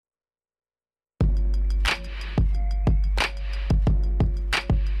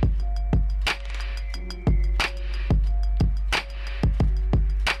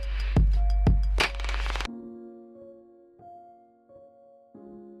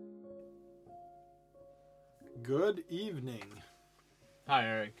Good evening. Hi,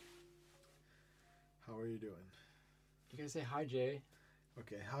 Eric. How are you doing? You gotta say hi, Jay.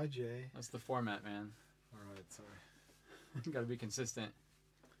 Okay, hi Jay. That's the format, man. Alright, sorry. You gotta be consistent.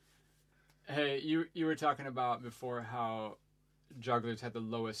 Hey, you were talking about before how jugglers had the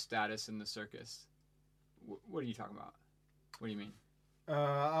lowest status in the circus. What are you talking about? What do you mean?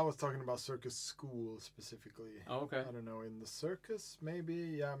 I was talking about circus school specifically. Oh, okay. I don't know, in the circus,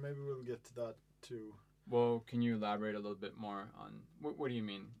 maybe? Yeah, maybe we'll get to that too. Well, can you elaborate a little bit more on what do you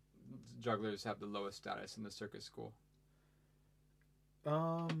mean? Jugglers have the lowest status in the circus school.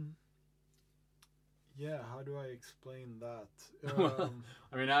 Yeah, how do I explain that? Well,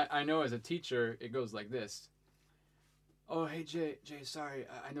 I mean, I know as a teacher, it goes like this. Oh, hey, Jay, sorry,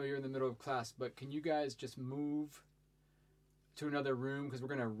 I know you're in the middle of class, but can you guys just move to another room because we're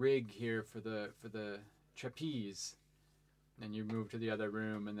gonna rig here for the trapeze. And you move to the other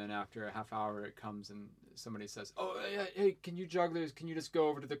room, and then after a half hour, it comes and somebody says, "Oh, hey, can you jugglers? Can you just go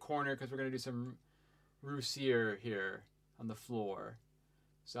over to the corner because we're gonna do some Roussier here on the floor."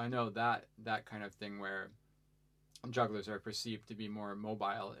 So I know that kind of thing where jugglers are perceived to be more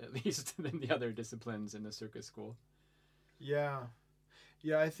mobile, at least, than the other disciplines in the circus school. Yeah,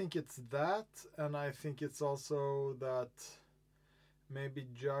 I think it's that, and I think it's also that maybe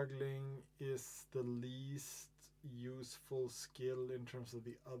juggling is the least useful skill in terms of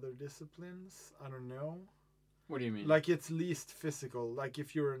the other disciplines. I don't know. What do you mean? Like it's least physical. Like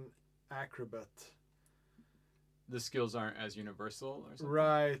if you're an acrobat, the skills aren't as universal or something?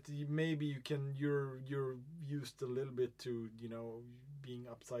 Right. Maybe you're used a little bit to, being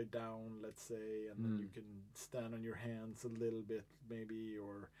upside down, let's say, and then you can stand on your hands a little bit maybe,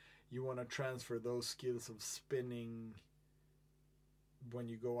 or you want to transfer those skills of spinning when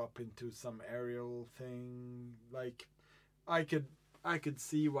you go up into some aerial thing. Like I could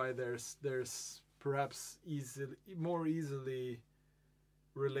see why there's perhaps more easily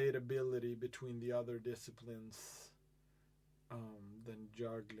relatability between the other disciplines than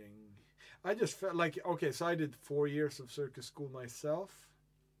juggling. I just felt like, okay, so I did 4 years of circus school myself.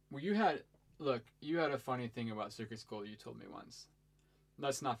 Well, you had a funny thing about circus school you told me once.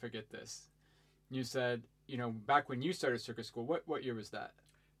 Let's not forget this. You said, back when you started circus school, what year was that?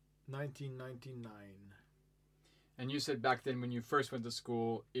 1999. And you said back then when you first went to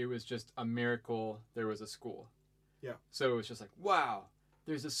school, it was just a miracle there was a school. Yeah. So it was just like, wow,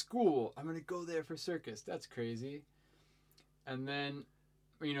 there's a school. I'm going to go there for circus. That's crazy. And then,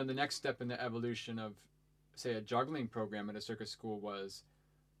 the next step in the evolution of, say, a juggling program at a circus school was,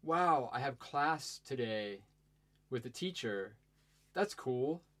 wow, I have class today with a teacher. That's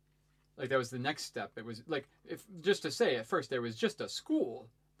cool. Like, that was the next step. It was like, if just to say at first there was just a school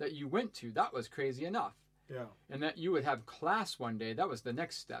that you went to, that was crazy enough. Yeah. And that you would have class one day, that was the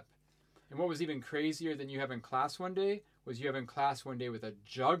next step. And what was even crazier than you having class one day was you having class one day with a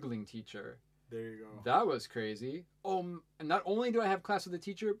juggling teacher. There you go. That was crazy. And not only do I have class with a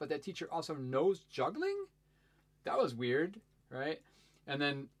teacher, but that teacher also knows juggling? That was weird, right? And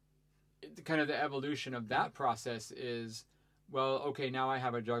then kind of the evolution of that process is, well, okay, now I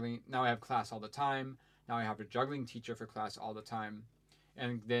have class all the time. Now I have a juggling teacher for class all the time.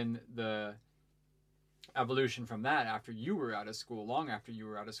 And then the evolution from that long after you were out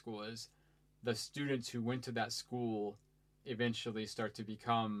of school is the students who went to that school eventually start to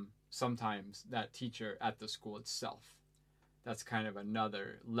become sometimes that teacher at the school itself. That's kind of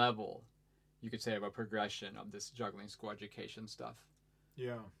another level, you could say, of a progression of this juggling school education stuff.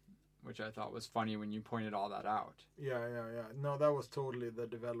 Yeah. Which I thought was funny when you pointed all that out. Yeah. No, that was totally the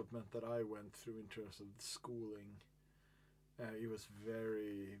development that I went through in terms of the schooling. It was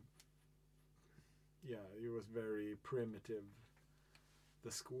very primitive,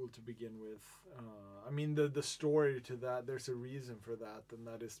 the school to begin with. The story to that, there's a reason for that, and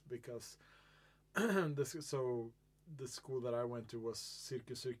that is because the school that I went to was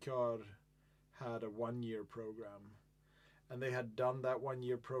Cirkus Cirkör, had a 1-year program, and they had done that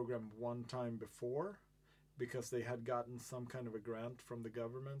 1-year program one time before because they had gotten some kind of a grant from the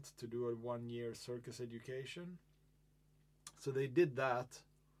government to do a 1-year circus education. So they did that,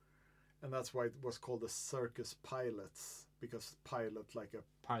 and that's why it was called the Circus Pilots, because pilot, like a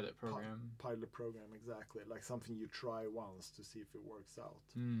pilot program. Pilot program, exactly. Like something you try once to see if it works out.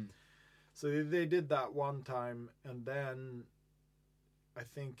 So they did that one time, and then I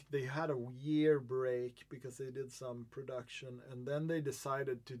think they had a year break because they did some production, and then they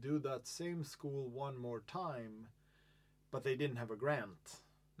decided to do that same school one more time, but they didn't have a grant.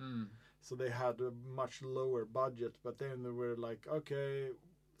 So they had a much lower budget, but then they were like, okay,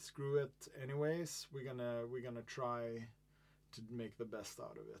 screw it anyways, we're gonna try to make the best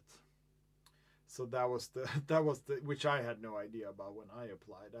out of it. So that was the which I had no idea about when I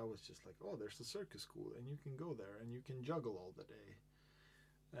applied. I was just like, oh, there's a circus school and you can go there and you can juggle all the day.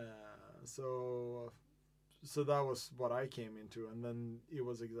 So that was what I came into, and then it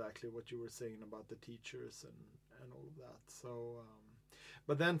was exactly what you were saying about the teachers and all of that. So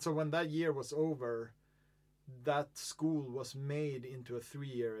but then so when that year was over, that school was made into a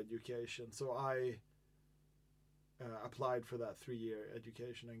 3-year education. So I applied for that 3-year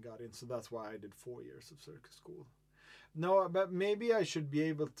education and got in. So that's why I did 4 years of circus school. No, but maybe I should be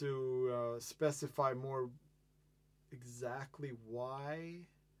able to specify more exactly why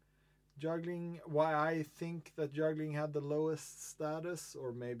I think that juggling had the lowest status,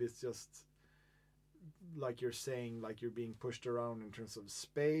 or maybe it's just like you're saying, like you're being pushed around in terms of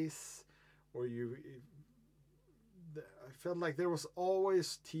space, or I felt like there was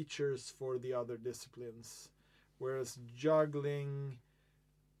always teachers for the other disciplines, whereas juggling,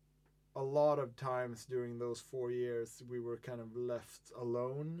 a lot of times during those 4 years, we were kind of left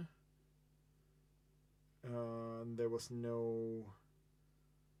alone. There was no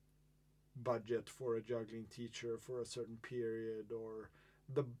budget for a juggling teacher for a certain period, or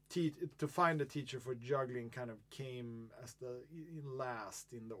to find a teacher for juggling kind of came as the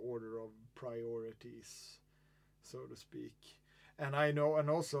last in the order of priorities, so to speak. And I know, and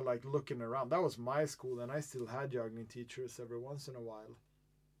also like looking around, that was my school, and I still had juggling teachers every once in a while.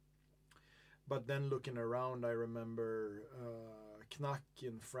 But then looking around, I remember Knack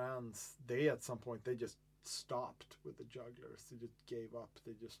in France, they at some point, they just stopped with the jugglers. They just gave up.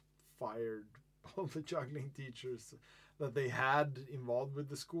 They just fired all the juggling teachers that they had involved with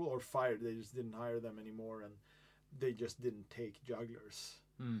the school, or fired. They just didn't hire them anymore, and they just didn't take jugglers.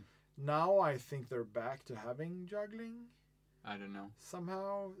 Now I think they're back to having juggling. I don't know.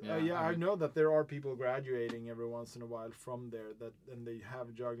 Somehow. I know that there are people graduating every once in a while from there, and they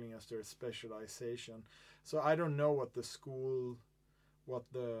have juggling as their specialization. So I don't know what the school, what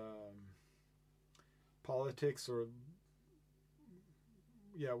the politics, or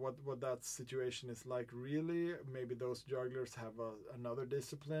what that situation is like really. Maybe those jugglers have another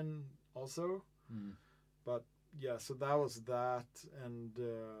discipline also. But yeah, so that was that. And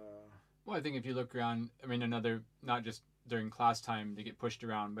well, I think if you look around, I mean, another, not just during class time to get pushed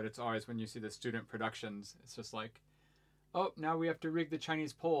around, but it's always when you see the student productions, it's just like, oh, now we have to rig the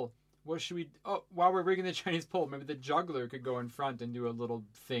Chinese pole. What should we, while we're rigging the Chinese pole, maybe the juggler could go in front and do a little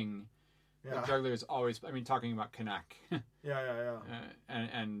thing. The juggler is always, I mean, talking about Kanak.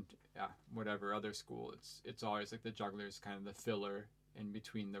 And whatever other school, it's always like the juggler is kind of the filler in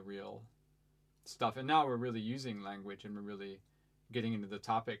between the real stuff. And now we're really using language, and we're really getting into the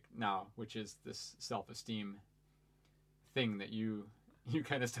topic now, which is this self-esteem thing that you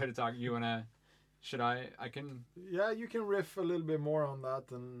kind of started talking. You want to, I can... Yeah, you can riff a little bit more on that,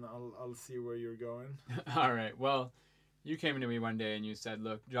 and I'll see where you're going. All right. Well, you came to me one day and you said,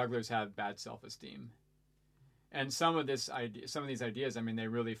 look, jugglers have bad self-esteem. And some of these ideas, I mean, they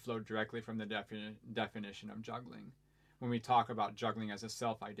really flow directly from the definition of juggling. When we talk about juggling as a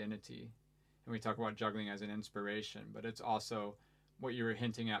self-identity, and we talk about juggling as an inspiration, but it's also what you were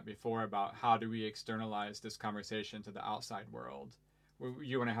hinting at before about how do we externalize this conversation to the outside world.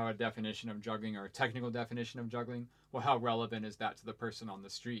 You want to have a definition of juggling, or a technical definition of juggling. Well, how relevant is that to the person on the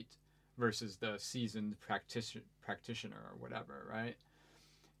street versus the seasoned practitioner or whatever, right?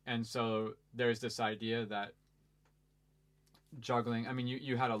 And so there's this idea that juggling, I mean,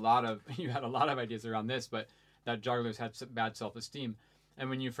 you had a lot of ideas around this, but that jugglers had bad self-esteem. And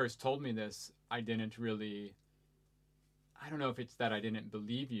when you first told me this, I don't know if it's that I didn't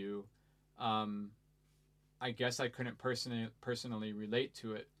believe you. I guess I couldn't personally relate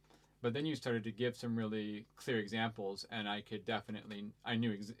to it. But then you started to give some really clear examples, and I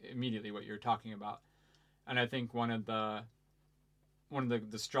knew immediately what you were talking about. And I think one of the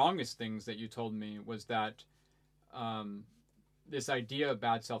strongest things that you told me was that this idea of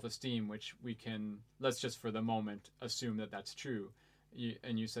bad self-esteem, which we can, let's just for the moment assume that that's true.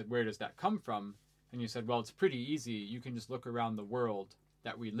 And you said, where does that come from? And you said, well, it's pretty easy. You can just look around the world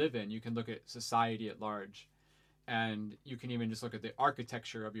that we live in. You can look at society at large. And you can even just look at the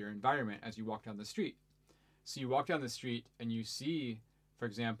architecture of your environment as you walk down the street. So you walk down the street and you see, for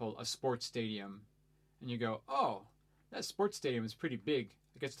example, a sports stadium. And you go, oh, that sports stadium is pretty big.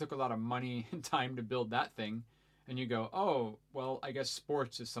 I guess it took a lot of money and time to build that thing. And you go, oh, well, I guess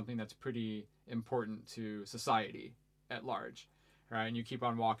sports is something that's pretty important to society at large. Right? And you keep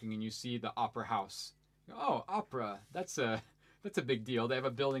on walking and you see the opera house. You go, oh, opera, that's a big deal. They have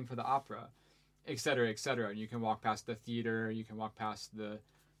a building for the opera, et cetera, et cetera. And you can walk past the theater. You can walk past the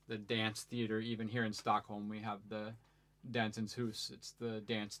dance theater. Even here in Stockholm, we have the Dansens Hus. It's the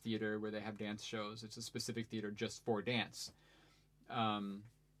dance theater where they have dance shows. It's a specific theater just for dance.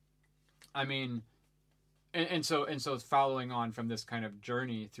 I mean, and so following on from this kind of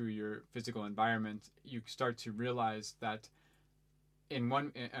journey through your physical environment, you start to realize that in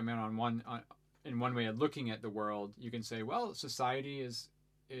one way of looking at the world, you can say, well, society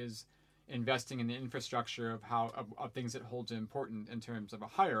is investing in the infrastructure of things it holds important in terms of a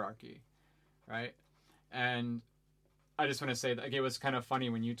hierarchy, right? And I just want to say that, again, it was kind of funny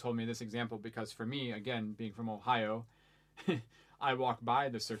when you told me this example, because for me, again, being from Ohio, I walk by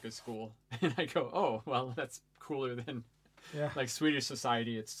the circus school and I go, oh, well, that's cooler than like Swedish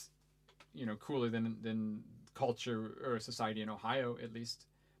society. It's, cooler than culture or society in Ohio, at least.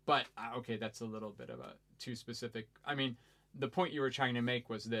 But, okay, that's a little bit of a too specific. I mean, the point you were trying to make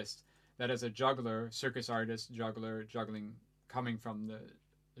was this, that as a juggler, circus artist, juggling, coming from the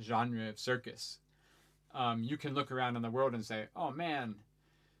genre of circus, you can look around in the world and say, oh man,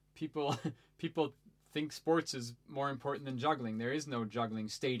 people think sports is more important than juggling. There is no juggling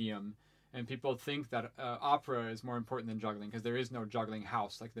stadium. And people think that opera is more important than juggling because there is no juggling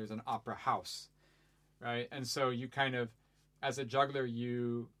house. Like there's an opera house, right? And so you kind of, as a juggler,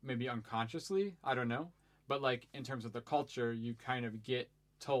 you maybe unconsciously, I don't know, but like in terms of the culture, you kind of get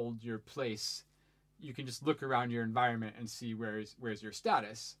told your place. You can just look around your environment and see where's your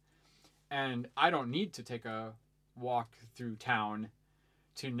status. And I don't need to take a walk through town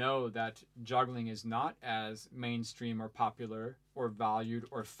to know that juggling is not as mainstream or popular or valued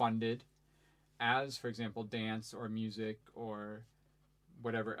or funded as, for example, dance or music or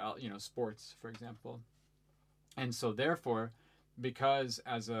whatever else, sports, for example. And so therefore, because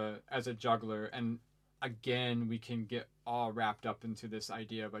as a juggler, and again, we can get all wrapped up into this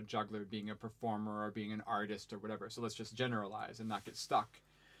idea of a juggler being a performer or being an artist or whatever. So let's just generalize and not get stuck.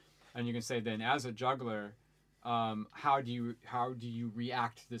 And you can say then, as a juggler, how do you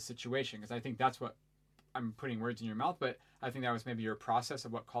react to this situation? Because I think that's what I'm putting words in your mouth, but I think that was maybe your process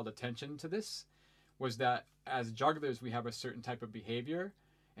of what called attention to this, was that as jugglers we have a certain type of behavior,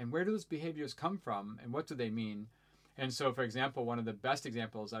 and where do those behaviors come from, and what do they mean? And so, for example, one of the best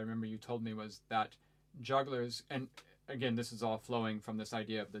examples I remember you told me was that jugglers, and again, this is all flowing from this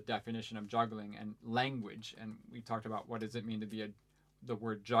idea of the definition of juggling and language, and we talked about what does it mean to be the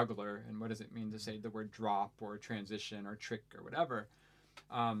word juggler, and what does it mean to say the word drop or transition or trick or whatever.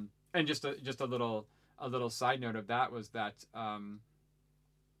 And just a little side note of that was that,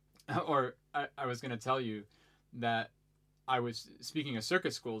 or I was going to tell you that I was, speaking of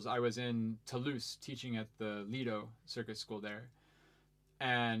circus schools, I was in Toulouse teaching at the Lido circus school there,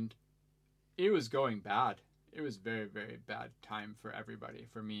 and it was going bad. It was very, very bad time for everybody,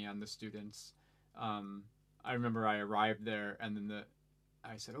 for me and the students. I remember I arrived there, and then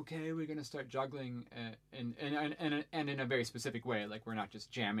I said, okay, we're going to start juggling and in a very specific way. Like, we're not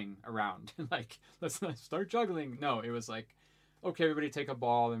just jamming around. Like, let's start juggling. No, it was like, okay, everybody take a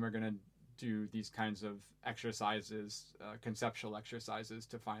ball and we're going to do these kinds of exercises, conceptual exercises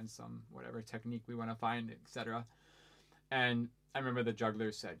to find some whatever technique we want to find, etc. And I remember the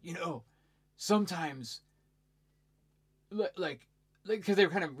juggler said, sometimes, like, because they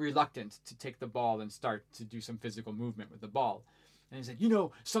were kind of reluctant to take the ball and start to do some physical movement with the ball. And he said,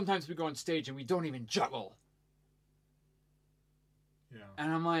 sometimes we go on stage and we don't even juggle. Yeah.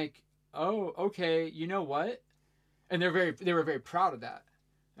 And I'm like, oh, okay, you know what? And they were very proud of that.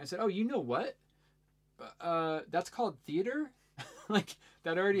 And I said, oh, you know what? That's called theater. Like,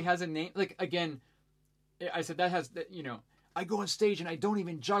 that already has a name. Like, again, I said I go on stage and I don't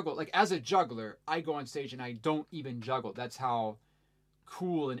even juggle. Like, as a juggler, I go on stage and I don't even juggle. That's how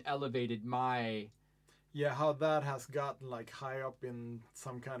cool and elevated my... Yeah, how that has gotten like high up in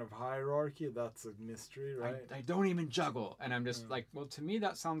some kind of hierarchy, that's a mystery, right? I don't even juggle. And I'm just like, well, to me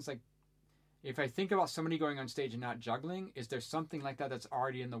that sounds like, if I think about somebody going on stage and not juggling, is there something like that that's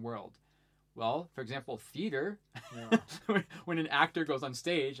already in the world? Well, for example, theater. Yeah. When an actor goes on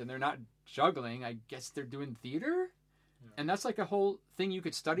stage and they're not juggling, I guess they're doing theater? Yeah. And that's like a whole thing you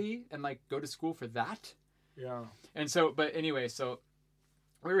could study and like go to school for that. Yeah. And so, but anyway, so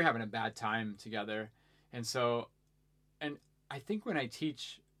we were having a bad time together. And so, and I think when I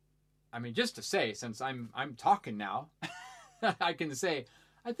teach, I mean, just to say, since I'm talking now, I can say,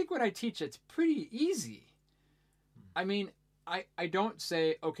 I think when I teach, it's pretty easy. I mean, I don't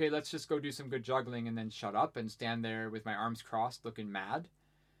say, okay, let's just go do some good juggling and then shut up and stand there with my arms crossed looking mad.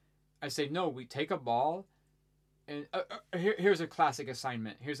 I say, no, we take a ball and here's a classic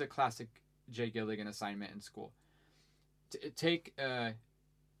assignment. Here's a classic Jay Gilligan assignment in school. Take,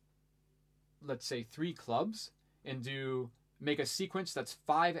 let's say 3 clubs and make a sequence that's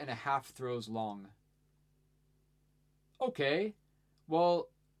 5.5 throws long. okay, well,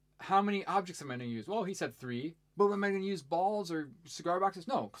 how many objects am I going to use? Well, he said 3. But am I going to use balls or cigar boxes?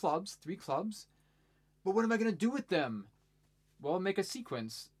 No, clubs, 3 clubs. But what am I going to do with them? Well, make a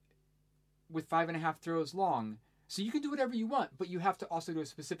sequence with 5.5 throws long. So you can do whatever you want, but you have to also do a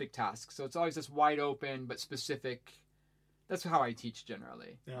specific task. So it's always this wide open but specific. That's how I teach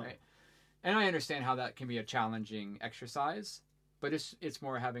generally, right? And I understand how that can be a challenging exercise, but it's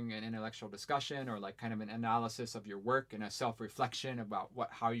more having an intellectual discussion or like kind of an analysis of your work and a self-reflection about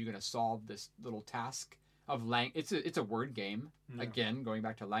how you're going to solve this little task of it's a word game, again, going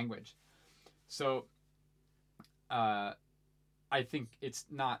back to language. So I think it's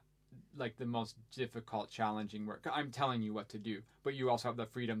not like the most difficult, challenging work. I'm telling you what to do, but you also have the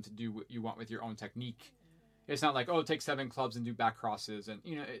freedom to do what you want with your own technique. It's not like, oh, take 7 clubs and do back crosses, and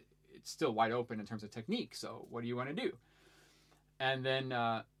it's still wide open in terms of technique. So what do you want to do? And then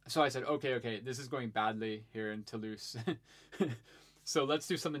so I said, okay, this is going badly here in Toulouse. So let's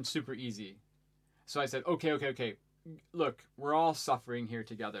do something super easy. So I said, okay. Look, we're all suffering here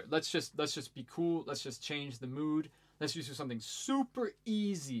together. Let's just be cool. Let's just change the mood. Let's just do something super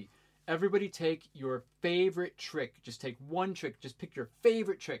easy. Everybody take your favorite trick. Just take one trick. Just pick your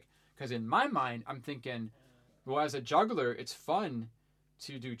favorite trick. Because in my mind, I'm thinking, well, as a juggler, it's fun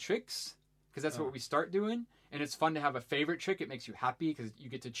to do tricks because that's what we start doing. And it's fun to have a favorite trick. It makes you happy because you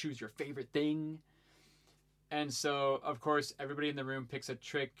get to choose your favorite thing. And so, of course, everybody in the room picks a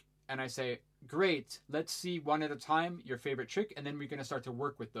trick. And I say, great, let's see one at a time your favorite trick. And then we're going to start to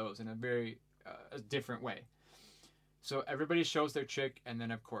work with those in a very different way. So everybody shows their trick. And then,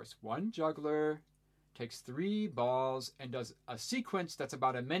 of course, one juggler takes 3 balls and does a sequence that's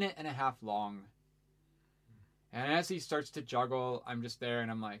about 1.5 minutes long. And as he starts to juggle, I'm just there and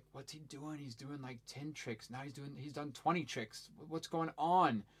I'm like, what's he doing? He's doing like 10 tricks. Now he's done 20 tricks. What's going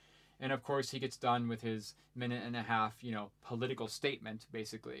on? And of course he gets done with his 1.5 minute, political statement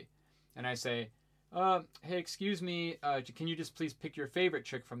basically. And I say, hey, excuse me, can you just please pick your favorite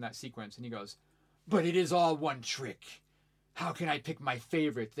trick from that sequence? And he goes, but it is all one trick. How can I pick my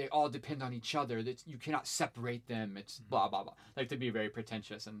favorite? They all depend on each other. You cannot separate them. It's blah, blah, blah. Like to be very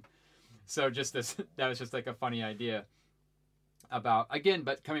pretentious. And so that was just like a funny idea about, again,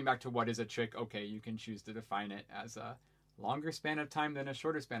 but coming back to what is a trick, okay, you can choose to define it as a longer span of time than a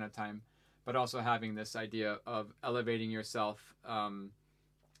shorter span of time, but also having this idea of elevating yourself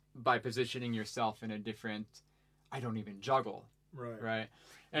by positioning yourself in a different, I don't even juggle. Right.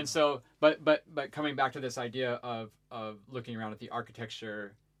 And so, but coming back to this idea of looking around at the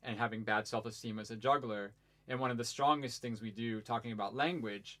architecture and having bad self-esteem as a juggler, and one of the strongest things we do talking about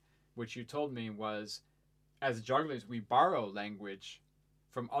language, which you told me was, as jugglers, we borrow language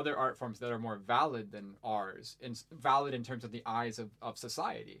from other art forms that are more valid than ours, and valid in terms of the eyes of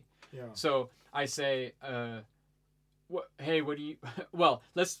society. Yeah. So I say, what do you? Well,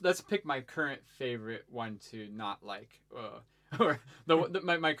 let's pick my current favorite one to not like, or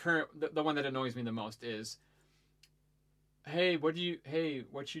my current the one that annoys me the most is, hey, what you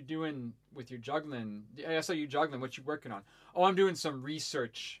doing with your juggling? I saw you juggling. What you working on? Oh, I'm doing some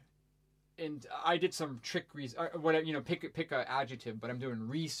research. And I did some trick whatever, pick an adjective, but I'm doing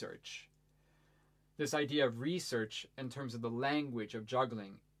research. This idea of research in terms of the language of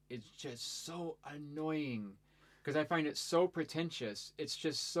juggling is just so annoying because I find it so pretentious. It's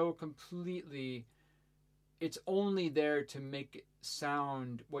just so completely, it's only there to make it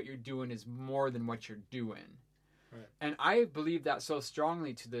sound what you're doing is more than what you're doing. Right. And I believe that so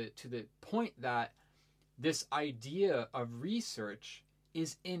strongly to the point that this idea of research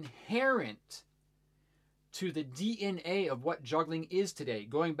is inherent to the DNA of what juggling is today.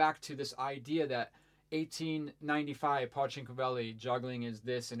 Going back to this idea that 1895, Paul Cinquevalli, juggling is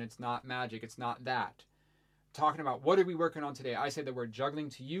this and it's not magic, it's not that. Talking about what are we working on today? I say the word juggling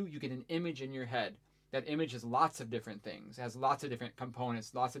to you, you get an image in your head. That image has lots of different things, has lots of different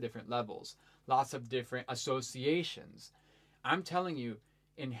components, lots of different levels, lots of different associations. I'm telling you,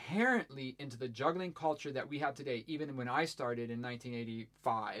 inherently into the juggling culture that we have today, even when I started in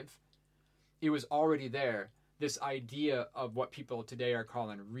 1985, it was already there, this idea of what people today are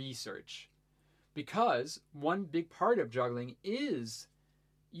calling research. Because one big part of juggling is,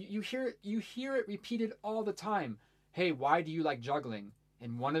 you hear it repeated all the time. Hey, why do you like juggling?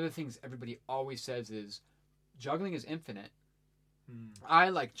 And one of the things everybody always says is, juggling is infinite. I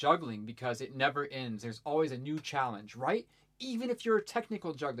like juggling because it never ends. There's always a new challenge, right? Even if you're a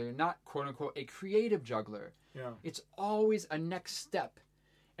technical juggler, you're not quote unquote a creative juggler. Yeah. It's always a next step.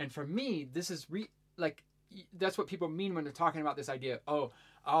 And for me, this is that's what people mean when they're talking about this idea. Oh,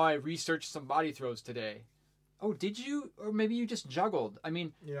 I researched some body throws today. oh, did you? Or maybe you just juggled. I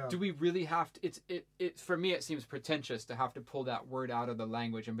mean, Yeah. do we really have to? It for me, it seems pretentious to have to pull that word out of the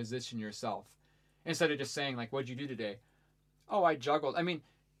language and position yourself instead of just saying, like, what'd you do today? Oh, I juggled. I mean,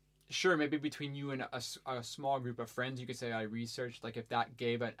 sure, maybe between you and a small group of friends, you could say I researched, like if that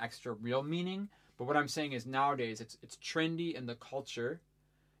gave an extra real meaning. But what I'm saying is nowadays it's trendy in the culture,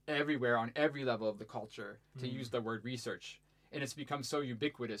 everywhere on every level of the culture, to use the word research. And it's become so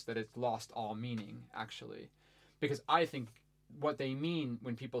ubiquitous that it's lost all meaning, actually. Because I think what they mean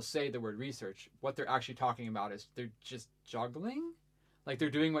when people say the word research, what they're actually talking about is they're just juggling. Like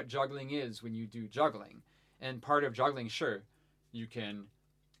they're doing what juggling is when you do juggling. And part of juggling, sure, you can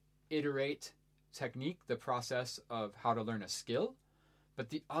iterate technique, the process of how to learn a skill. But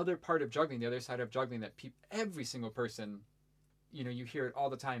the other part of juggling, the other side of juggling that every single person, you know, you hear it all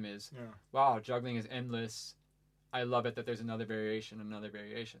the time is, wow, juggling is endless. I love it that there's another variation.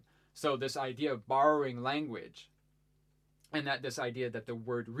 So this idea of borrowing language and that this idea that the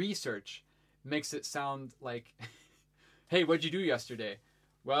word research makes it sound like, hey, what'd you do yesterday?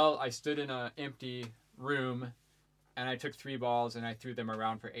 Well, I stood in an empty room and I took 3 balls and I threw them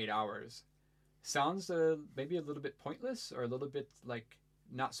around for 8 hours. Sounds maybe a little bit pointless or a little bit like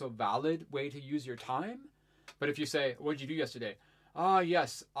not so valid way to use your time. But if you say, what did you do yesterday?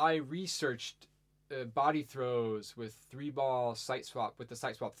 Yes, I researched body throws with 3-ball sight swap with the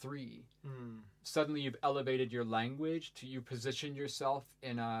sight swap 3. Suddenly you've elevated your language to you position yourself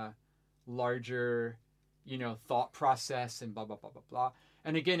in a larger, you know, thought process and blah, blah, blah, blah, blah.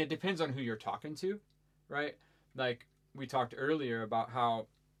 And again, it depends on who you're talking to, right? Like we talked earlier about how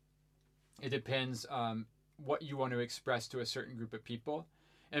it depends what you want to express to a certain group of people,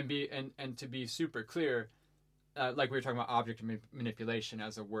 and to be super clear, like we were talking about object manipulation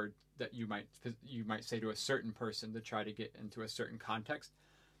as a word that you might say to a certain person to try to get into a certain context.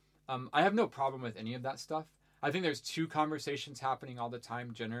 I have no problem with any of that stuff. I think there's 2 conversations happening all the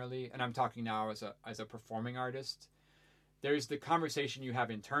time generally, and I'm talking now as a performing artist. There's the conversation you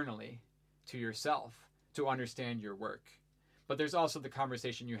have internally to yourself to understand your work. But there's also the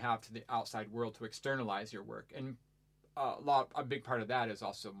conversation you have to the outside world to externalize your work. And a big part of that is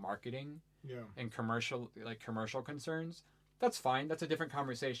also marketing and commercial concerns. That's fine. That's a different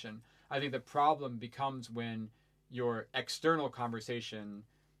conversation. I think the problem becomes when your external conversation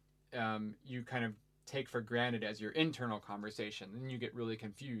you kind of take for granted as your internal conversation, and you get really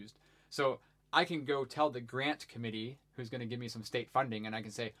confused. So I can go tell the grant committee who's going to give me some state funding, and I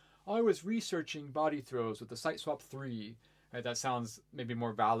can say, I was researching body throws with the sight swap 3. Right? That sounds maybe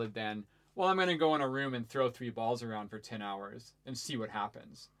more valid than, well, I'm going to go in a room and throw 3 balls around for 10 hours and see what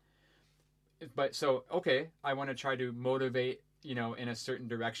happens. But so, okay, I want to try to motivate, you know, in a certain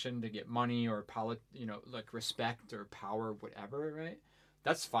direction to get money or like respect or power, whatever, right?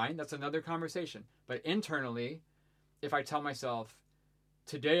 That's fine. That's another conversation. But internally, if I tell myself,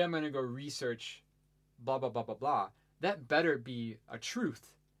 today I'm going to go research blah, blah, blah, blah, blah, that better be a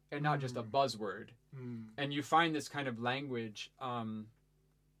truth and not just a buzzword. And you find this kind of language. I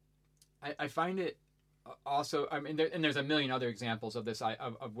find it also, I mean, there's a million other examples of this,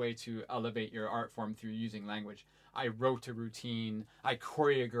 of way to elevate your art form through using language. I wrote a routine. I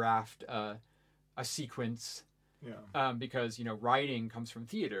choreographed a sequence. Because, you know, writing comes from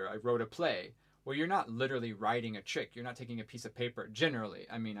theater. I wrote a play. Well, you're not literally writing a trick. You're not taking a piece of paper, generally.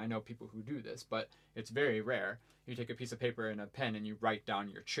 I mean, I know people who do this, but it's very rare. You take a piece of paper and a pen and you write down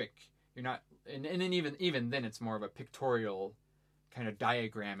your trick. You're not, and then even then it's more of a pictorial kind of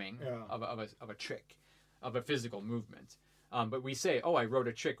diagramming of a trick, of a physical movement. But we say, oh, I wrote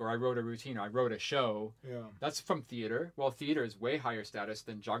a trick, or I wrote a routine, or I wrote a show. That's from theater. Well, theater is way higher status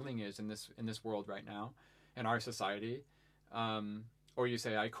than juggling is in this world right now, in our society. Or you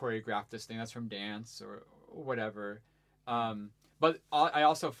say, I choreographed this thing. That's from dance or whatever. But I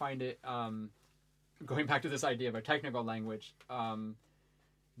also find it, going back to this idea of a technical language,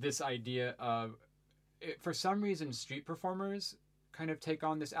 this idea of, for some reason, street performers kind of take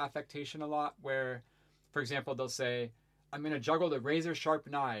on this affectation a lot where, for example, they'll say, I'm going to juggle the razor sharp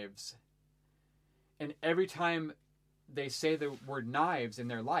knives. And every time they say the word knives in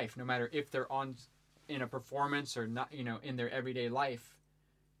their life, no matter if they're in a performance or not, you know, in their everyday life,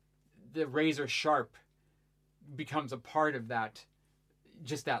 the razor sharp becomes a part of that,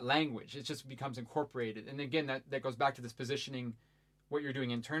 just that language. It just becomes incorporated. And again, that goes back to this positioning, what you're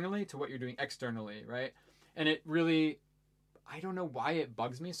doing internally to what you're doing externally, right? And it really, I don't know why it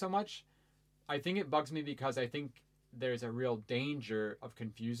bugs me so much. I think it bugs me because I think there's a real danger of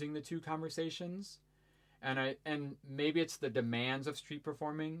confusing the two conversations. And maybe it's the demands of street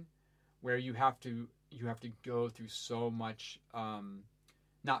performing, where you have to go through so much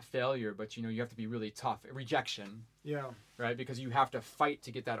not failure, but you have to be really tough. Rejection, Yeah. right? Because you have to fight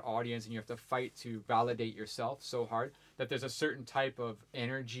to get that audience, and you have to fight to validate yourself so hard that there's a certain type of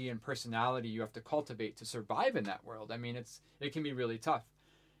energy and personality you have to cultivate to survive in that world. I mean, it can be really tough.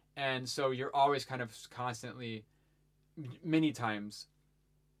 And so you're always kind of constantly, many times,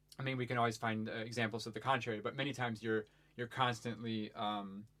 I mean, we can always find examples of the contrary, but many times you're constantly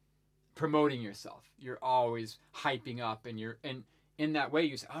promoting yourself. You're always hyping up, and in that way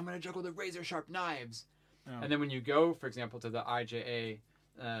you say, I'm going to juggle the razor sharp knives. Oh. And then when you go, for example, to the IJA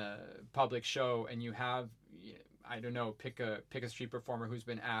public show, and you have, I don't know, pick a street performer who's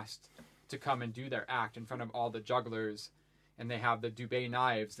been asked to come and do their act in front of all the jugglers, and they have the Dubé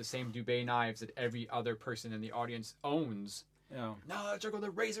knives, the same Dubé knives that every other person in the audience owns. Yeah. No, juggle the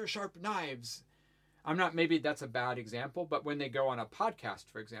razor sharp knives. Maybe that's a bad example, but when they go on a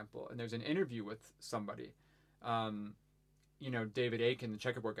podcast, for example, and there's an interview with somebody, David Aiken, the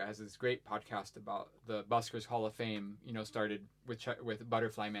checkerboard guy, has this great podcast about the Buskers Hall of Fame, started with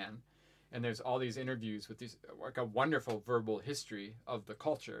Butterfly Man. And there's all these interviews with these, like a wonderful verbal history of the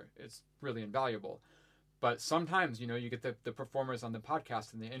culture. It's really invaluable. But sometimes, you get the performers on the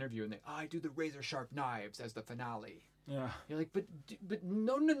podcast and the interview, and I do the razor sharp knives as the finale. Yeah. You're like, but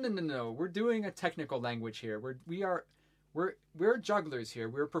no. We're doing a technical language here. We're jugglers here.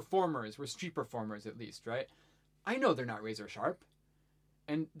 We're performers. We're street performers, at least, right? I know they're not razor sharp.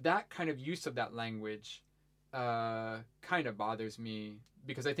 And that kind of use of that language kind of bothers me,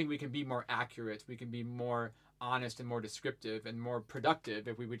 because I think we can be more accurate. We can be more honest and more descriptive and more productive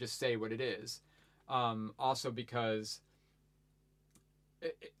if we would just say what it is. Also because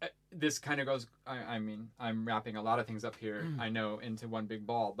this kind of goes, I mean, I'm wrapping a lot of things up here, I know, into one big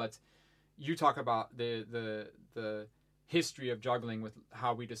ball, but you talk about the history of juggling, with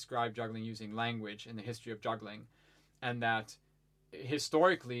how we describe juggling using language, and the history of juggling, and that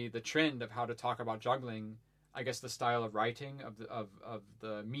historically the trend of how to talk about juggling, I guess the style of writing of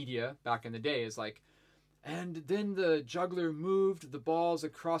the media back in the day is like, and then the juggler moved the balls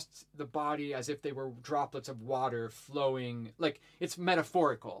across the body as if they were droplets of water flowing. Like, it's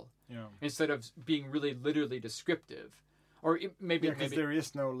metaphorical, instead of being really literally descriptive. Or maybe there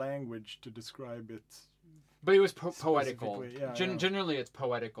is no language to describe it. But it was poetical. Generally, it's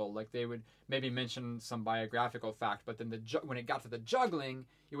poetical. Like, they would maybe mention some biographical fact, but then when it got to the juggling,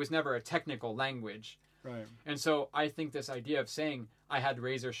 it was never a technical language. Right. And so I think this idea of saying I had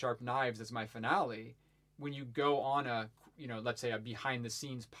razor sharp knives as my finale, when you go on let's say a behind the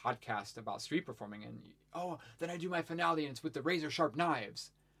scenes podcast about street performing, and then I do my finale and it's with the razor sharp knives.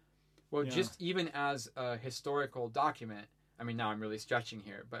 Well, just even as a historical document, I mean, now I'm really stretching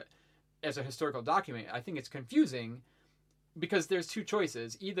here, but as a historical document, I think it's confusing, because there's two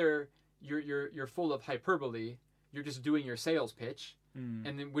choices. Either you're full of hyperbole, you're just doing your sales pitch,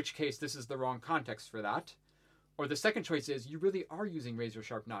 and in which case this is the wrong context for that. Or the second choice is you really are using razor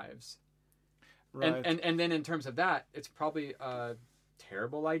sharp knives. Right. And then in terms of that, it's probably a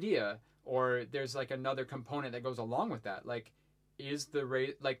terrible idea, or there's like another component that goes along with that. Like, is the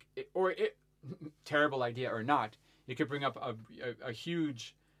terrible idea or not, you could bring up a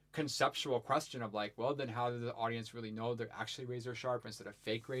huge conceptual question of like, well, then how does the audience really know they're actually razor sharp instead of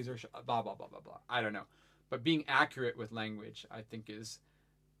fake razor sharp? Blah, blah, blah, blah, blah. I don't know. But being accurate with language, I think, is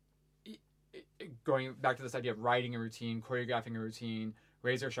going back to this idea of writing a routine, choreographing a routine,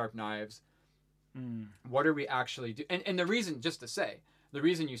 razor sharp knives. What are we actually doing? And the reason, just to say, the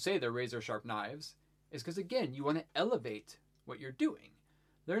reason you say they're razor sharp knives is because, again, you want to elevate what you're doing.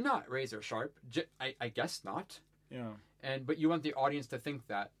 They're not razor sharp. I guess not. Yeah. But you want the audience to think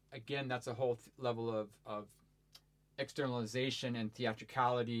that. Again, that's a whole level of externalization and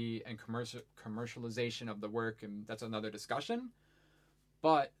theatricality and commercialization of the work, and that's another discussion.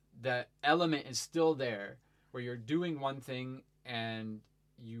 But the element is still there, where you're doing one thing and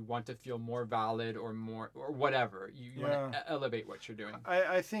you want to feel more valid or whatever. You want to elevate what you're doing.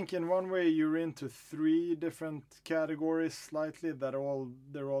 I think in one way you're into three different categories slightly that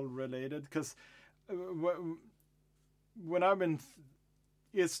they're all related, because when I've been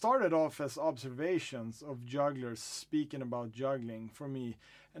it started off as observations of jugglers speaking about juggling for me,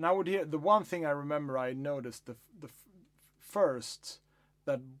 and I would hear the one thing I remember I noticed the first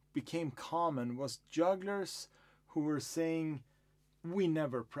that became common was jugglers who were saying, we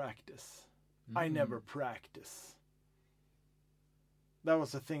never practice. I never practice. That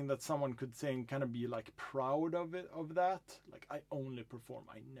was a thing that someone could say and kind of be like proud of that. Like, I only perform.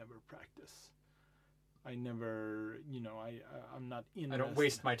 I never practice. I never, I'm not interested. I don't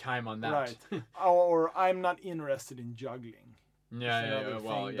waste my time on that. Right. Or I'm not interested in juggling.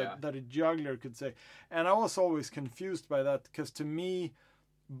 That a juggler could say. And I was always confused by that, because to me,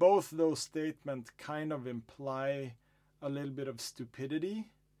 both those statements kind of imply a little bit of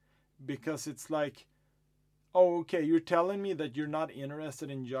stupidity, because it's like, oh, okay, you're telling me that you're not interested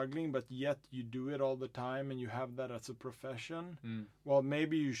in juggling, but yet you do it all the time and you have that as a profession. Well,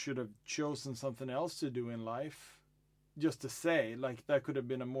 maybe you should have chosen something else to do in life. Just to say, like, that could have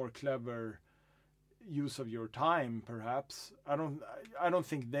been a more clever use of your time, perhaps. I don't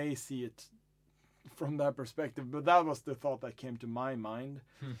think they see it from that perspective, but that was the thought that came to my mind.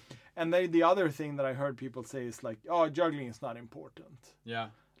 And the other thing that I heard people say is like, oh, juggling is not important. Yeah.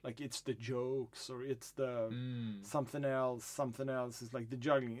 Like, it's the jokes, or it's the something else. It's like the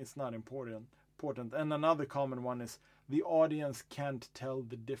juggling is not important. And another common one is the audience can't tell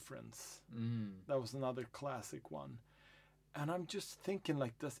the difference. That was another classic one. And I'm just thinking,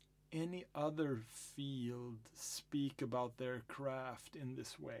 like, does any other field speak about their craft in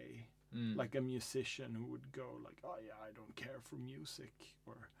this way? Like a musician who would go like, oh yeah, I don't care for music,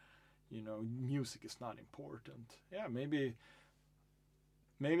 or, you know, music is not important. Yeah, maybe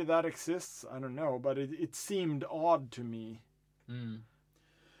that exists. I don't know, but it seemed odd to me.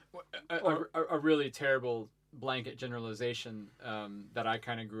 A really terrible blanket generalization that I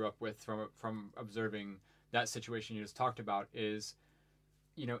kind of grew up with from observing that situation you just talked about is,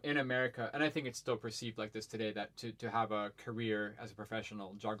 you know, in America, and I think it's still perceived like this today, that to have a career as a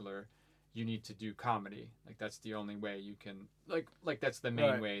professional juggler, you need to do comedy. Like, that's the only way you can, like that's the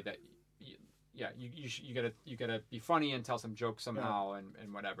main way that you gotta be funny and tell some jokes somehow,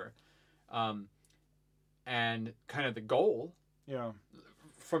 and whatever. And kind of the goal,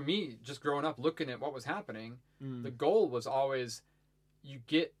 for me, just growing up looking at what was happening, the goal was always, you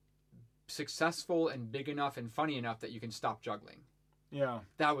get successful and big enough and funny enough that you can stop juggling.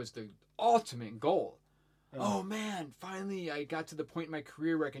 That was the ultimate goal. Oh man, finally I got to the point in my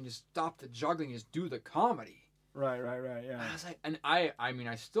career where I can just stop the juggling and just do the comedy. Right, yeah. I was like, and I mean,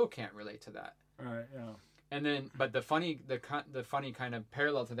 I still can't relate to that. Right, yeah. And then, but the funny kind of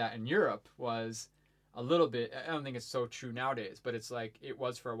parallel to that in Europe was a little bit, I don't think it's so true nowadays, but it's like, it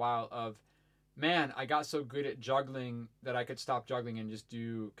was for a while of, man, I got so good at juggling that I could stop juggling and just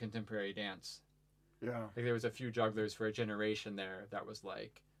do contemporary dance. Yeah. Like, there was a few jugglers for a generation there that was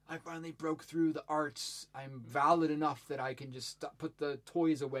like, I finally broke through the arts. I'm valid enough that I can just put the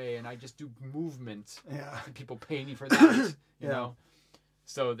toys away and I just do movement. Yeah. And people pay me for that, you know?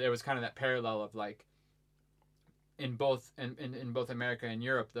 So there was kind of that parallel of like, in both America and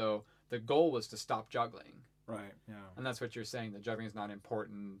Europe, though, the goal was to stop juggling. Right, yeah. And that's what you're saying. The juggling is not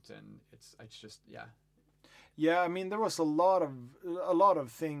important, and it's just, yeah. Yeah, I mean, there was a lot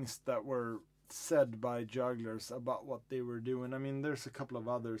of things that were said by jugglers about what they were doing. I mean, there's a couple of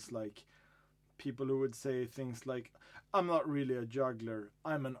others, like people who would say things like, I'm not really a juggler,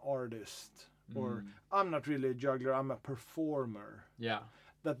 I'm an artist, or I'm not really a juggler, I'm a performer. Yeah.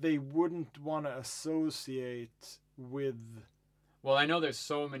 That they wouldn't want to associate with. Well, I know there's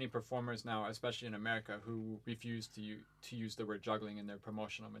so many performers now, especially in America, who refuse to use the word juggling in their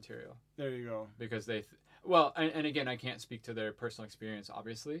promotional material. There you go. Because they well, and again, I can't speak to their personal experience,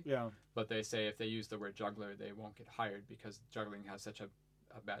 obviously. Yeah. But they say if they use the word juggler, they won't get hired because juggling has such a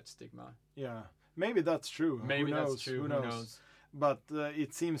bad stigma. Yeah. Maybe that's true. Maybe that's true. Who knows? But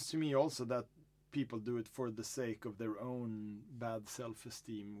it seems to me also that people do it for the sake of their own bad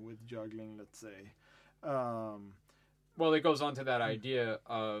self-esteem with juggling, let's say. Well, it goes on to that idea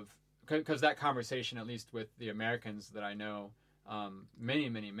of, because that conversation, at least with the Americans that I know,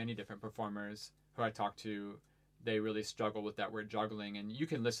 many different performers who I talk to, they really struggle with that word juggling. And you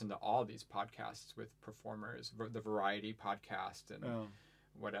can listen to all these podcasts with performers, the Variety podcast and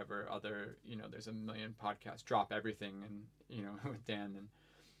whatever other, you know, there's a million podcasts, Drop Everything, and, you know, with Dan,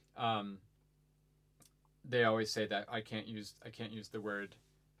 and they always say that I can't use the word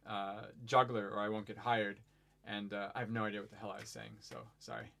juggler or I won't get hired. And I have no idea what the hell I was saying, so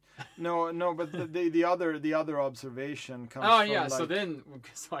sorry. No, but the other observation comes. Oh from, yeah,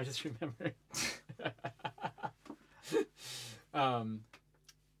 like... so I just remembered.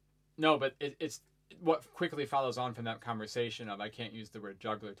 No, but it's what quickly follows on from that conversation of I can't use the word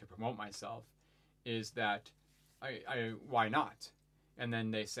juggler to promote myself, is that I why not? And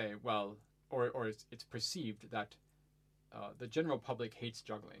then they say, well, or it's perceived that the general public hates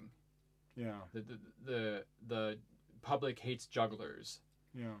juggling. Yeah. The public hates jugglers.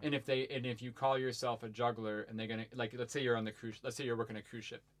 Yeah. And if you call yourself a juggler and they're gonna, like, let's say you're working a cruise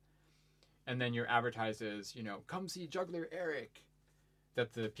ship, and then you're advertised as, you know, come see Juggler Eric,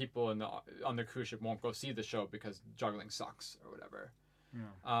 that the people on the cruise ship won't go see the show because juggling sucks or whatever.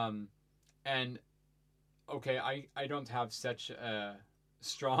 Yeah. And okay, I don't have such a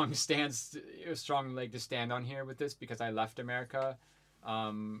strong leg to stand on here with this because I left America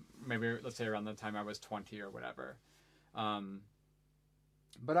Maybe let's say around the time I was 20 or whatever.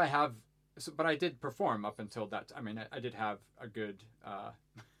 But I did perform up until that. I mean, I did have a good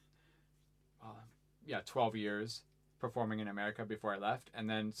 12 years performing in America before I left, and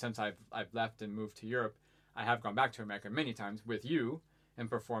then since I've left and moved to Europe, I have gone back to America many times with you and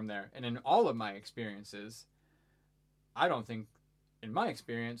performed there. And in all of my experiences, I don't think, in my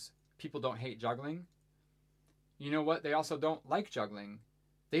experience, people don't hate juggling. You know what? They also don't like juggling.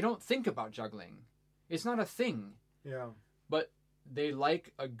 They don't think about juggling. It's not a thing. Yeah. But they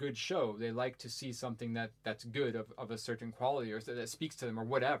like a good show. They like to see something that's good of a certain quality or that speaks to them or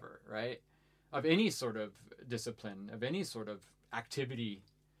whatever, right? Of any sort of discipline, of any sort of activity.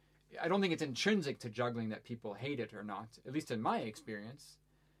 I don't think it's intrinsic to juggling that people hate it or not. At least in my experience,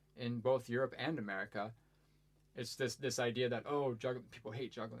 in both Europe and America, it's this idea that people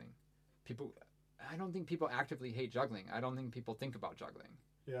hate juggling. I don't think people actively hate juggling. I don't think people think about juggling.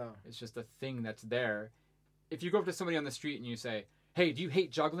 Yeah. It's just a thing that's there. If you go up to somebody on the street and you say, "Hey, do you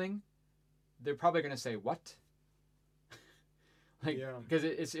hate juggling?" They're probably going to say, "What?" Because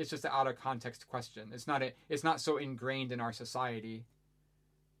it's just an out of context question. It's not so ingrained in our society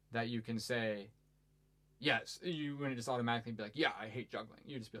that you can say, yes. You wouldn't just automatically be like, "Yeah, I hate juggling."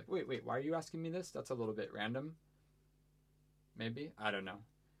 You just be like, "Wait, why are you asking me this? That's a little bit random." Maybe, I don't know.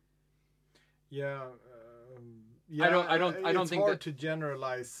 Yeah. I don't it's think hard that to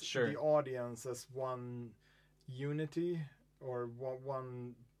generalize Sure. the audience as one unity or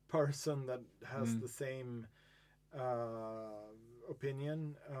one person that has the same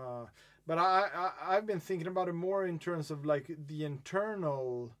opinion. But I've been thinking about it more in terms of like the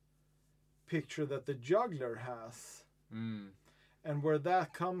internal picture that the juggler has, and where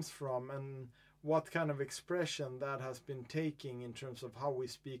that comes from, and what kind of expression that has been taking in terms of how we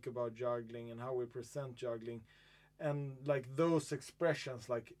speak about juggling and how we present juggling. And like those expressions,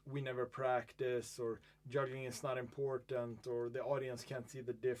 like we never practice, or juggling is not important, or the audience can't see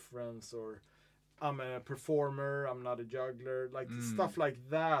the difference, or I'm a performer, I'm not a juggler, like stuff like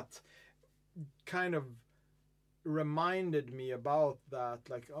that kind of reminded me about that.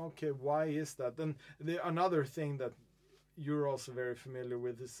 Like, okay, why is that? And another thing that you're also very familiar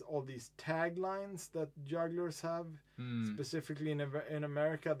with is all these taglines that jugglers have, specifically in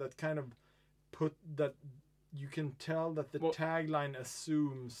America, that kind of put that you can tell that the tagline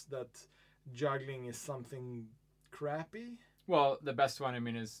assumes that juggling is something crappy. Well, the best one, I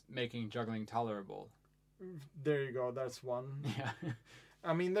mean, is making juggling tolerable. There you go. That's one. Yeah.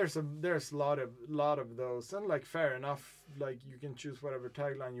 I mean, there's a lot of those, and like fair enough. Like you can choose whatever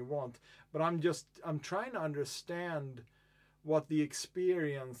tagline you want, but I'm trying to understand what the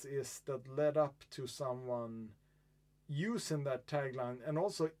experience is that led up to someone using that tagline, and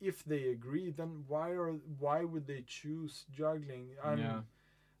also if they agree, then why would they choose juggling?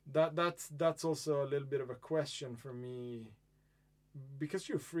 That's also a little bit of a question for me, because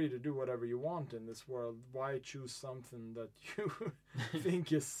you're free to do whatever you want in this world. Why choose something that you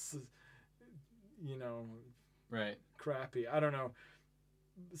think is, right, crappy? I don't know.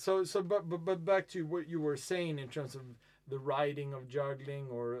 But back to what you were saying in terms of the writing of juggling,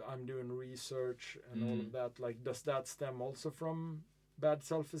 or I'm doing research and all of that. Like, does that stem also from bad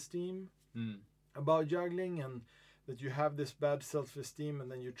self-esteem about juggling, and that you have this bad self-esteem and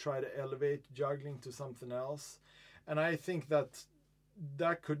then you try to elevate juggling to something else? And I think that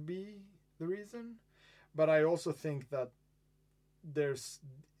could be the reason, but I also think that there's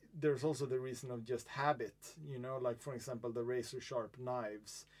also the reason of just habit, like for example the razor sharp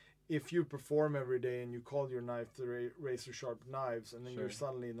knives. If you perform every day and you call your knife the razor sharp knives, and then you're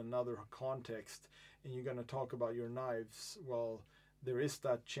suddenly in another context and you're going to talk about your knives, well, there is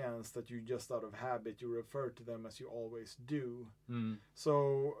that chance that you just out of habit you refer to them as you always do.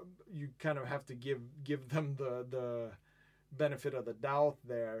 So you kind of have to give them the benefit of the doubt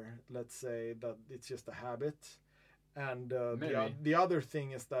there. Let's say that it's just a habit. And the other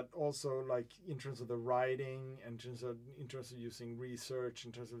thing is that also, like in terms of the writing, in terms of using research,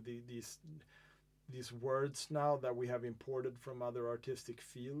 in terms of these words now that we have imported from other artistic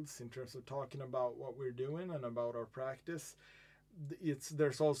fields, in terms of talking about what we're doing and about our practice,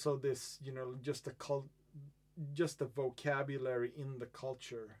 there's also this just a vocabulary in the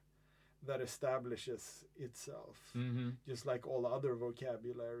culture that establishes itself, just like all other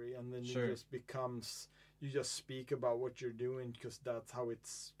vocabulary, and then you just speak about what you're doing because that's how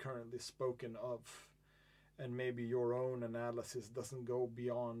it's currently spoken of, and maybe your own analysis doesn't go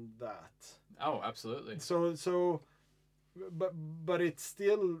beyond that. Oh, absolutely. So but it's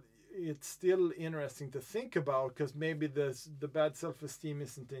still interesting to think about, because maybe the bad self-esteem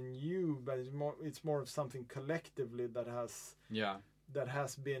isn't in you, but it's more of something collectively that has that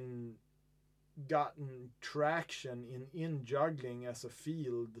has been gotten traction in juggling as a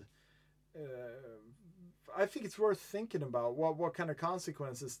field, I think it's worth thinking about what kind of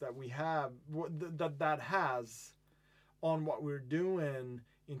consequences that we have, that has on what we're doing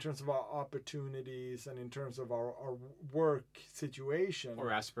in terms of our opportunities and in terms of our work situation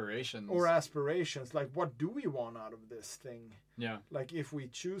or aspirations. Like, what do we want out of this thing? Yeah. Like, if we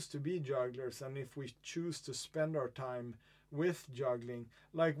choose to be jugglers and if we choose to spend our time with juggling,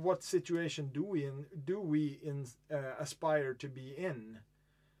 like, what situation do we aspire to be in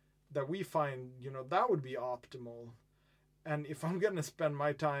that we find, that would be optimal. And if I'm going to spend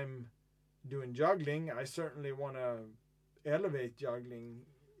my time doing juggling, I certainly want to elevate juggling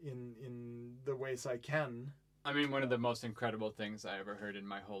in the ways I can. I mean, one of the most incredible things I ever heard in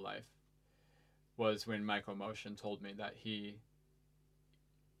my whole life was when Michael Motion told me that he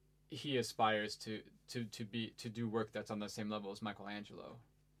aspires to do work that's on the same level as Michelangelo.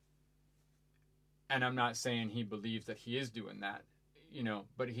 And I'm not saying he believes that he is doing that,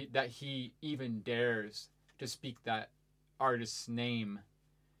 but he even dares to speak that artist's name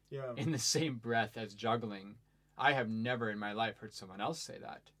in the same breath as juggling. I have never in my life heard someone else say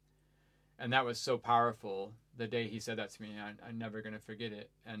that. And that was so powerful. The day he said that to me, I'm never going to forget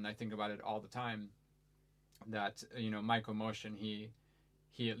it. And I think about it all the time, that, Michael Motion, he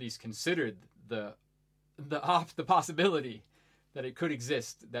at least considered the possibility that it could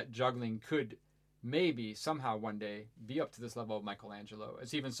exist, that juggling could maybe somehow one day be up to this level of Michelangelo.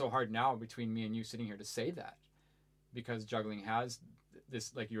 It's even so hard now between me and you sitting here to say that, because juggling has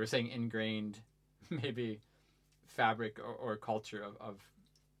this, like you were saying, ingrained maybe fabric or culture of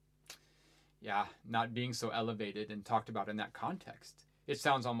not being so elevated and talked about in that context. It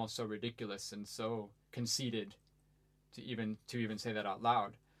sounds almost so ridiculous and so conceited to even say that out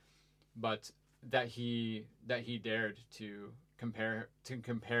loud, but that he dared to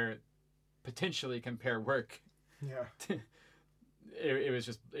potentially compare work. Yeah. It was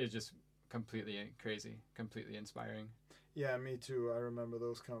just completely crazy, completely inspiring. Yeah, me too. I remember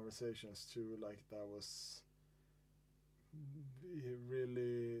those conversations too. Like, that was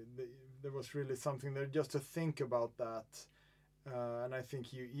really, there was really something there just to think about that. And I think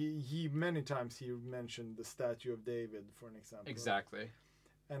he many times he mentioned the statue of David, for an example. Exactly.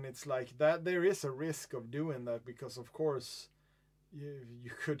 And it's like that there is a risk of doing that, because of course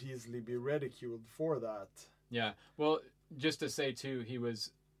you could easily be ridiculed for that. Yeah. Well, just to say too, he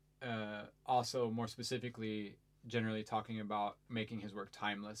was also more specifically generally talking about making his work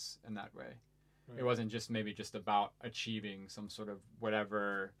timeless in that way. Right. It wasn't just about achieving some sort of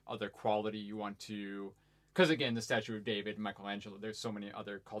whatever other quality you want to, because again, the statue of David, Michelangelo, there's so many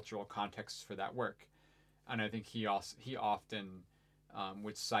other cultural contexts for that work. And I think he often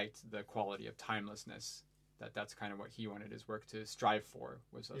would cite the quality of timelessness, that's kind of what he wanted his work to strive for,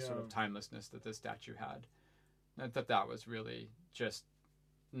 was a sort of timelessness that the statue had. And that was really just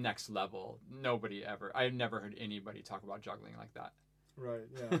next level. I've never heard anybody talk about juggling like that. Right,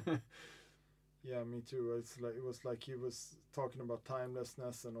 yeah. Yeah, me too. It was like he was talking about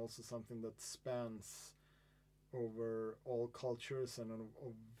timelessness, and also something that spans over all cultures and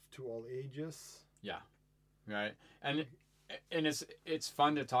to all ages. Yeah, right. And it's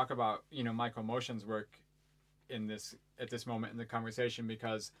fun to talk about, Michael Motion's work at this moment in the conversation,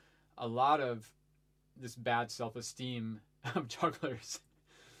 because a lot of this bad self-esteem of jugglers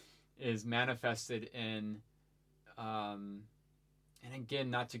is manifested in and again,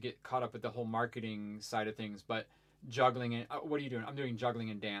 not to get caught up with the whole marketing side of things, but juggling and what are you doing? I'm doing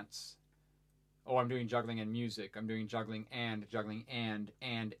juggling and dance. Oh, I'm doing juggling and music. I'm doing juggling and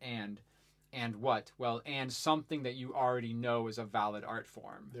what? Well, and something that you already know is a valid art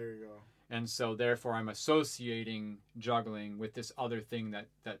form. There you go. And so therefore I'm associating juggling with this other thing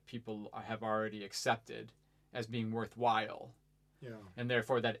that people have already accepted as being worthwhile. Yeah. And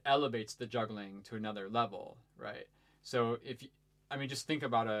therefore that elevates the juggling to another level, right? So just think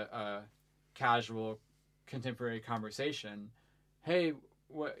about a casual contemporary conversation. Hey,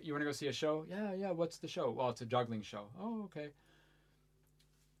 what, you want to go see a show? Yeah. What's the show? Well, it's a juggling show. Oh, okay.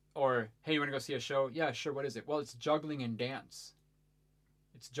 Or, hey, you want to go see a show? Yeah, sure. What is it? Well, it's juggling and dance.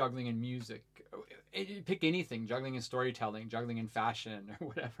 It's juggling and music. Pick anything. Juggling and storytelling. Juggling and fashion, or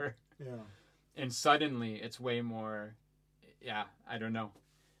whatever. Yeah. And suddenly it's way more, I don't know,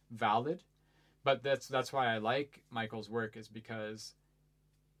 valid. But that's why I like Michael's work, is because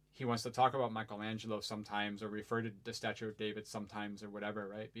he wants to talk about Michelangelo sometimes, or refer to the statue of David sometimes, or whatever,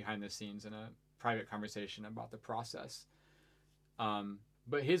 right? Behind the scenes in a private conversation about the process.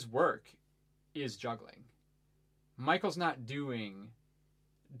 But his work is juggling. Michael's not doing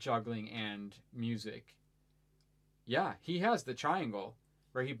juggling and music yeah, he has the triangle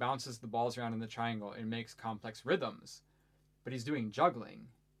where he bounces the balls around in the triangle and makes complex rhythms, but he's doing juggling.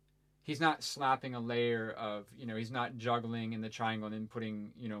 He's not slapping a layer of, he's not juggling in the triangle and then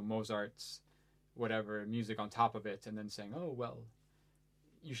putting, Mozart's whatever music on top of it and then saying, oh, well,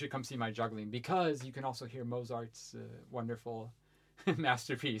 you should come see my juggling because you can also hear Mozart's wonderful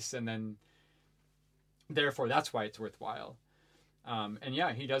masterpiece. And then, therefore, that's why it's worthwhile. And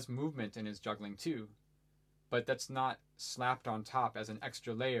yeah, he does movement in his juggling too, but that's not slapped on top as an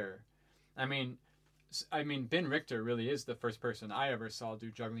extra layer. I mean, Ben Richter really is the first person I ever saw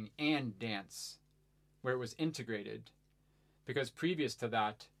do juggling and dance, where it was integrated. Because previous to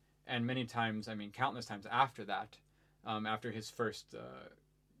that, and many times, countless times after that, after his first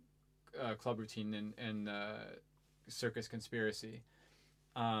club routine in Circus Conspiracy,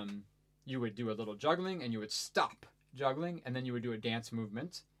 you would do a little juggling and you would stop juggling and then you would do a dance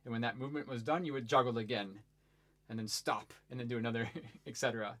movement. And when that movement was done, you would juggle again and then stop and then do another,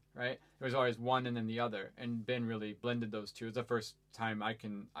 etc. Right? There was always one and then the other. And Ben really blended those two. It's the first time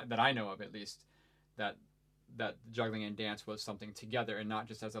that I know of at least, that juggling and dance was something together and not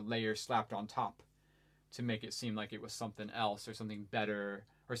just as a layer slapped on top to make it seem like it was something else or something better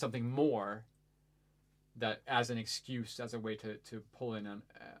or something more, that as an excuse, as a way to pull in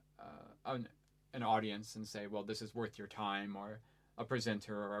an audience and say, well, this is worth your time, or a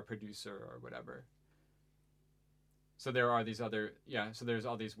presenter or a producer or whatever. So there are there's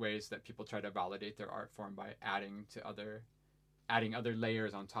all these ways that people try to validate their art form by adding other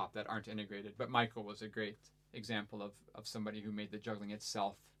layers on top that aren't integrated. But Michael was a great example of somebody who made the juggling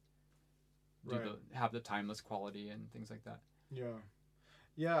itself have the timeless quality and things like that. Yeah.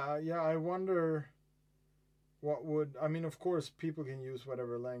 I wonder of course people can use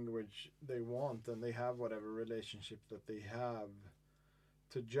whatever language they want and they have whatever relationship that they have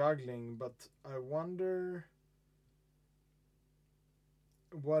to juggling, but I wonder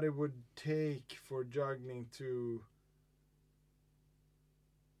what it would take for juggling to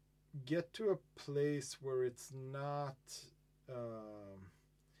get to a place where it's not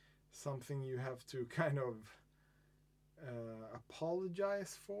something you have to kind of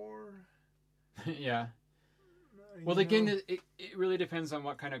apologize for. Yeah. Well, again, it really depends on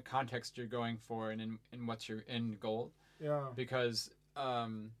what kind of context you're going for and what's your end goal. Yeah. Because,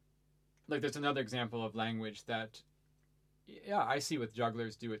 there's another example of language that, I see with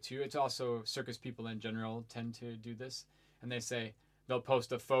jugglers do it too. It's also circus people in general tend to do this. And they say they'll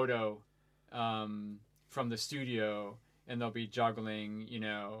post a photo from the studio and they'll be juggling,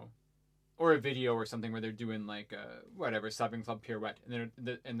 or a video or something where they're doing like a Seven Club pirouette.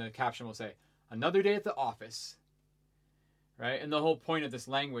 And the caption will say, another day at the office. Right? And the whole point of this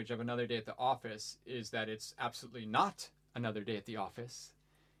language of another day at the office is that it's absolutely not another day at the office.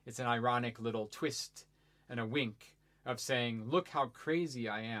 It's an ironic little twist and a wink of saying, look how crazy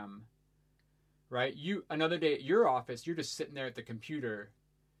I am. Right? Another day at your office, you're just sitting there at the computer.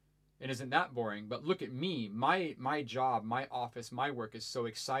 And isn't that boring? But look at me. My job, my office, my work is so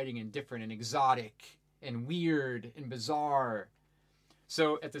exciting and different and exotic and weird and bizarre.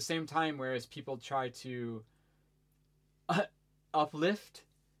 So at the same time, whereas people try to uplift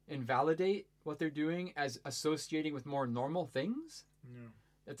and validate what they're doing as associating with more normal things,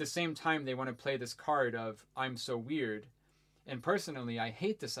 at the same time they want to play this card of I'm so weird. And personally, I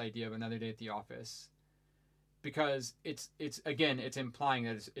hate this idea of another day at the office because it's implying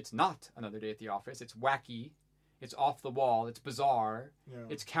that it's not another day at the office. It's wacky, it's off the wall, it's bizarre,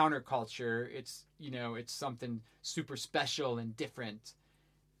 it's counterculture, it's it's something super special and different.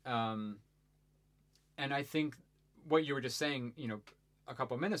 And I think what you were just saying, a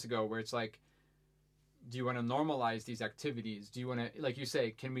couple of minutes ago, where it's like, do you want to normalize these activities? Do you want to, like you say,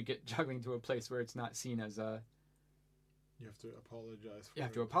 can we get juggling to a place where it's not seen as a... You have to apologize for it. You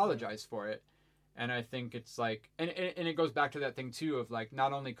have to apologize for it. And I think it's like, and it goes back to that thing too of like,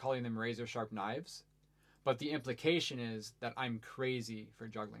 not only calling them razor sharp knives, but the implication is that I'm crazy for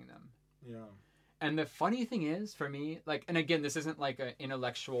juggling them. Yeah. And the funny thing is, for me, like, and again, this isn't like an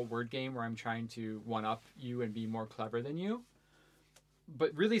intellectual word game where I'm trying to one-up you and be more clever than you.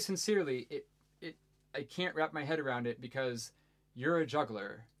 But really, sincerely, I can't wrap my head around it because you're a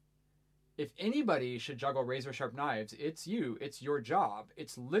juggler. If anybody should juggle razor-sharp knives, it's you. It's your job.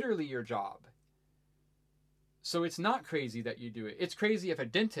 It's literally your job. So it's not crazy that you do it. It's crazy if a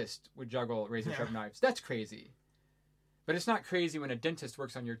dentist would juggle razor-sharp knives. That's crazy. But it's not crazy when a dentist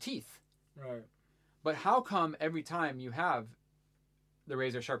works on your teeth. Right. But how come every time you have the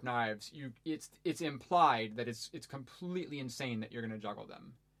razor sharp knives, it's implied that it's completely insane that you're going to juggle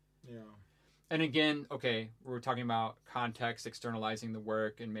them? Yeah. And again, okay, we're talking about context, externalizing the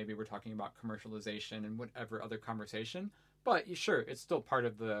work, and maybe we're talking about commercialization and whatever other conversation. But sure, it's still part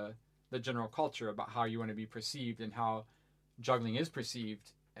of the general culture about how you want to be perceived and how juggling is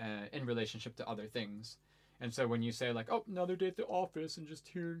perceived in relationship to other things. And so when you say like, oh, another day at the office and just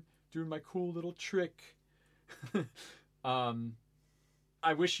here doing my cool little trick,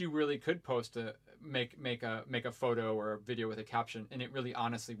 I wish you really could post make a photo or a video with a caption, and it really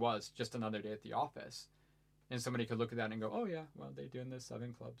honestly was just another day at the office, and somebody could look at that and go, oh yeah, well, they're doing this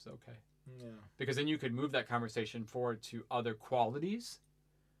 7 clubs, okay. Yeah. Because then you could move that conversation forward to other qualities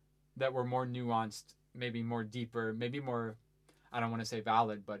that were more nuanced, maybe more deeper, maybe more, I don't want to say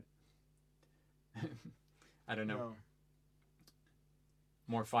valid, but I don't know, No.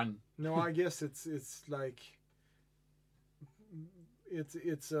 more fun. No, I guess it's like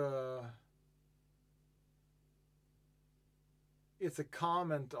it's a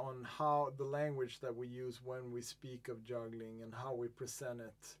comment on how the language that we use when we speak of juggling and how we present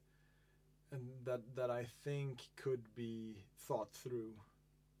it, and that I think could be thought through.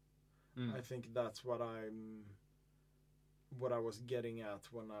 I think that's what I was getting at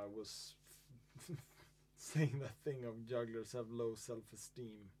when I was saying that thing of jugglers have low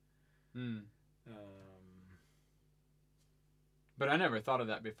self-esteem. But I never thought of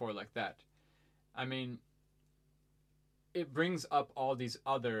that before like that. I mean, it brings up all these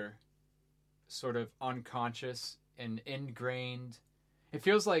other sort of unconscious and ingrained. It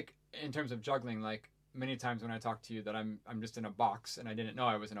feels like, in terms of juggling, like many times when I talk to you, that I'm just in a box and I didn't know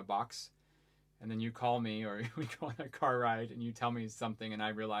I was in a box. And then you call me, or we go on a car ride and you tell me something, and I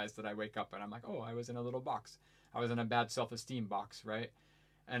realize that I wake up and I'm like, oh, I was in a little box. I was in a bad self-esteem box, right?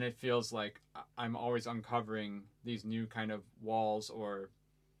 And it feels like I'm always uncovering these new kind of walls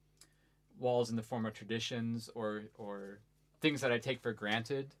in the form of traditions or things that I take for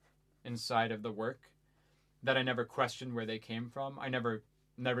granted inside of the work that I never questioned where they came from. I never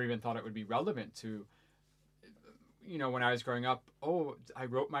even thought it would be relevant to, when I was growing up, oh, I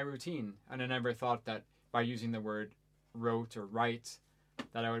wrote my routine. And I never thought that by using the word wrote or write,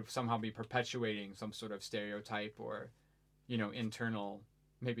 that I would somehow be perpetuating some sort of stereotype or, internal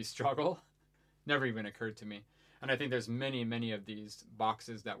maybe struggle. Never even occurred to me. And I think there's many, many of these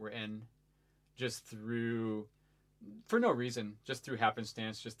boxes that we're in just for no reason, just through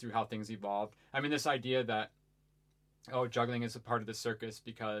happenstance, just through how things evolved. I mean, this idea that, oh, juggling is a part of the circus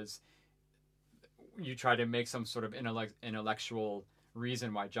because you try to make some sort of intellectual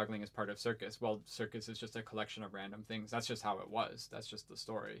reason why juggling is part of circus. Well, circus is just a collection of random things. That's just how it was. That's just the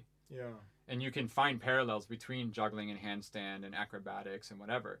story. Yeah. And you can find parallels between juggling and handstand and acrobatics and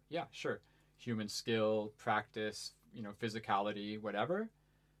whatever. Yeah, sure. Human skill, practice, physicality, whatever.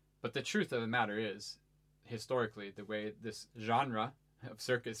 But the truth of the matter is, historically, the way this genre of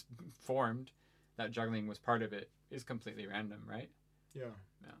circus formed, that juggling was part of it, is completely random, right? Yeah.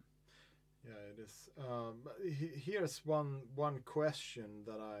 Yeah. Yeah, it is. Here's one question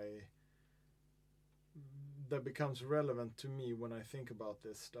that becomes relevant to me when I think about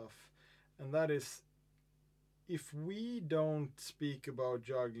this stuff, and that is, if we don't speak about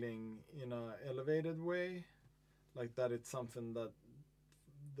juggling in a elevated way, like that it's something that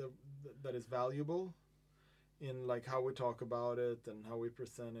is valuable in like how we talk about it and how we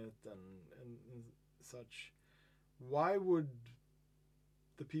present it and such, why would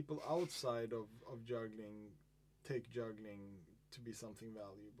the people outside of juggling take juggling to be something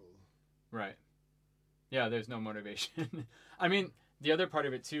valuable? Right. Yeah, there's no motivation. I mean, the other part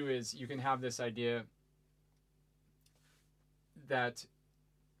of it too is you can have this idea that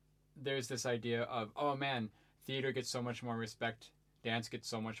there's this idea of, oh man, theater gets so much more respect, dance gets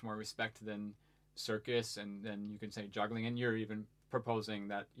so much more respect than circus, and then you can say juggling, and you're even proposing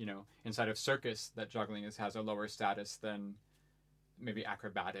that, inside of circus, that juggling has a lower status than maybe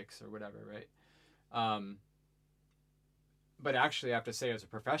acrobatics or whatever, right? But actually I have to say, as a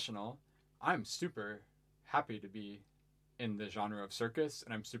professional, I'm super happy to be in the genre of circus,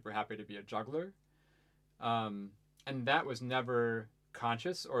 and I'm super happy to be a juggler. And that was never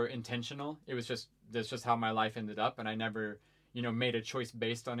conscious or intentional. That's just how my life ended up, and I never, made a choice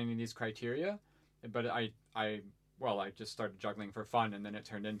based on any of these criteria. But I just started juggling for fun, and then it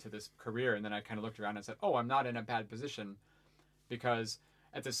turned into this career, and then I kind of looked around and said, oh, I'm not in a bad position. Because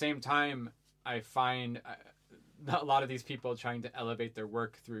at the same time, I find a lot of these people trying to elevate their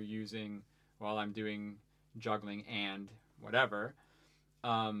work through using, well, I'm doing juggling and whatever.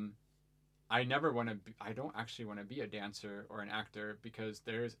 I don't actually want to be a dancer or an actor, because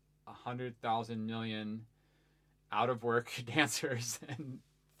there's 100,000 million out of work dancers and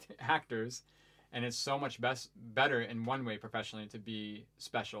actors. And it's so much better in one way professionally to be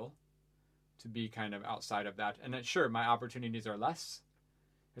special, to be kind of outside of that. And sure, my opportunities are less.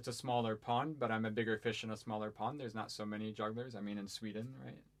 It's a smaller pond, but I'm a bigger fish in a smaller pond. There's not so many jugglers. I mean, in Sweden,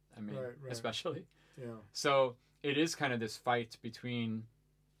 right? I mean, Right. especially. Yeah. So it is kind of this fight between.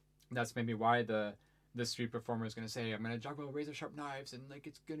 That's maybe why the street performer is going to say, "I'm going to juggle razor sharp knives," and like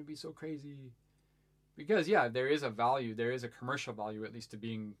it's going to be so crazy. Because yeah, there is a value. There is a commercial value, at least, to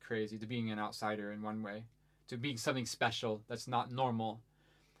being crazy, to being an outsider in one way, to being something special that's not normal.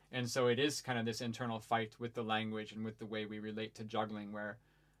 And so it is kind of this internal fight with the language and with the way we relate to juggling, where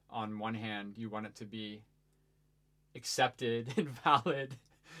on one hand you want it to be accepted and valid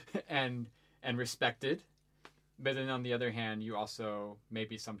and respected, but then on the other hand you also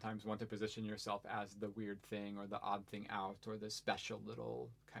maybe sometimes want to position yourself as the weird thing or the odd thing out or the special little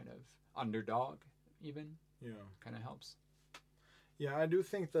kind of underdog. Even kind of helps. Yeah, I do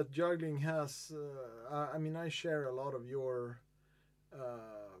think that juggling has I mean, I share a lot of your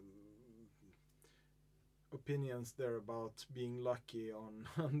opinions there about being lucky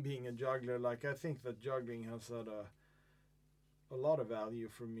on being a juggler. Like, I think that juggling has had a lot of value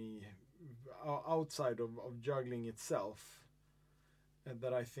for me outside of juggling itself, and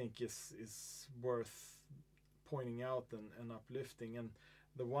that I think is worth pointing out and uplifting. And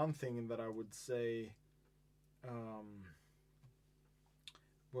the one thing that I would say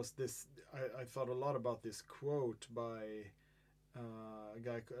was this. I thought a lot about this quote by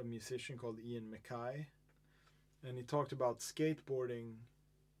a musician called Ian MacKaye, and he talked about skateboarding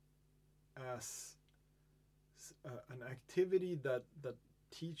as an activity that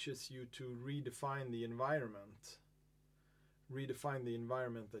teaches you to redefine the environment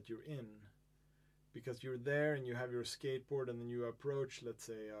that you're in. Because you're there and you have your skateboard, and then you approach, let's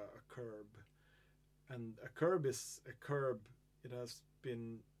say, a curb. And a curb is a curb. It has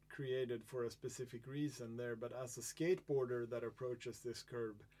been created for a specific reason there. But as a skateboarder that approaches this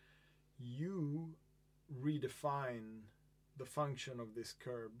curb, you redefine the function of this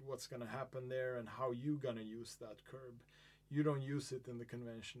curb, what's going to happen there, and how you're going to use that curb. You don't use it in the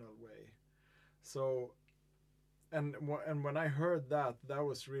conventional way. So, and when I heard that, that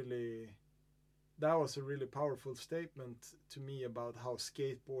was a really powerful statement to me about how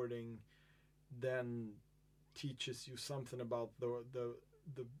skateboarding then teaches you something about the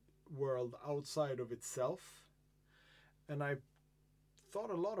world outside of itself. And I thought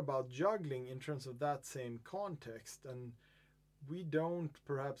a lot about juggling in terms of that same context. And we don't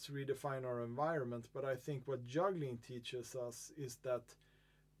perhaps redefine our environment, but I think what juggling teaches us is that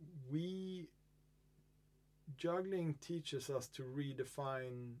juggling teaches us to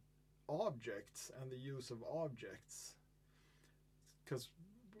redefine objects and the use of objects. Because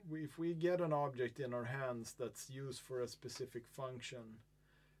if we get an object in our hands that's used for a specific function,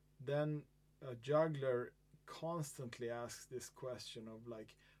 then a juggler constantly asks this question of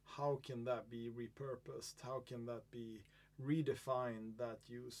like, how can that be repurposed? How can that be redefined, that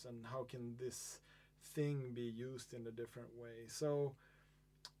use, and how can this thing be used in a different way? So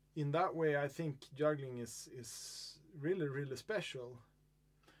in that way, I think juggling is really, really special.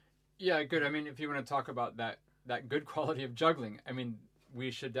 Yeah, good. I mean, if you want to talk about that good quality of juggling, I mean,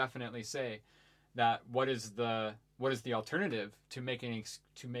 we should definitely say that what is the alternative to making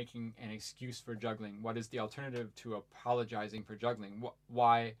an excuse for juggling? What is the alternative to apologizing for juggling?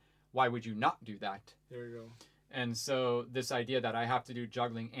 Why would you not do that? There you go. And so this idea that I have to do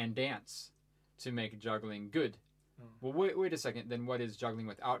juggling and dance to make juggling good. Well, wait a second. Then what is juggling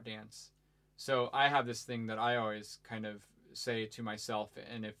without dance? So I have this thing that I always kind of say to myself,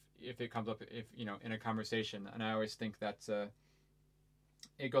 and if it comes up, in a conversation, and I always think that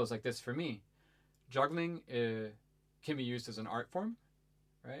it goes like this for me. Juggling can be used as an art form,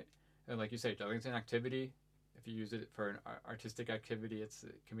 right? And like you say, juggling is an activity. If you use it for an artistic activity, it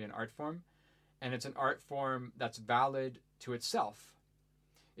can be an art form. And it's an art form that's valid to itself.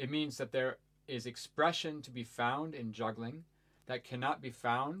 It means that there is expression to be found in juggling that cannot be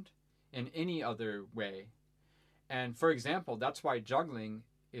found in any other way. And for example, that's why juggling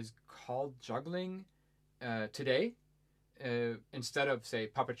is called juggling today instead of, say,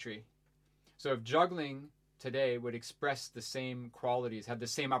 puppetry. So if juggling today would express the same qualities, have the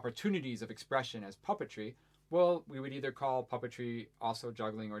same opportunities of expression as puppetry, well, we would either call puppetry also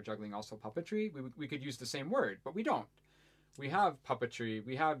juggling or juggling also puppetry. We could use the same word, but we don't. We have puppetry,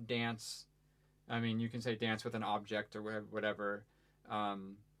 we have dance. I mean, you can say dance with an object or whatever.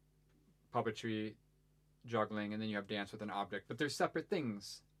 Puppetry, juggling, and then you have dance with an object, but they're separate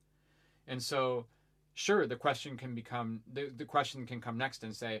things. And so, sure, the question can come next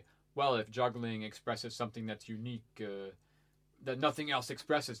and say, well, if juggling expresses something that's unique, that nothing else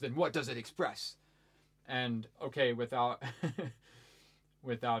expresses, then what does it express? And okay, without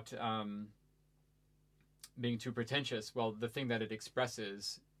being too pretentious, well, the thing that it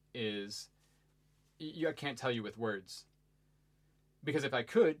expresses is, I can't tell you with words. Because if I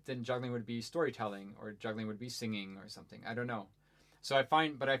could, then juggling would be storytelling, or juggling would be singing or something. I don't know. So I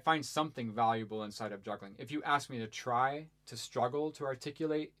find something valuable inside of juggling. If you ask me to try to struggle to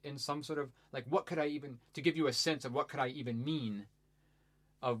articulate in some sort of, like, what could I even, to give you a sense of what could I even mean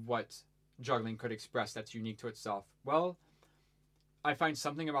of what juggling could express that's unique to itself. Well, I find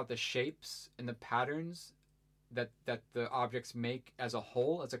something about the shapes and the patterns that the objects make as a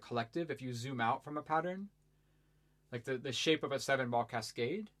whole, as a collective. If you zoom out from a pattern, like the shape of a 7-ball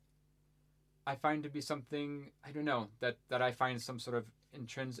cascade, I find to be something, I don't know, that I find some sort of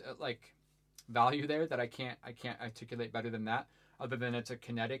intrinsic, like, value there that I can't articulate better than that, other than it's a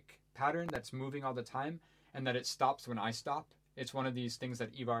kinetic pattern that's moving all the time, and that it stops when I stop. It's one of these things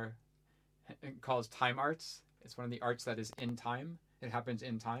that Ivar calls time arts. It's one of the arts that is in time. It happens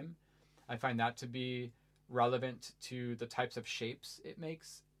in time. I find that to be relevant to the types of shapes it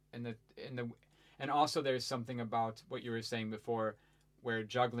makes, and also there's something about what you were saying before, where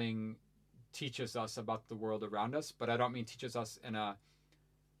juggling teaches us about the world around us, but I don't mean teaches us in a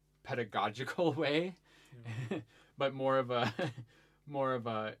pedagogical way, but more of a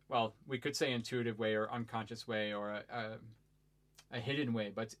well, we could say intuitive way or unconscious way or a hidden way,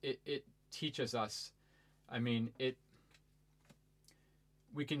 but it teaches us. I mean,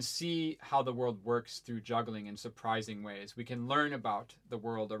 we can see how the world works through juggling in surprising ways. We can learn about the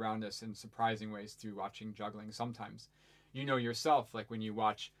world around us in surprising ways through watching juggling sometimes. You know yourself, like when you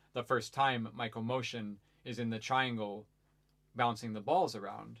watch the first time Michael Motion is in the triangle bouncing the balls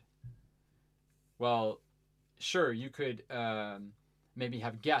around. Well, sure, you could maybe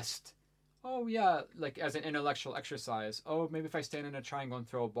have guessed, oh yeah, like as an intellectual exercise, oh, maybe if I stand in a triangle and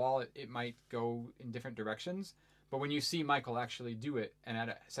throw a ball, it might go in different directions. But when you see Michael actually do it, and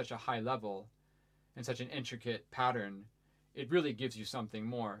at such a high level and such an intricate pattern, it really gives you something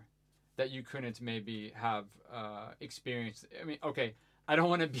more that you couldn't maybe have experienced. I mean, okay, I don't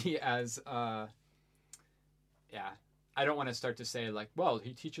want to be as, I don't want to start to say like, well,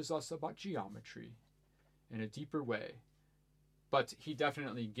 he teaches us about geometry in a deeper way. But he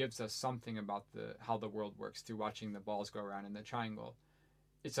definitely gives us something about how the world works through watching the balls go around in the triangle.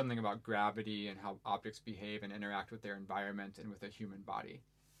 It's something about gravity and how objects behave and interact with their environment and with a human body.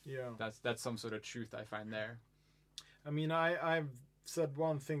 Yeah. That's some sort of truth I find there. I mean, I've said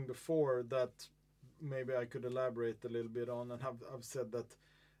one thing before that maybe I could elaborate a little bit on, and I've said that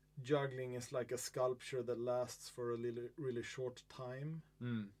juggling is like a sculpture that lasts for a really short time.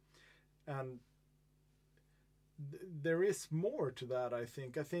 And there is more to that, I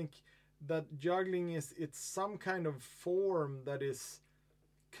think. I think that juggling it's some kind of form that is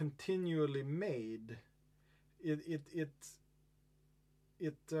continually made.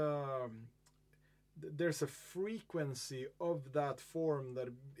 There's a frequency of that form that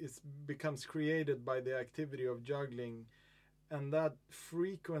becomes created by the activity of juggling, and that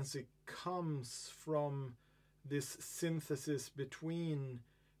frequency comes from this synthesis between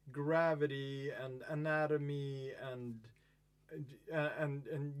gravity and anatomy and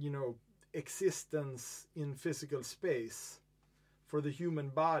you know, existence in physical space for the human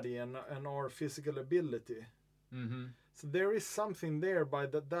body and our physical ability. Mm-hmm. So there is something there by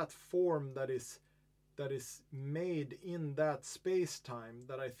that form that is made in that space-time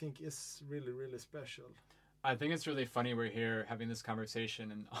that I think is really, really special. I think it's really funny we're here having this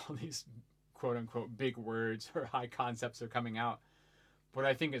conversation and all these quote-unquote big words or high concepts are coming out. What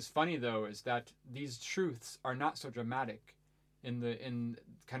I think is funny, though, is that these truths are not so dramatic in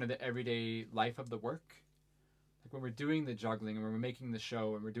kind of the everyday life of the work. Like when we're doing the juggling and when we're making the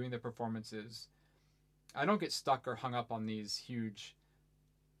show and we're doing the performances, I don't get stuck or hung up on these huge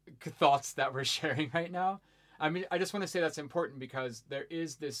thoughts that we're sharing right now. I mean, I just want to say that's important because there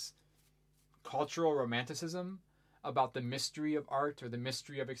is this cultural romanticism about the mystery of art or the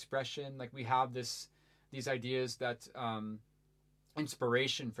mystery of expression. Like we have these ideas that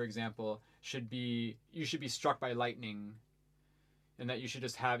inspiration, for example, you should be struck by lightning, and that you should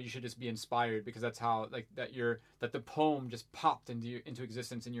just be inspired because that's how, like, that the poem just popped into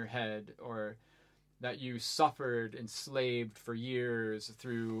existence in your head, or that you suffered enslaved for years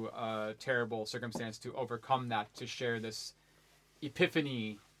through a terrible circumstance to overcome that, to share this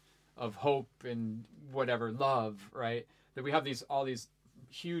epiphany of hope and whatever, love, right? That we have all these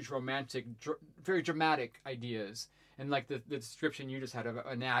huge romantic, very dramatic ideas. And like the description you just had of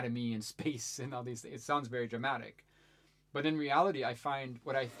anatomy and space and all these things, it sounds very dramatic. But in reality, I find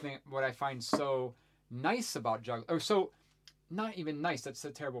what I find so nice about juggling, or so, not even nice, that's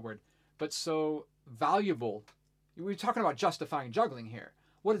a terrible word, but so valuable. We're talking about justifying juggling here.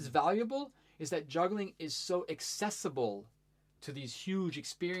 What is valuable is that juggling is so accessible to these huge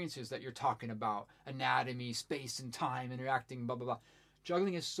experiences that you're talking about, anatomy, space and time, interacting, blah, blah, blah.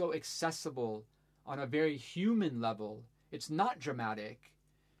 Juggling is so accessible on a very human level. It's not dramatic.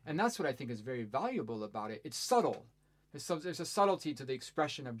 And that's what I think is very valuable about it. It's subtle. There's a subtlety to the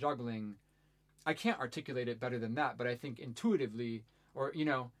expression of juggling. I can't articulate it better than that, but I think intuitively, or,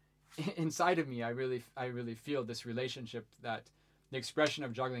 inside of me, I really feel this relationship that the expression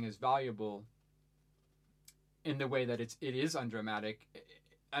of juggling is valuable in the way that it is undramatic.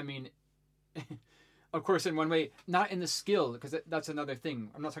 I mean, of course, in one way, not in the skill, because that's another thing.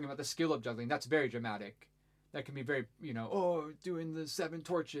 I'm not talking about the skill of juggling. That's very dramatic. That can be very, doing the 7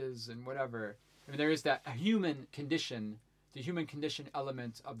 torches and whatever. I mean, there is that human condition, the human condition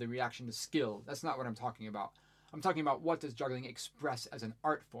element of the reaction to skill. That's not what I'm talking about. I'm talking about what does juggling express as an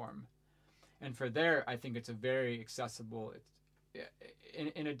art form. And for there, I think it's a very accessible,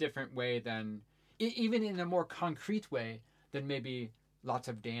 in a different way than, even in a more concrete way than maybe lots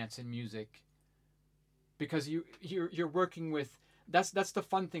of dance and music. Because you're working with, that's the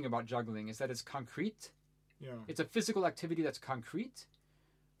fun thing about juggling, is that it's concrete. Yeah. It's a physical activity that's concrete.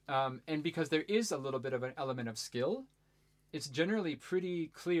 And because there is a little bit of an element of skill, it's generally pretty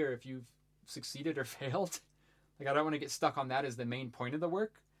clear if you've succeeded or failed. Like, I don't want to get stuck on that as the main point of the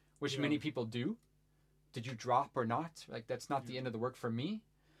work, which many people do. Did you drop or not? Like, that's not the end of the work for me.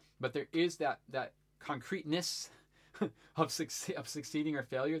 But there is that concreteness of succeeding or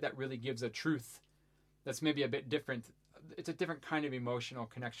failure that really gives a truth that's maybe a bit different. It's a different kind of emotional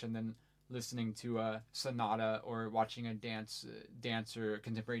connection than listening to a sonata or watching a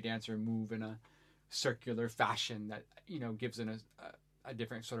contemporary dancer move in a circular fashion that, gives a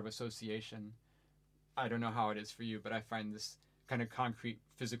different sort of association. I don't know how it is for you, but I find this kind of concrete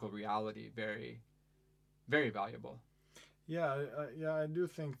physical reality very, very valuable. Yeah, I do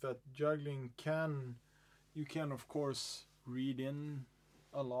think that juggling you can of course read in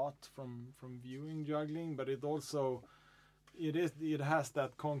a lot from viewing juggling, but it also it has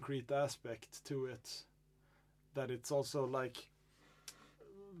that concrete aspect to it, that it's also like,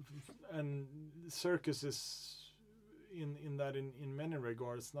 and circus is in that in many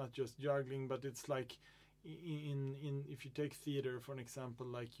regards, not just juggling, but it's like in if you take theater for an example,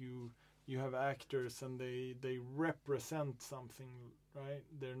 like you have actors and they represent something, right?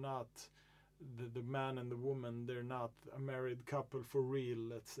 They're not the man and the woman, they're not a married couple for real,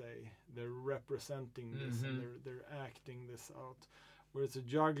 let's say. They're representing this and they're acting this out. Whereas a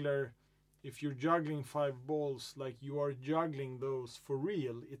juggler, if you're juggling 5 balls, like you are juggling those for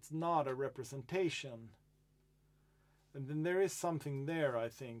real, it's not a representation. And then there is something there, I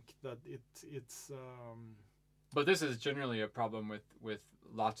think, that it's But this is generally a problem with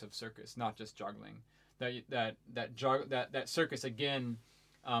lots of circus, not just juggling. That circus, again,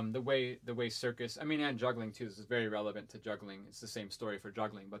 the way circus, I mean, and juggling too, this is very relevant to juggling. It's the same story for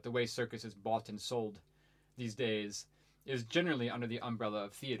juggling, but the way circus is bought and sold these days is generally under the umbrella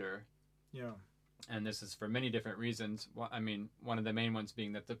of theater. Yeah. And this is for many different reasons. I mean, one of the main ones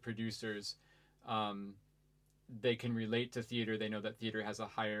being that the producers, they can relate to theater. They know that theater has a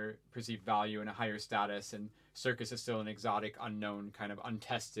higher perceived value and a higher status, and circus is still an exotic, unknown, kind of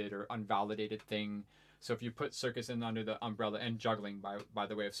untested or unvalidated thing. So if you put circus in under the umbrella, and juggling by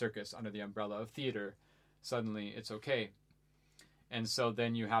the way of circus under the umbrella of theater, suddenly it's okay. And so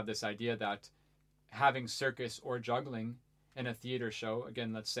then you have this idea that having circus or juggling in a theater show,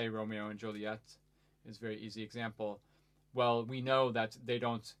 again, let's say Romeo and Juliet is a very easy example. Well, we know that they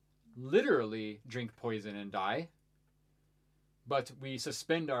don't literally drink poison and die, but we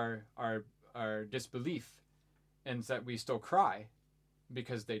suspend our disbelief, and that we still cry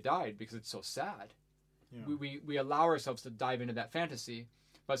because they died, because it's so sad. Yeah. We allow ourselves to dive into that fantasy,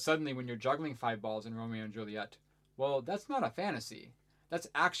 but suddenly when you're juggling 5 balls in Romeo and Juliet, well, that's not a fantasy. That's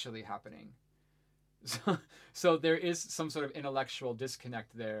actually happening. So there is some sort of intellectual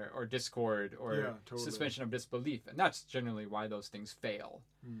disconnect there, or discord, or suspension of disbelief. And that's generally why those things fail.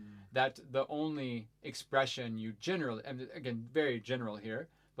 That the only expression you generally, and again, very general here,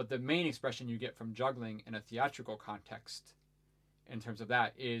 but the main expression you get from juggling in a theatrical context, in terms of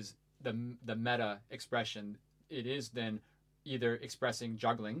that, is the meta expression. It is then either expressing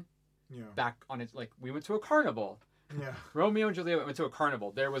juggling back on it, like we went to a carnival. Yeah. Romeo and Juliet went to a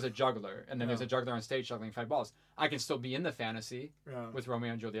carnival. There was a juggler, and then there's a juggler on stage juggling 5 balls. I can still be in the fantasy with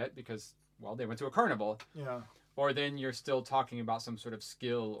Romeo and Juliet because, well, they went to a carnival. Yeah. Or then you're still talking about some sort of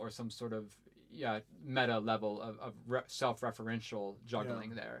skill or some sort of meta level of self-referential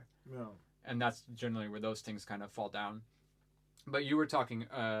juggling there. Yeah. And that's generally where those things kind of fall down. But you were talking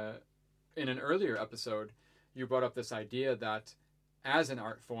in an earlier episode, you brought up this idea that as an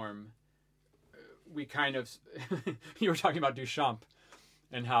art form, we kind of you were talking about Duchamp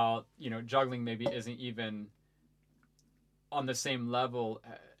and how juggling maybe isn't even on the same level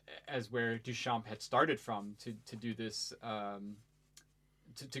as where Duchamp had started from to do this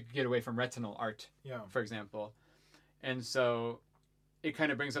to get away from retinal art, for example. And so it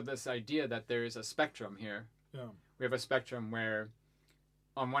kind of brings up this idea that there is a spectrum here. Yeah. We have a spectrum where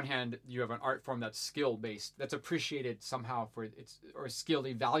on one hand you have an art form that's skill based, that's appreciated somehow for its, or skill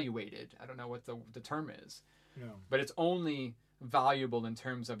evaluated. I don't know what the term is. Yeah. But it's only valuable in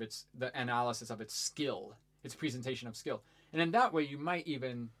terms of the analysis of its skill, its presentation of skill. And in that way you might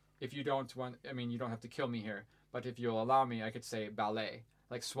even, if you don't want, I mean, you don't have to kill me here, but if you'll allow me, I could say ballet,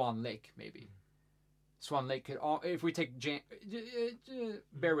 like Swan Lake maybe. Swan Lake could all, if we take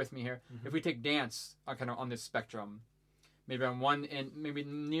bear with me here. Mm-hmm. If we take dance kind of on this spectrum, maybe on one end, maybe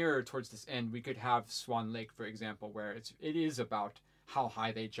nearer towards this end, we could have Swan Lake, for example, where it is about how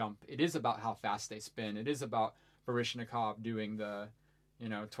high they jump. It is about how fast they spin. It is about Baryshnikov doing the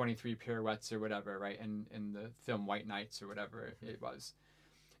 23 pirouettes or whatever, right? In the film White Knights or whatever it was.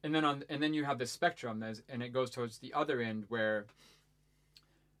 And then you have this spectrum, and it goes towards the other end where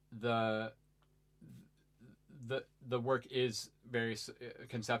the work is very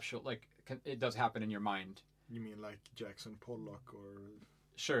conceptual, like it does happen in your mind. You mean like Jackson Pollock or?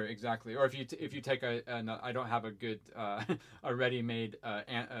 Sure, exactly. Or if you take I don't have a good a ready-made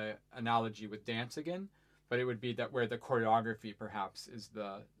analogy with dance again, but it would be that where the choreography perhaps is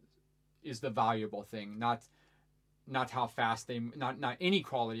the valuable thing, not how fast they, not any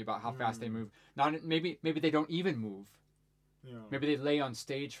quality about how fast they move. Not maybe they don't even move. Yeah. Maybe they lay on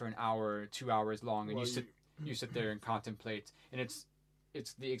stage for an hour, 2 hours long, and you sit there and contemplate, and it's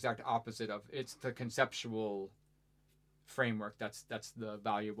the exact opposite of, it's the conceptual framework that's the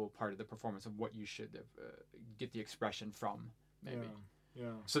valuable part of the performance of what you should get the expression from, maybe.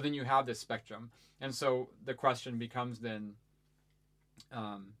 Yeah. So then you have this spectrum, and so the question becomes then,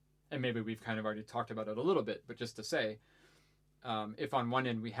 and maybe we've kind of already talked about it a little bit, but just to say, if on one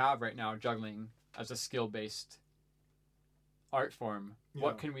end we have right now juggling as a skill-based art form,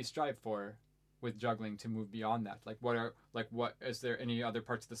 what can we strive for with juggling to move beyond that? What is there any other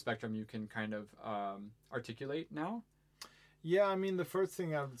parts of the spectrum you can kind of articulate now? Yeah, I mean, the first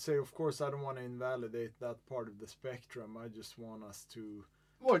thing I would say, of course, I don't want to invalidate that part of the spectrum. I just want us to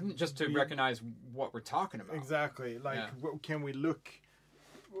recognize what we're talking about. Exactly. Can we look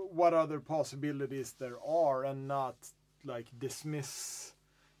what other possibilities there are and not like dismiss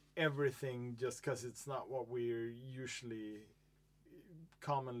everything just because it's not what we're usually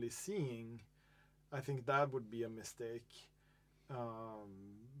commonly seeing. I think that would be a mistake,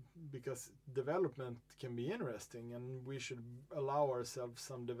 because development can be interesting, and we should allow ourselves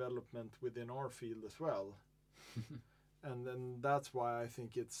some development within our field as well. And then that's why I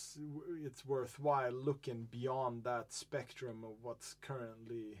think it's worthwhile looking beyond that spectrum of what's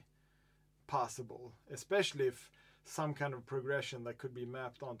currently possible, especially if some kind of progression that could be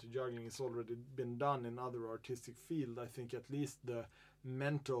mapped onto juggling has already been done in other artistic field. I think at least the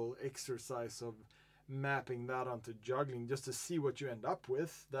mental exercise of mapping that onto juggling just to see what you end up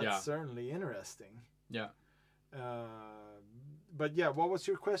with, that's certainly interesting. But what was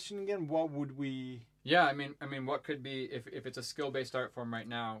your question again? What would we... I mean what could be, if it's a skill-based art form right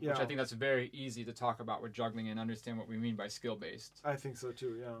now, which I think that's very easy to talk about with juggling and understand what we mean by skill-based. I think so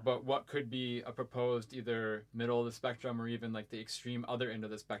too, But what could be a proposed either middle of the spectrum or even like the extreme other end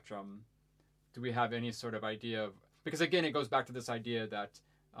of the spectrum? Do we have any sort of idea of... Because again, it goes back to this idea that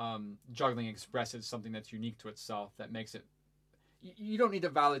juggling expresses something that's unique to itself, that makes it... You don't need to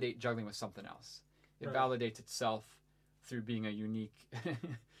validate juggling with something else. It validates itself through being a unique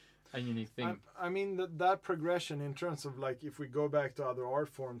thing. I mean, that progression in terms of, like, if we go back to other art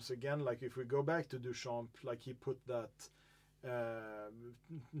forms again, like if we go back to Duchamp, like he put that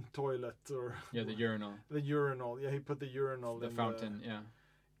toilet or... the urinal. The urinal, he put the urinal the fountain,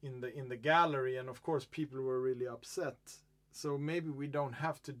 in the gallery, and of course people were really upset. So maybe we don't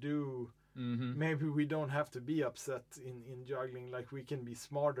have to do... Mm-hmm. Maybe we don't have to be upset in juggling. Like, we can be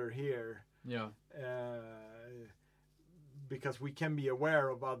smarter here. Because we can be aware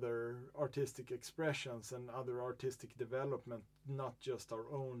of other artistic expressions and other artistic development, not just our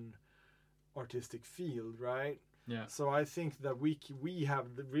own artistic field, right? So I think that we have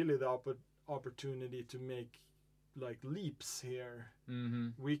really the opportunity to make like leaps here.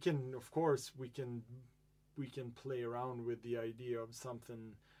 Mm-hmm. We can, of course, we can play around with the idea of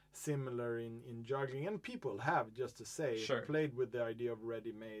something similar in juggling, and people have, just to say, played with the idea of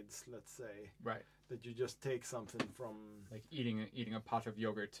ready-mades, let's say, that you just take something from, like eating a pot of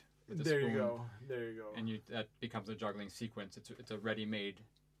yogurt with a there spoon. You go and that becomes a juggling sequence. It's a ready-made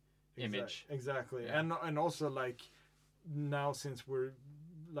image. Exactly. Yeah. And also like now, since we're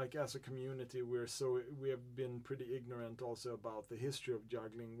like as a community, we have been pretty ignorant also about the history of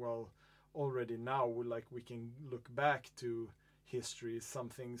juggling. Well, already now we can look back to history, some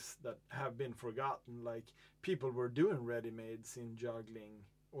things that have been forgotten, like people were doing ready-mades in juggling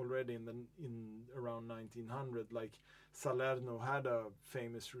already in around 1900. Like Salerno had a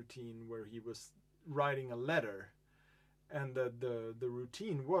famous routine where he was writing a letter, and the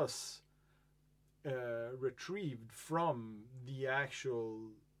routine was retrieved from the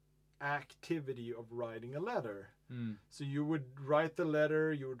actual activity of writing a letter. So you would write the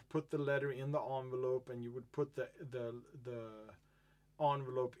letter, you would put the letter in the envelope, and you would put the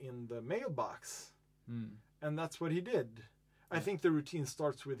envelope in the mailbox. And that's what he did. I think the routine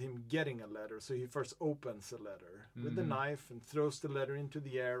starts with him getting a letter. So he first opens a letter with the knife and throws the letter into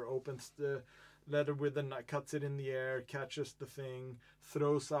the air, opens the letter with the knife, cuts it in the air, catches the thing,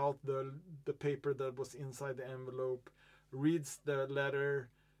 throws out the paper that was inside the envelope, reads the letter,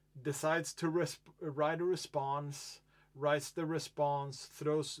 decides to write a response, writes the response,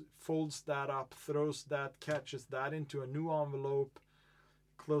 folds that up, catches that into a new envelope,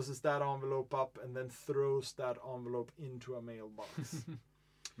 closes that envelope up, and then throws that envelope into a mailbox.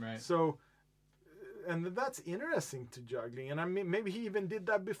 Right. So, and that's interesting to juggling. And I mean, maybe he even did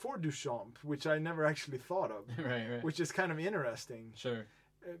that before Duchamp, which I never actually thought of. Right. Which is kind of interesting. Sure.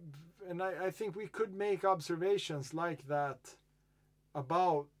 And I think we could make observations like that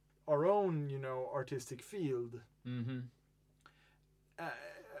about our own, artistic field. And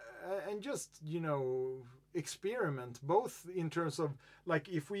just, experiment, both in terms of like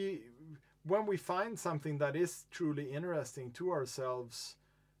when we find something that is truly interesting to ourselves,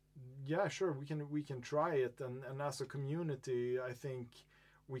 yeah, sure, we can try it, and as a community, I think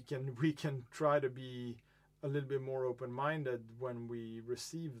we can try to be a little bit more open-minded when we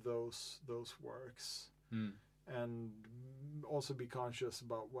receive those works, and also be conscious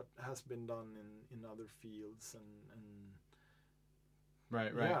about what has been done in other fields, and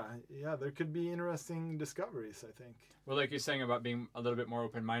Right. Yeah, there could be interesting discoveries, I think. Well, like you're saying about being a little bit more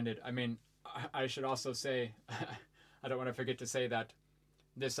open-minded, I mean, I should also say, I don't want to forget to say that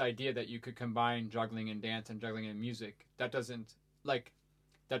this idea that you could combine juggling and dance and juggling and music, that doesn't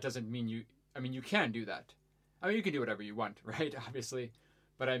mean you can do that. I mean, you can do whatever you want, right? Obviously.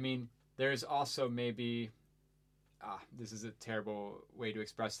 But I mean, there's also maybe, this is a terrible way to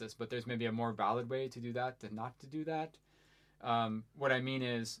express this, but there's maybe a more valid way to do that than not to do that. What I mean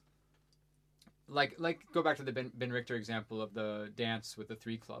is, like go back to the Ben Richter example of the dance with the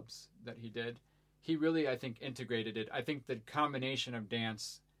 3 clubs that he did. He really, I think, integrated it. I think the combination of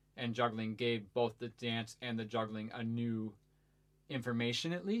dance and juggling gave both the dance and the juggling a new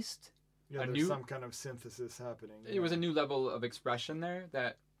information, at least. Yeah, there's some kind of synthesis happening. It was a new level of expression there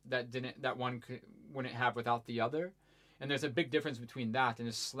that one wouldn't have without the other. And there's a big difference between that and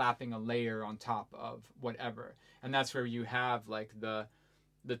just slapping a layer on top of whatever. And that's where you have like the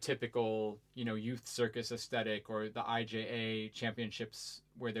typical, youth circus aesthetic, or the IJA championships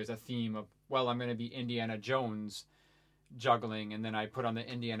where there's a theme of, well, I'm going to be Indiana Jones juggling, and then I put on the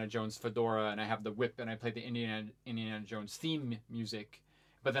Indiana Jones fedora and I have the whip and I play the Indiana Jones theme music,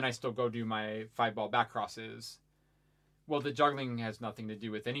 but then I still go do my 5-ball back crosses. Well, the juggling has nothing to do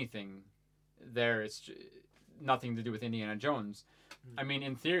with anything there. It's nothing to do with Indiana Jones. I mean,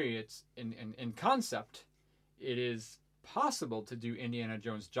 in theory, it's in concept, it is possible to do Indiana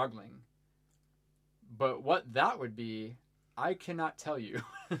Jones juggling, but what that would be, I cannot tell you.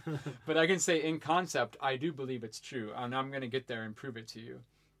 But I can say in concept, I do believe it's true, and I'm going to get there and prove it to you.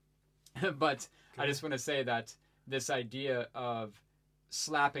 But okay. I just want to say that this idea of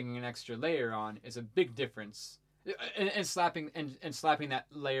slapping an extra layer on is a big difference, and slapping that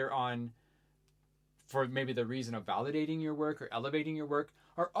layer on for maybe the reason of validating your work or elevating your work,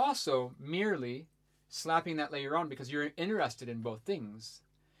 or also merely slapping that layer on because you're interested in both things.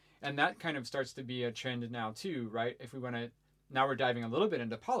 And that kind of starts to be a trend now too, right? If we want to, now we're diving a little bit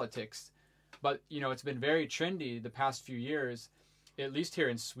into politics, but it's been very trendy the past few years, at least here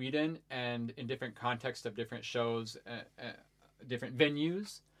in Sweden and in different contexts of different shows, different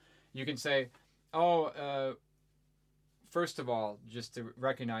venues. You can say, first of all, just to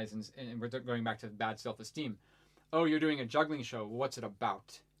recognize, and we're going back to bad self-esteem. Oh, you're doing a juggling show. What's it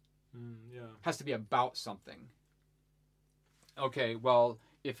about? Yeah. It has to be about something. Okay, well,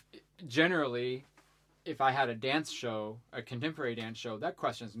 if I had a dance show, a contemporary dance show, that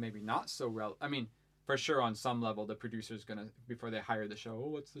question is maybe not so relevant. I mean, for sure, on some level, the producer's going to, before they hire the show,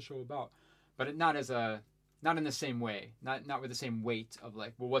 what's the show about? But not in the same way. Not with the same weight of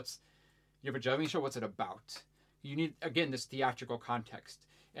like, well, you have a juggling show, what's it about? You need, again, this theatrical context.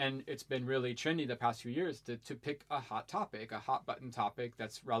 And it's been really trendy the past few years to pick a hot topic, a hot button topic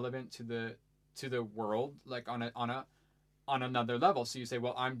that's relevant to the world, like on another level. So you say,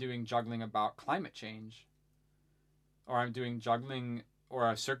 well, I'm doing juggling about climate change, or I'm doing juggling or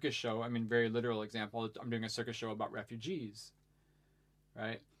a circus show. I mean, very literal example. I'm doing a circus show about refugees,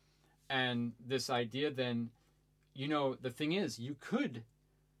 right? And this idea then, the thing is, you could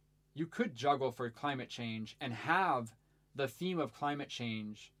juggle for climate change and have the theme of climate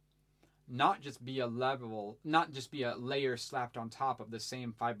change not just be a layer slapped on top of the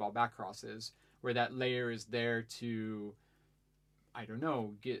same 5-ball back crosses, where that layer is there to, I don't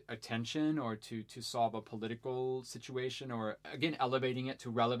know, get attention or to solve a political situation, or again elevating it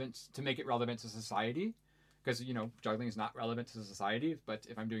to make it relevant to society, because juggling is not relevant to society, but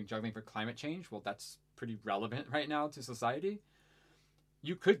if I'm doing juggling for climate change, well, that's pretty relevant right now to society.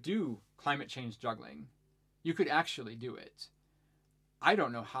 You could do climate change juggling. You could actually do it. I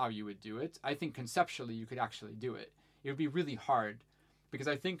don't know how you would do it. I think conceptually you could actually do it. It would be really hard, because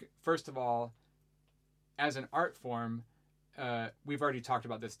I think, first of all, as an art form, we've already talked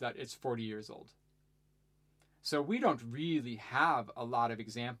about this, that it's 40 years old. So we don't really have a lot of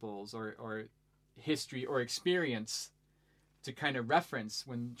examples or history or experience to kind of reference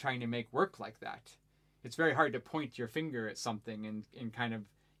when trying to make work like that. It's very hard to point your finger at something and kind of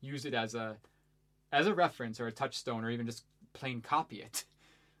use it as a reference or a touchstone, or even just plain copy it,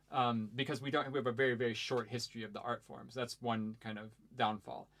 because we have a very, very short history of the art forms. That's one kind of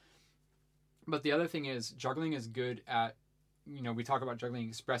downfall. But the other thing is, juggling is good at, we talk about juggling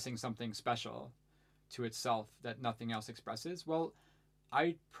expressing something special to itself that nothing else expresses. Well,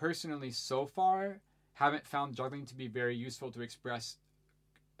 I personally so far haven't found juggling to be very useful to express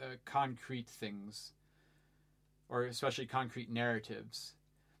concrete things, or especially concrete narratives,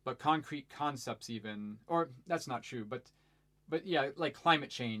 but concrete concepts even, or that's not true, but yeah, like climate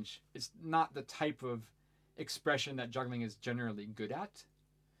change, it's not the type of expression that juggling is generally good at.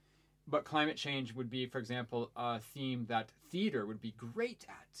 But climate change would be, for example, a theme that theater would be great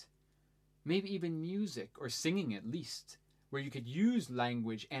at. Maybe even music, or singing at least, where you could use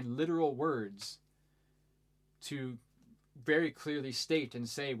language and literal words to very clearly state and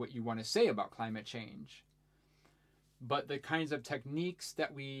say what you want to say about climate change. But the kinds of techniques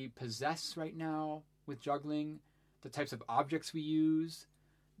that we possess right now with juggling, the types of objects we use,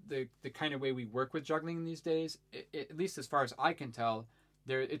 the kind of way we work with juggling these days, at least as far as I can tell,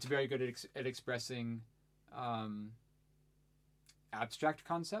 it's very good at expressing abstract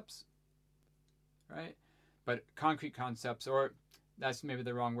concepts, right? But concrete concepts, or that's maybe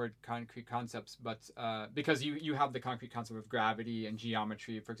the wrong word, concrete concepts, but because you have the concrete concept of gravity and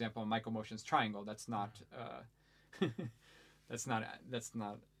geometry. For example, Michael Motion's triangle, that's not that's not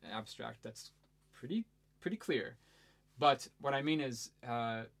abstract. That's pretty clear. But what I mean is,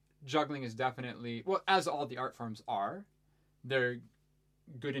 juggling is definitely, well, as all the art forms are, they're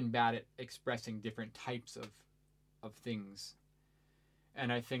good and bad at expressing different types of things.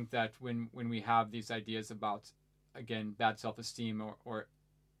 And I think that when we have these ideas about, again, bad self-esteem, or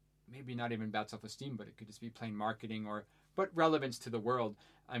maybe not even bad self-esteem, but it could just be plain marketing, but relevance to the world.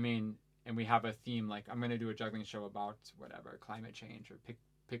 I mean, and we have a theme like, I'm going to do a juggling show about whatever, climate change, or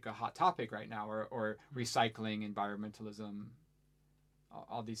pick a hot topic right now, or recycling, environmentalism,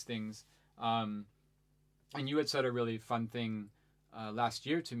 all these things. And you had said a really fun thing last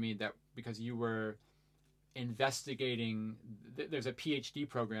year to me, that because you were investigating, there's a PhD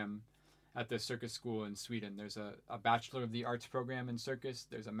program at the circus school in Sweden. There's a Bachelor of the Arts program in circus.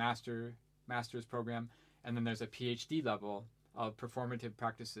 There's a master's program, and then there's a PhD level of performative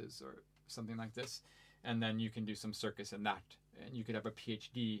practices or something like this. And then you can do some circus in that, and you could have a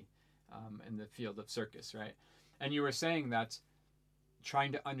PhD in the field of circus, right? And you were saying that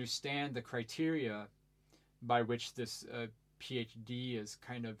trying to understand the criteria by which this PhD is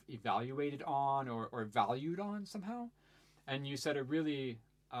kind of evaluated on or valued on somehow. And you said a really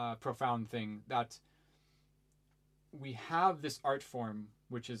profound thing, that we have this art form,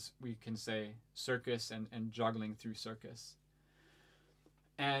 which is, we can say, circus and juggling through circus.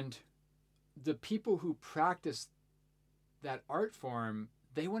 And the people who practice that art form,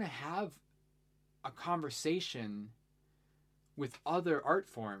 they want to have a conversation with other art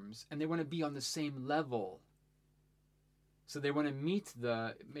forms, and they want to be on the same level. So they want to meet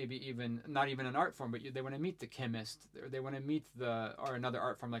maybe even, not even an art form, but they want to meet the chemist, or they want to meet or another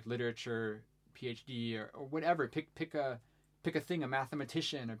art form like literature, PhD, or whatever. Pick a thing, a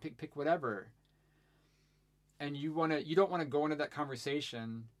mathematician, or pick whatever. And you don't want to go into that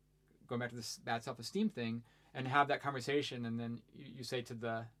conversation, going back to this bad self-esteem thing, and have that conversation, and then you say to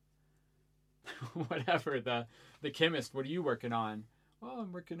the whatever, the chemist, what are you working on? oh,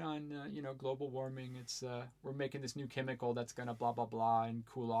 I'm working on global warming. It's we're making this new chemical that's gonna blah blah blah and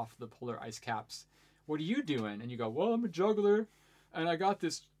cool off the polar ice caps. What are you doing? And you go, well, I'm a juggler, and I got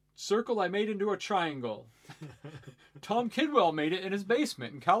this circle I made into a triangle. Tom Kidwell made it in his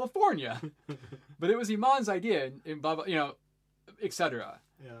basement in California, but it was Iman's idea, and blah blah, etc.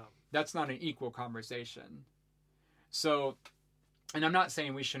 Yeah. That's not an equal conversation. So, and I'm not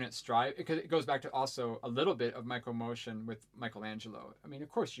saying we shouldn't strive, because it goes back to also a little bit of Micromotion with Michelangelo. I mean, of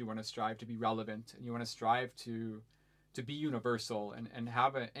course you want to strive to be relevant, and you want to strive to be universal and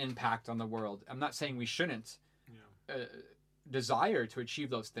have an impact on the world. I'm not saying we shouldn't desire to achieve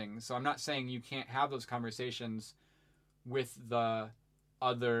those things. So I'm not saying you can't have those conversations with the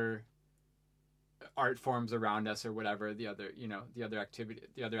other art forms around us or whatever, the other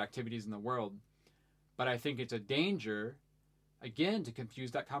activities in the world. But I think it's a danger, again, to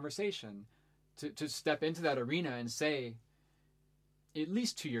confuse that conversation, to step into that arena and say, at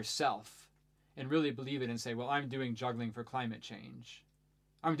least to yourself, and really believe it and say, well, I'm doing juggling for climate change.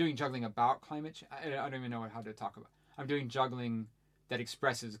 I'm doing juggling about climate change. I don't even know how to talk about. I'm doing juggling that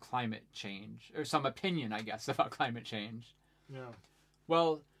expresses climate change, or some opinion, I guess, about climate change. Yeah.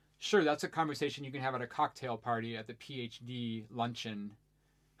 Well, sure, that's a conversation you can have at a cocktail party at the PhD luncheon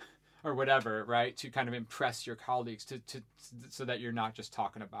or whatever, right? To kind of impress your colleagues, so that you're not just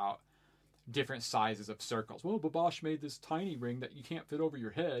talking about different sizes of circles. Well, Babosh made this tiny ring that you can't fit over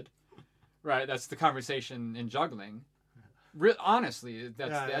your head, right? That's the conversation in juggling. Honestly,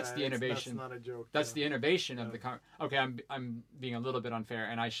 that's the innovation. That's not a joke. That's the innovation of the okay. I'm being a little bit unfair,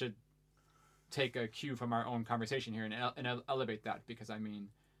 and I should take a cue from our own conversation here and elevate that, because I mean,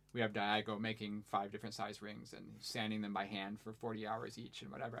 we have Diago making 5 different size rings and sanding them by hand for 40 hours each and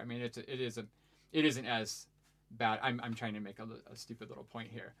whatever. I mean, it isn't as bad. I'm trying to make a stupid little point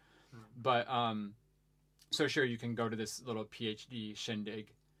here, but so sure, you can go to this little PhD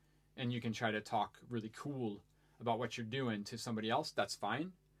shindig, and you can try to talk really cool about what you're doing to somebody else. That's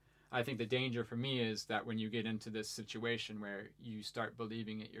fine. I think the danger for me is that when you get into this situation where you start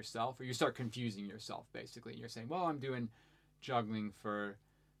believing it yourself, or you start confusing yourself, basically, you're saying, well, I'm doing juggling for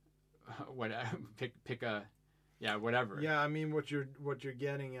whatever, pick a, whatever. Yeah, I mean, what you're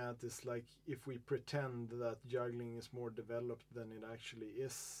getting at is, like, if we pretend that juggling is more developed than it actually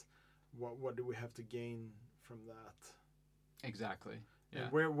is, what do we have to gain from that? Exactly. Yeah.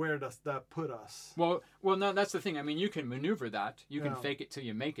 And where does that put us? Well, no, that's the thing. I mean, you can maneuver that. You can fake it till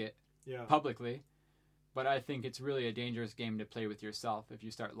you make it publicly. But I think it's really a dangerous game to play with yourself if you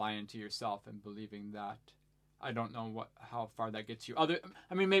start lying to yourself and believing that. I don't know how far that gets you.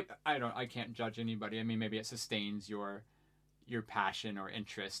 Maybe I can't judge anybody. I mean, maybe it sustains your passion or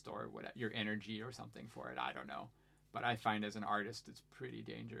interest or whatever, your energy or something for it. I don't know. But I find as an artist, it's pretty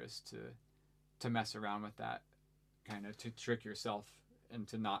dangerous to mess around with that, kind of to trick yourself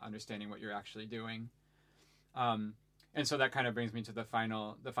into not understanding what you're actually doing. And so that kind of brings me to the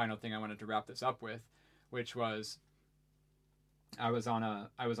final thing I wanted to wrap this up with, which was I was on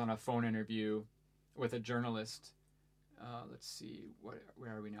a phone interview with a journalist. Let's see, where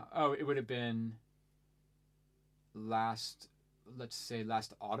are we now? Oh, it would have been last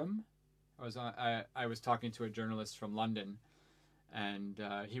autumn. I was talking to a journalist from London, and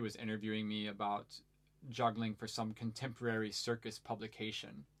he was interviewing me about juggling for some contemporary circus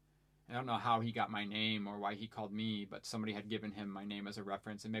publication. I don't know how he got my name or why he called me, but somebody had given him my name as a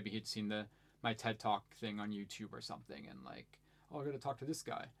reference, and maybe he'd seen my TED Talk thing on YouTube or something, and like, oh, I got to talk to this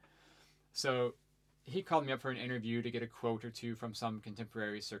guy. So he called me up for an interview to get a quote or two from some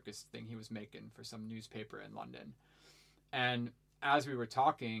contemporary circus thing he was making for some newspaper in London. And as we were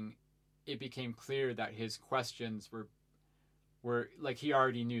talking, it became clear that his questions were like, he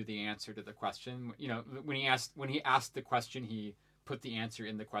already knew the answer to the question. You know, when he asked the question, he put the answer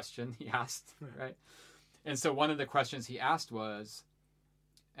in the question he asked, right? And so one of the questions he asked was,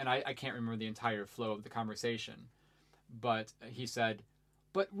 and I can't remember the entire flow of the conversation, but he said,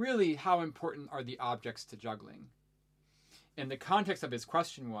 but really, how important are the objects to juggling? And the context of his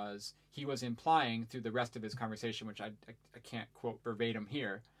question was, he was implying through the rest of his conversation, which I can't quote verbatim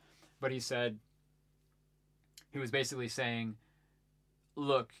here, but he was basically saying,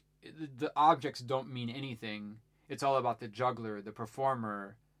 look, the objects don't mean anything. It's all about the juggler, the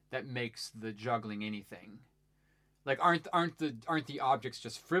performer, that makes the juggling anything. Like, aren't the objects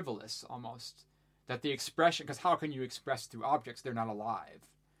just frivolous almost? That the expression, because how can you express through objects? They're not alive.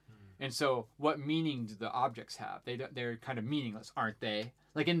 And so what meaning do the objects have? They're kind of meaningless, aren't they?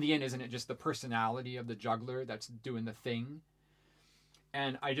 Like, in the end, isn't it just the personality of the juggler that's doing the thing?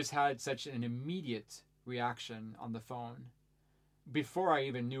 And I just had such an immediate reaction on the phone. before I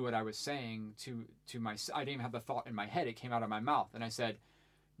even knew what I was saying to my, I didn't even have the thought in my head. It came out of my mouth, and I said,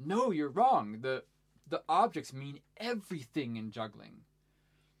 "No, you're wrong. The objects mean everything in juggling."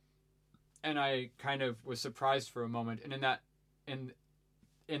 And I kind of was surprised for a moment. And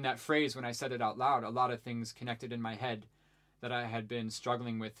in that phrase, when I said it out loud, a lot of things connected in my head that I had been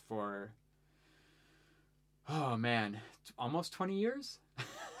struggling with for, oh man, almost 20 years.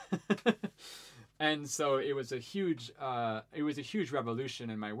 And so it was a huge revolution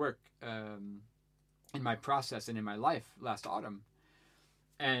in my work, in my process, and in my life last autumn.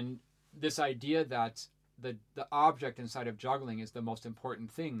 And this idea that the object inside of juggling is the most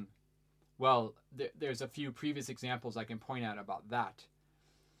important thing. Well, there's a few previous examples I can point at about that.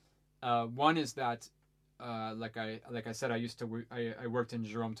 One is that, like I said, I worked in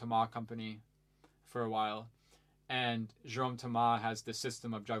Jerome Thomas company for a while, and Jerome Thomas has this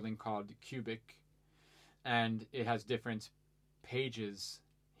system of juggling called cubic, and it has different pages,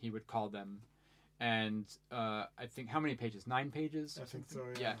 he would call them. And I think, how many pages? 9 pages? I think so,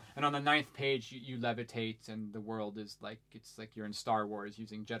 yeah. And on the 9th page, you levitate, and the world is like, it's like you're in Star Wars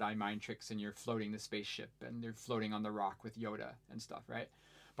using Jedi mind tricks, and you're floating the spaceship, and you're floating on the rock with Yoda and stuff, right?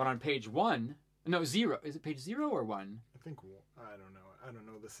 But on page 1, no, 0. Is it page 0 or 1? I think, I don't know. I don't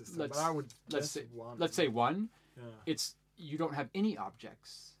know the system, but I would guess 1. Let's say 1. Yeah. It's, you don't have any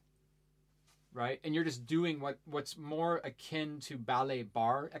objects, right? And you're just doing what's more akin to ballet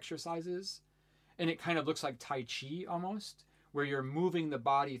bar exercises. And it kind of looks like Tai Chi almost, where you're moving the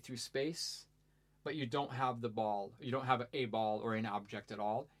body through space, but you don't have the ball. You don't have a ball or an object at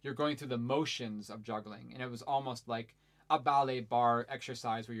all. You're going through the motions of juggling. And it was almost like a ballet bar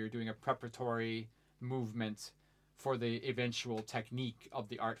exercise where you're doing a preparatory movement for the eventual technique of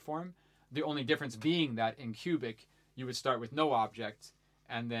the art form. The only difference being that in cubic, you would start with no object,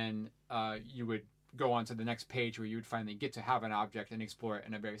 and then you would go on to the next page where you would finally get to have an object and explore it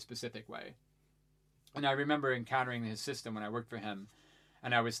in a very specific way. And I remember encountering his system when I worked for him,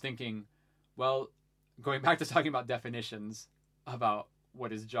 and I was thinking, well, going back to talking about definitions about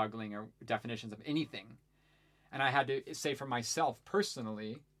what is juggling or definitions of anything, and I had to say for myself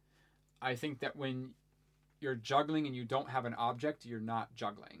personally, I think that when you're juggling and you don't have an object, you're not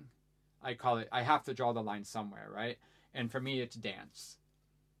juggling. I call it, I have to draw the line somewhere, right? And for me, it's dance.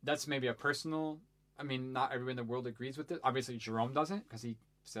 That's maybe a personal, I mean, not everyone in the world agrees with it. Obviously, Jerome doesn't, because he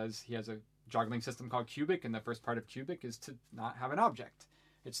says he has a juggling system called cubic, and the first part of cubic is to not have an object.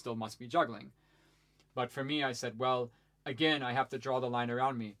 It still must be juggling. But for me, I said, well, again, I have to draw the line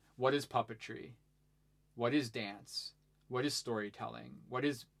around me. What is puppetry? What is dance? What is storytelling? What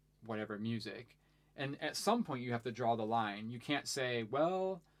is whatever, music? And at some point, you have to draw the line. You can't say,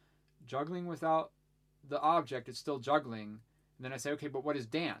 well, juggling without the object is still juggling. And then I say, okay, but what is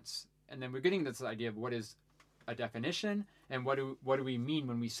dance? And then we're getting this idea of what is a definition, and what do we mean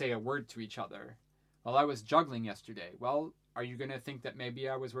when we say a word to each other? Well, I was juggling yesterday. Well, are you going to think that maybe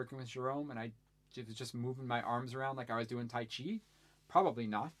I was working with Jerome and I was just moving my arms around like I was doing Tai Chi? Probably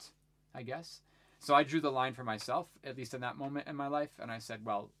not, I guess. So I drew the line for myself, at least in that moment in my life, and I said,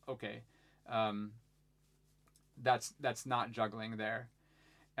 well, okay, that's not juggling there.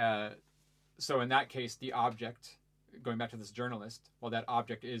 So in that case, the object, going back to this journalist, well, that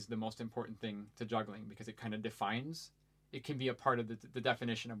object is the most important thing to juggling because it kind of defines, it can be a part of the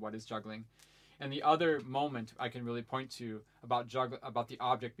definition of what is juggling. And the other moment I can really point to about the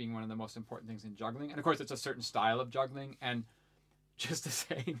object being one of the most important things in juggling, and of course it's a certain style of juggling, and just to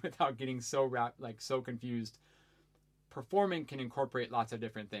say without getting so confused, performing can incorporate lots of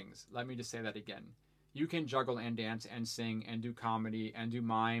different things. Let me just say that again. You can juggle and dance and sing and do comedy and do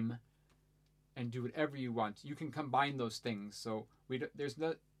mime and do whatever you want. You can combine those things. So there's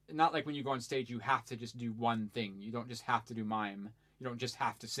not like when you go on stage, you have to just do one thing. You don't just have to do mime. You don't just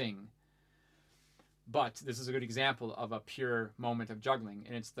have to sing. But this is a good example of a pure moment of juggling.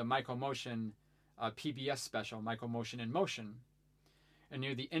 And it's the Michael Motion PBS special, Michael Motion in Motion. And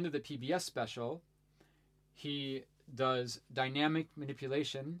near the end of the PBS special, he does dynamic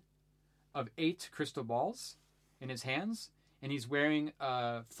manipulation of 8 crystal balls in his hands. And he's wearing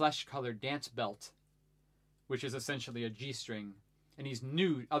a flesh-colored dance belt, which is essentially a G-string. And he's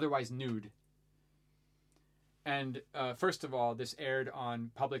nude, otherwise nude. And first of all, this aired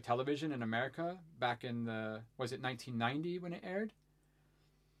on public television in America back in was it 1990 when it aired?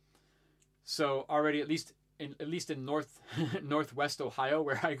 So already, at least in Northwest Ohio,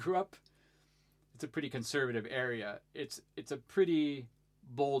 where I grew up, it's a pretty conservative area. It's a pretty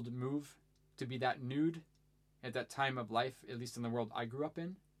bold move to be that nude at that time of life, at least in the world I grew up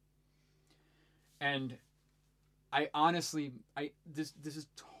in. And I honestly, this is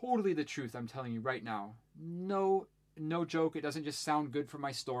totally the truth I'm telling you right now. No no joke, it doesn't just sound good for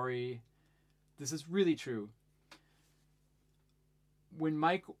my story. This is really true. When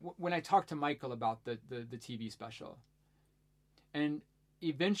I talked to Michael about the TV special, and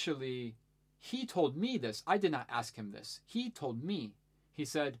eventually he told me this. I did not ask him this. He told me. He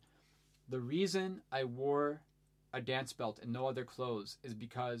said, the reason I wore a dance belt and no other clothes is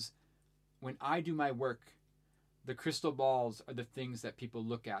because when I do my work, the crystal balls are the things that people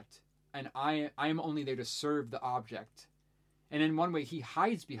look at. And I am only there to serve the object. And in one way, he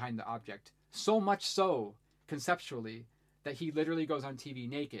hides behind the object. So much so, conceptually, that he literally goes on TV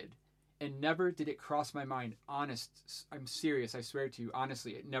naked. And never did it cross my mind, I'm serious, I swear to you,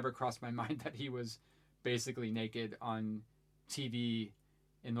 honestly, it never crossed my mind that he was basically naked on TV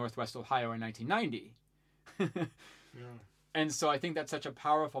in Northwest Ohio in 1990. Yeah. And so I think that's such a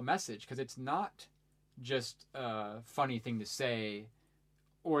powerful message, because it's not just a funny thing to say,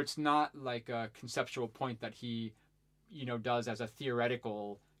 or it's not like a conceptual point that he, does as a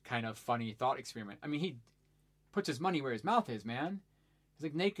theoretical kind of funny thought experiment. I mean, he puts his money where his mouth is, man. He's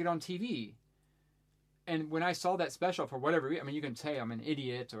like naked on TV. And when I saw that special, for whatever reason, I mean, you can say I'm an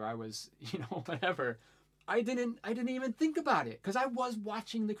idiot or I was, whatever. I didn't even think about it, because I was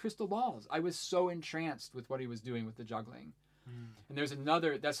watching the crystal balls. I was so entranced with what he was doing with the juggling. And there's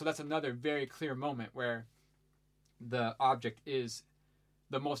that's another very clear moment where the object is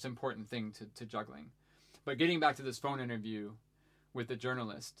the most important thing to juggling. But getting back to this phone interview with the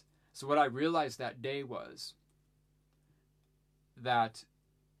journalist, so what I realized that day was that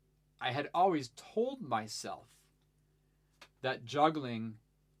I had always told myself that juggling,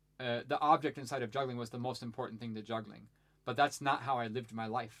 the object inside of juggling, was the most important thing to juggling. But that's not how I lived my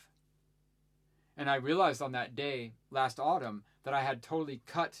life. And I realized on that day, last autumn, that I had totally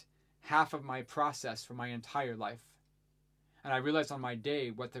cut half of my process for my entire life. And I realized on my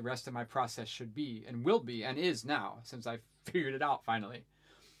day what the rest of my process should be, and will be, and is now, since I figured it out finally.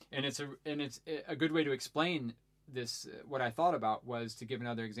 And it's a good way to explain this. What I thought about was to give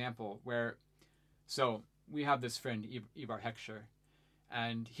another example where, so we have this friend, Ivar Heckscher,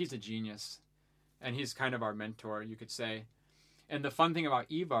 and he's a genius, and he's kind of our mentor, you could say. And the fun thing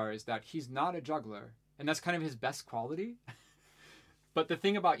about Ivar is that he's not a juggler, and that's kind of his best quality. But the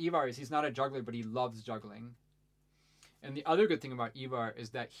thing about Ivar is he's not a juggler, but he loves juggling. And the other good thing about Ivar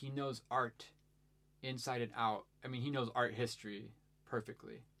is that he knows art inside and out. I mean, he knows art history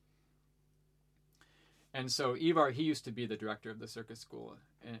perfectly. And so Ivar, he used to be the director of the circus school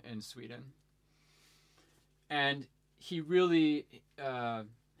in Sweden. And he really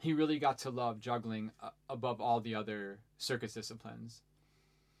got to love juggling above all the other circus disciplines.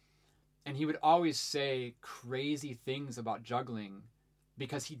 And he would always say crazy things about juggling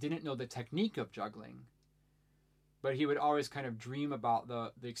because he didn't know the technique of juggling. But he would always kind of dream about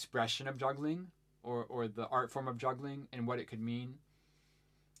the expression of juggling or the art form of juggling and what it could mean.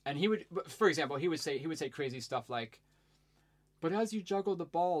 And he would, for example, he would say crazy stuff like, but as you juggle the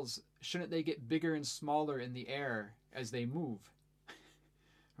balls, shouldn't they get bigger and smaller in the air as they move?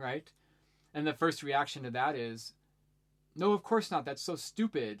 Right? And the first reaction to that is, no, of course not. That's so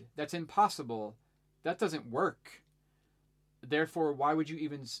stupid. That's impossible. That doesn't work. Therefore, why would you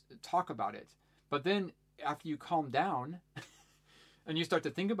even talk about it? But then after you calm down and you start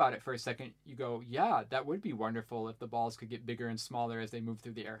to think about it for a second, you go, yeah, that would be wonderful if the balls could get bigger and smaller as they move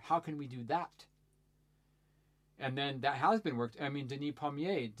through the air. How can we do that? And then that has been worked. I mean, Denis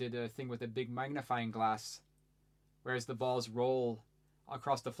Pommier did a thing with a big magnifying glass, whereas the balls roll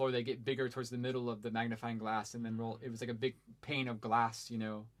across the floor, they get bigger towards the middle of the magnifying glass and then roll. It was like a big pane of glass,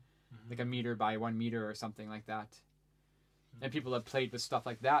 like a meter by 1 meter or something like that. And people have played with stuff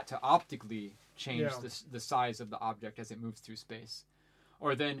like that to optically change the size of the object as it moves through space.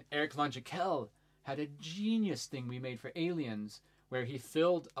 Or then Eric Langekel had a genius thing we made for Aliens, where he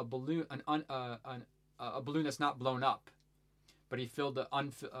filled a balloon, a balloon that's not blown up, but he filled the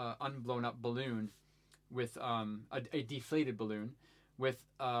unblown up balloon with a deflated balloon with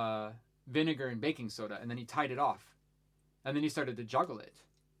vinegar and baking soda, and then he tied it off, and then he started to juggle it,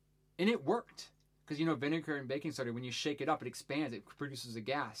 and it worked. Because, vinegar and baking soda, when you shake it up, it expands. It produces a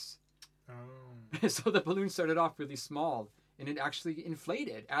gas. Oh. So the balloon started off really small, and it actually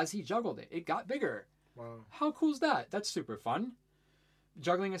inflated as he juggled it. It got bigger. Wow. How cool is that? That's super fun.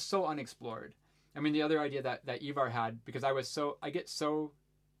 Juggling is so unexplored. I mean, the other idea that Ivar had, because I hope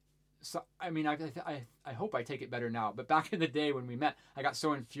I take it better now. But back in the day when we met, I got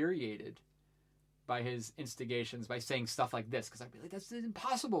so infuriated by his instigations, by saying stuff like this, because I'd be like, that's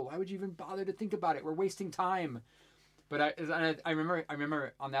impossible. Why would you even bother to think about it? We're wasting time. But I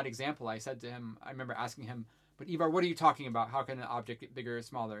remember on that example, I said to him, I remember asking him, but Ivar, what are you talking about? How can an object get bigger or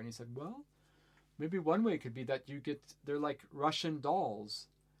smaller? And he said, well, maybe one way could be that they're like Russian dolls,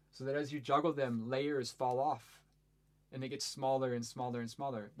 so that as you juggle them, layers fall off and they get smaller and smaller and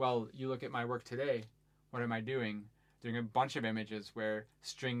smaller. Well, you look at my work today. What am I doing? Doing a bunch of images where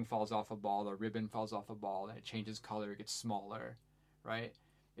string falls off a ball or ribbon falls off a ball and it changes color, it gets smaller, right?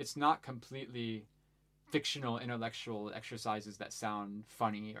 It's not completely fictional intellectual exercises that sound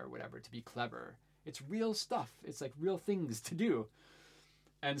funny or whatever to be clever. It's real stuff. It's like real things to do.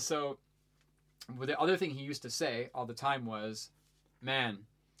 And so the other thing he used to say all the time was, man,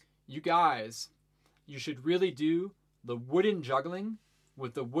 you guys, you should really do the wooden juggling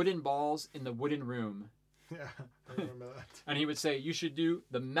with the wooden balls in the wooden room. Yeah, I remember that. And he would say, you should do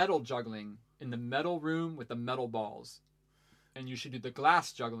the metal juggling in the metal room with the metal balls. And you should do the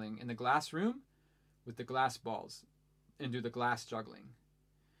glass juggling in the glass room with the glass balls and do the glass juggling.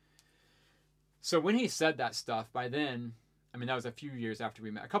 So when he said that stuff, by then, I mean, that was a couple years after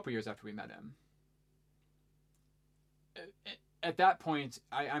we met him. At that point,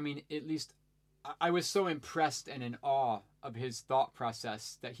 I mean, at least I was so impressed and in awe of his thought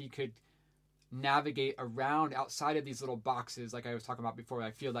process that he could navigate around outside of these little boxes, like I was talking about before,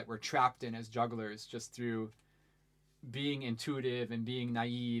 I feel like we're trapped in as jugglers just through being intuitive and being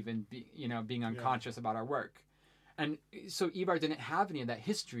naive and being unconscious about our work. And so Ivar didn't have any of that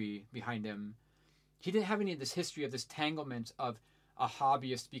history behind him. He didn't have any of this history of this tanglement of a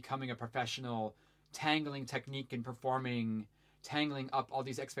hobbyist becoming a professional, tangling technique and performing, tangling up all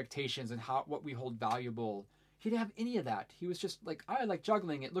these expectations and what we hold valuable. He didn't have any of that. He was just like, I like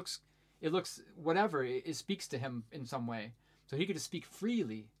juggling. It looks whatever. It speaks to him in some way. So he could just speak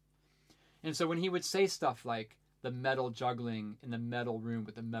freely. And so when he would say stuff like the metal juggling in the metal room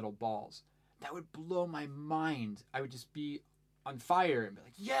with the metal balls, that would blow my mind. I would just be on fire and be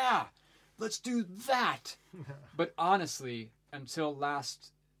like, yeah, let's do that. But honestly, until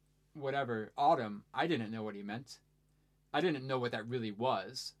last autumn, I didn't know what he meant. I didn't know what that really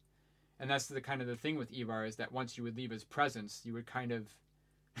was. And that's the kind of the thing with Ivar, is that once you would leave his presence, you would kind of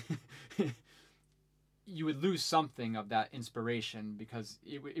you would lose something of that inspiration, because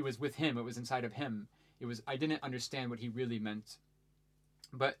it was with him, it was inside of him. I didn't understand what he really meant.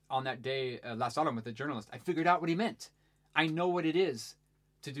 But on that day, last autumn with the journalist, I figured out what he meant. I know what it is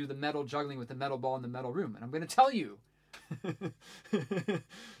to do the metal juggling with the metal ball in the metal room, and I'm going to tell you.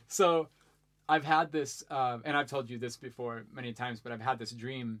 So I've had this, and I've told you this before many times, but I've had this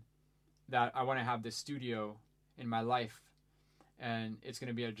dream that I want to have this studio in my life, and it's going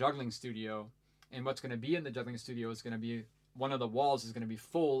to be a juggling studio. And what's going to be in the juggling studio is going to be, one of the walls is going to be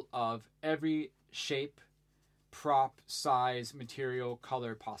full of every shape, prop, size, material,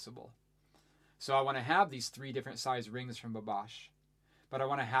 color possible. So I want to have these 3 different size rings from Babash, but I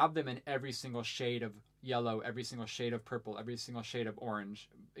want to have them in every single shade of yellow, every single shade of purple, every single shade of orange,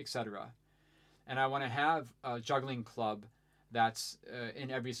 etc. And I want to have a juggling club that's in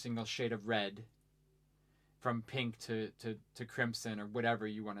every single shade of red, from pink to crimson, or whatever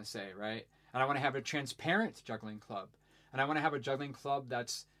you want to say, right? And I want to have a transparent juggling club. And I want to have a juggling club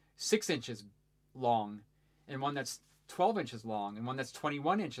that's 6 inches long, and one that's 12 inches long, and one that's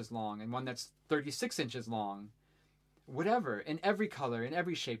 21 inches long, and one that's 36 inches long. Whatever, in every color, in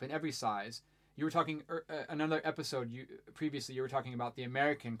every shape, in every size. You were talking, another episode previously, you were talking about the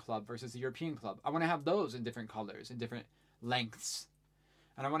American club versus the European club. I want to have those in different colors, in different lengths.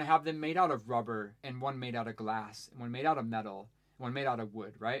 And I want to have them made out of rubber, and one made out of glass, and one made out of metal, and one made out of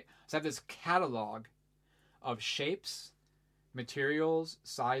wood, right? So I have this catalog of shapes, materials,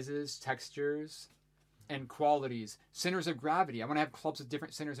 sizes, textures, and qualities. Centers of gravity. I want to have clubs with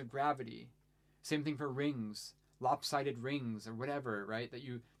different centers of gravity. Same thing for rings. Lopsided rings or whatever, right?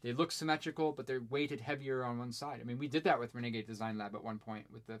 They look symmetrical, but they're weighted heavier on one side. I mean, we did that with Renegade Design Lab at one point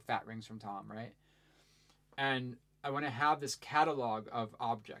with the fat rings from Tom, right? And I want to have this catalog of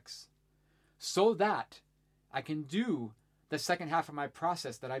objects so that I can do the second half of my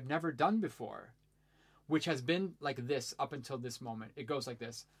process that I've never done before, which has been like this up until this moment. It goes like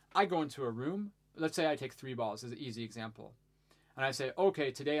this. I go into a room. Let's say I take 3 balls as an easy example. And I say,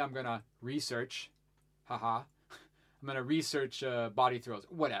 okay, today I'm going to research. I'm going to research body throws,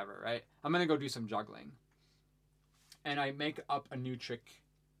 whatever, right? I'm going to go do some juggling. And I make up a new trick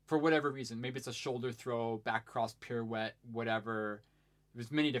for whatever reason. Maybe it's a shoulder throw, back cross pirouette, whatever.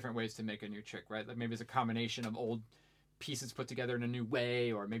 There's many different ways to make a new trick, right? Like maybe it's a combination of old pieces put together in a new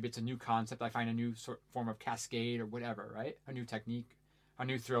way, or maybe it's a new concept. I find a new form of cascade or whatever, right? A new technique, a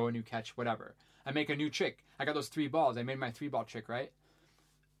new throw, a new catch, whatever. I make a new trick. I got those 3 balls. I made my 3-ball trick, right?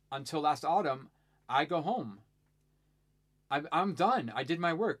 Until last autumn, I go home. I'm done. I did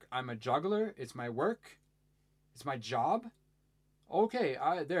my work. I'm a juggler. It's my work. It's my job. Okay,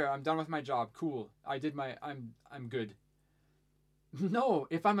 I'm done with my job. Cool. I'm good. No,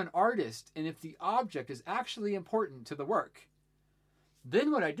 if I'm an artist and if the object is actually important to the work,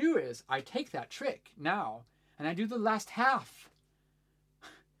 then what I do is I take that trick now and I do the last half.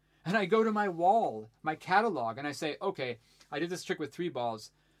 And I go to my wall, my catalog, and I say, okay, I did this trick with 3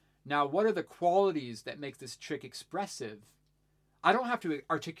 balls. Now, what are the qualities that make this trick expressive? I don't have to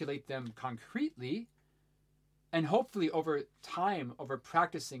articulate them concretely. And hopefully over time, over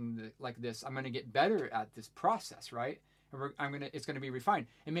practicing like this, I'm going to get better at this process, right? And it's going to be refined.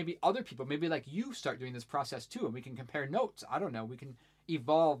 And maybe other people, maybe like you, start doing this process too, and we can compare notes. I don't know. We can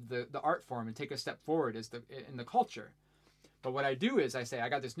evolve the art form and take a step forward in the culture. But what I do is I say, I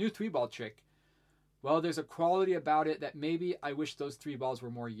got this new 3-ball trick. Well, there's a quality about it that maybe I wish those 3 balls were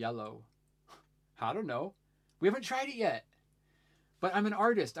more yellow. I don't know. We haven't tried it yet. But I'm an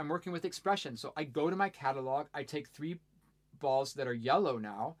artist. I'm working with expression. So I go to my catalog. I take 3 balls that are yellow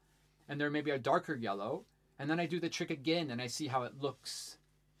now, and they're maybe a darker yellow. And then I do the trick again, and I see how it looks.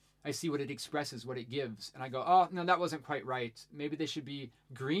 I see what it expresses, what it gives. And I go, oh, no, that wasn't quite right. Maybe they should be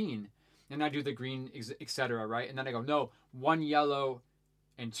green. And I do the green, etc., right? And then I go, no, 1 yellow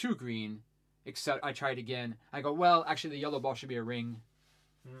and 2 green, etc. I try it again. I go, well, actually, the yellow ball should be a ring,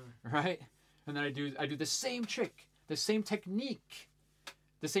 right? And then I do the same trick, the same technique,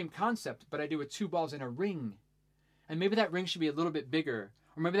 the same concept, but I do with 2 balls in a ring. And maybe that ring should be a little bit bigger,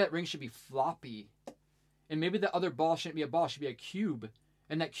 or maybe that ring should be floppy. And maybe the other ball shouldn't be a ball, it should be a cube.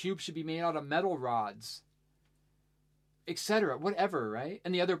 And that cube should be made out of metal rods, etc., whatever, right?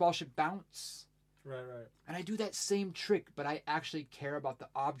 And the other ball should bounce. Right. And I do that same trick, but I actually care about the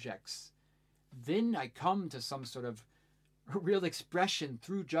objects. Then I come to some sort of real expression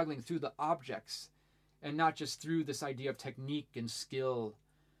through juggling, through the objects, and not just through this idea of technique and skill.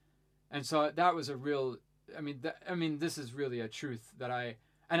 And so that was a real, this is really a truth that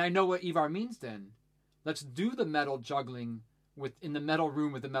I know what Ivar means then. Let's do the metal juggling in the metal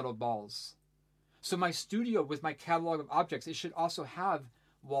room with the metal balls. So my studio with my catalog of objects, it should also have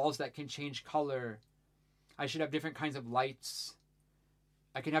walls that can change color. I should have different kinds of lights.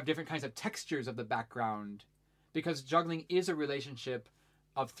 I can have different kinds of textures of the background, because juggling is a relationship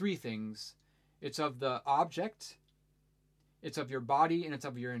of 3 things. It's of the object, it's of your body, and it's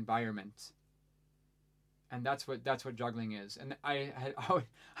of your environment. And that's what juggling is. And I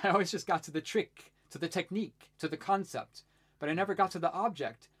always just got to the trick, to the technique, to the concept, but I never got to the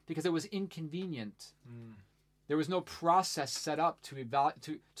object because it was inconvenient. There was no process set up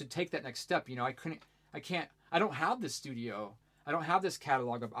to take that next step. I don't have this studio. I don't have this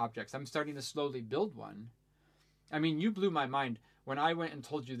catalog of objects. I'm starting to slowly build one. I mean, you blew my mind when I went and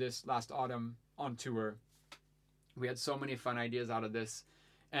told you this last autumn on tour. We had so many fun ideas out of this,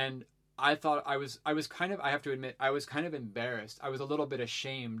 and I thought I was kind of, I have to admit, I was kind of embarrassed. I was a little bit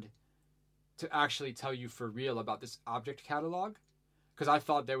ashamed to actually tell you for real about this object catalog, because I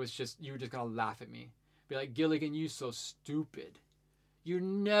thought you were just gonna laugh at me, be like, Gilligan, you so stupid. You're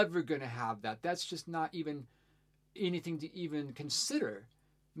never gonna have that. That's just not even anything to even consider.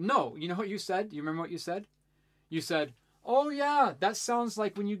 No, you know what you said? You remember what you said? You said, oh yeah, that sounds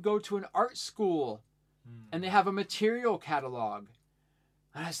like when you go to an art school and they have a material catalog.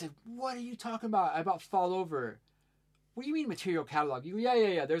 And I said, what are you talking about? I about fall over. What do you mean material catalog? You go,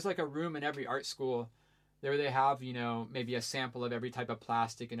 yeah. There's like a room in every art school there they have, maybe a sample of every type of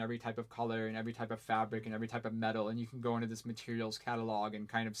plastic and every type of color and every type of fabric and every type of metal. And you can go into this materials catalog and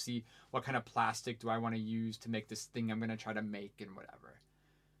kind of see what kind of plastic do I want to use to make this thing I'm going to try to make and whatever.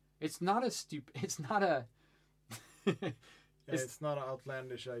 It's not a it's not an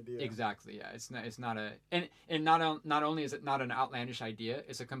outlandish idea. Exactly. Yeah. It's not a, and not only is it not an outlandish idea,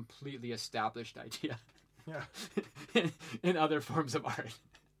 it's a completely established idea. Yeah. in other forms of art.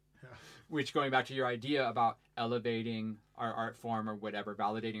 Which, going back to your idea about elevating our art form or whatever,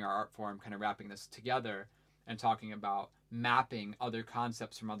 validating our art form, kind of wrapping this together and talking about mapping other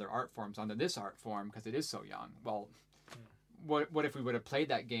concepts from other art forms onto this art form because it is so young. Well, what if we would have played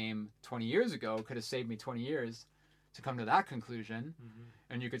that game 20 years ago? Could have saved me 20 years to come to that conclusion. Mm-hmm.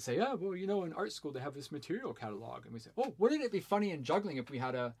 And you could say, oh, well, in art school they have this material catalog. And we say, oh, wouldn't it be funny in juggling if we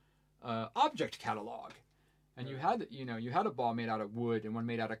had a object catalog? And you had a ball made out of wood and one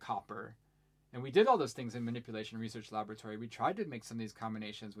made out of copper. And we did all those things in Manipulation Research Laboratory. We tried to make some of these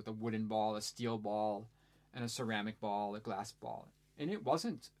combinations with a wooden ball, a steel ball, and a ceramic ball, a glass ball. And it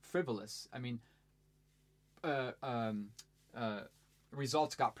wasn't frivolous. I mean,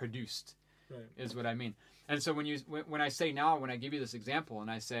 results got produced, right, is what I mean. And so when I say now, when I give you this example and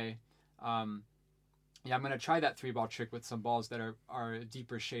I say, I'm going to try that 3-ball trick with some balls that are a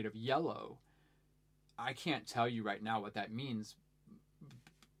deeper shade of yellow, I can't tell you right now what that means,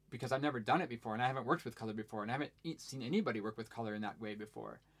 because I've never done it before, and I haven't worked with color before, and I haven't seen anybody work with color in that way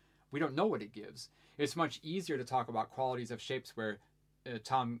before. We don't know what it gives. It's much easier to talk about qualities of shapes where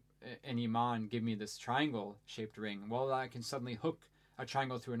Tom and Iman give me this triangle shaped ring. Well, I can suddenly hook a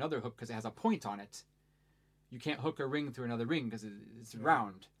triangle through another hook because it has a point on it. You can't hook a ring through another ring because it's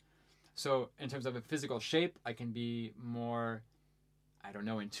round. So in terms of a physical shape, I can be more, I don't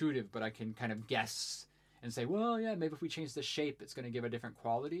know, intuitive, but I can kind of guess and say, well, yeah, maybe if we change the shape, it's going to give a different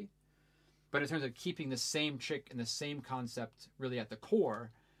quality. But in terms of keeping the same trick and the same concept really at the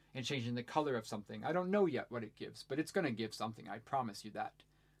core and changing the color of something, I don't know yet what it gives, but it's going to give something. I promise you that.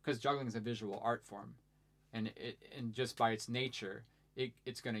 Because juggling is a visual art form. And just by its nature,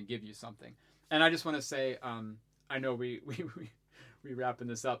 it's going to give you something. And I just want to say, I know we wrapping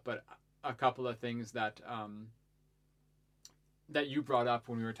this up, but a couple of things that that you brought up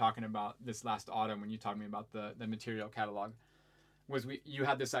when we were talking about this last autumn, when you talked to me about the material catalog, was you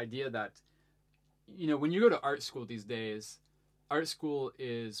had this idea that, you know, when you go to art school these days, art school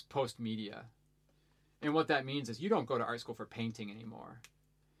is post-media. And what that means is you don't go to art school for painting anymore.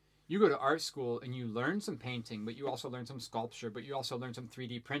 You go to art school and you learn some painting, but you also learn some sculpture, but you also learn some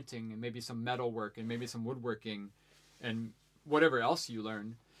 3D printing and maybe some metal work and maybe some woodworking and whatever else you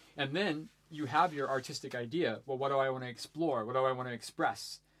learn. And then you have your artistic idea. Well, what do I want to explore? What do I want to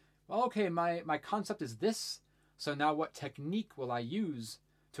express? Well, okay, my concept is this. So now what technique will I use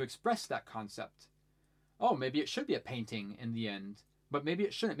to express that concept? Oh, maybe it should be a painting in the end. But maybe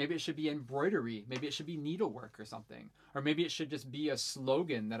it shouldn't. Maybe it should be embroidery. Maybe it should be needlework or something. Or maybe it should just be a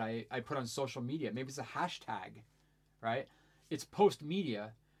slogan that I put on social media. Maybe it's a hashtag, right? It's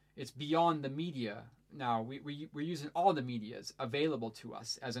post-media. It's beyond the media. Now, we're using all the medias available to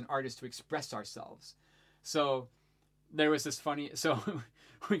us as an artist to express ourselves. So there was this funny... So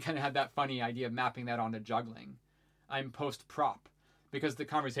we kind of had that funny idea of mapping that onto juggling. I'm post-prop. Because the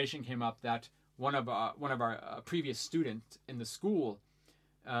conversation came up that one of our previous students in the school,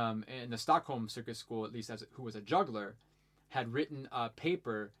 in the Stockholm Circus School, at least who was a juggler, had written a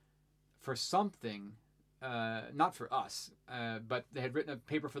paper for something, not for us, but they had written a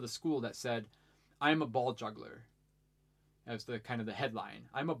paper for the school that said, "I'm a ball juggler." As the kind of the headline.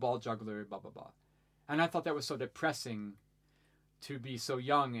 "I'm a ball juggler," blah, blah, blah. And I thought that was so depressing to be so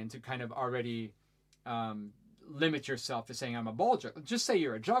young and to kind of already limit yourself to saying, "I'm a ball juggler." Just say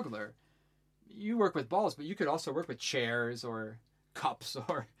you're a juggler. You work with balls, but you could also work with chairs or cups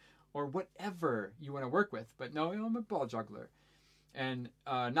or whatever you want to work with. But no, I'm a ball juggler. And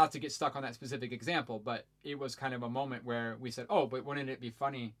not to get stuck on that specific example, but it was kind of a moment where we said, oh, but wouldn't it be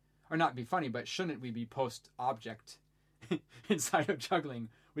funny, or not be funny, but shouldn't we be post-object inside of juggling?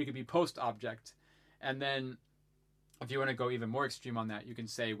 We could be post-object. And then if you want to go even more extreme on that, you can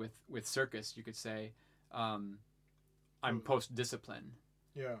say with circus, you could say, I'm post-discipline.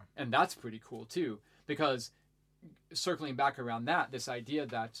 Yeah. And that's pretty cool too, because circling back around that, this idea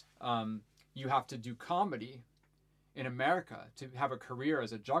that you have to do comedy in America to have a career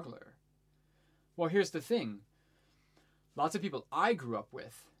as a juggler. Well, here's the thing. Lots of people I grew up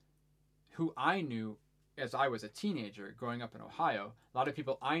with, who I knew as I was a teenager growing up in Ohio, a lot of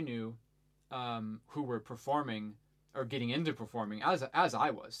people I knew who were performing or getting into performing as I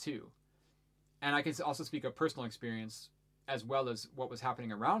was too. And I can also speak of personal experience as well as what was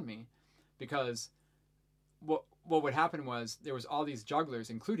happening around me, because what would happen was there was all these jugglers,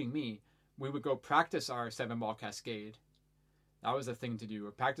 including me. We would go practice our 7-ball cascade. That was a thing to do.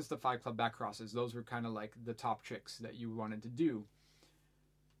 Or practice the 5 club back crosses. Those were kind of like the top tricks that you wanted to do.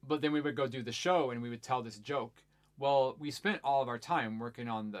 But then we would go do the show and we would tell this joke. Well, we spent all of our time working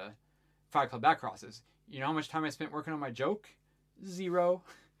on the 5 club back crosses. You know how much time I spent working on my joke? 0.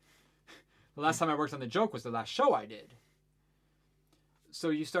 The last time I worked on the joke was the last show I did. So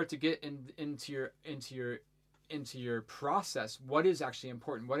you start to get into your process. What is actually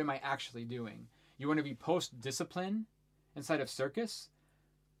important? What am I actually doing? You want to be post-discipline inside of circus?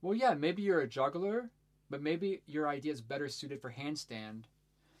 Well, yeah, maybe you're a juggler, but maybe your idea is better suited for handstand.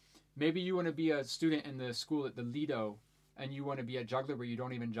 Maybe you want to be a student in the school at the Lido and you want to be a juggler where you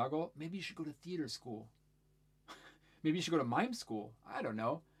don't even juggle. Maybe you should go to theater school. Maybe you should go to mime school. I don't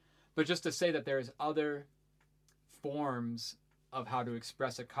know. But just to say that there's other forms of how to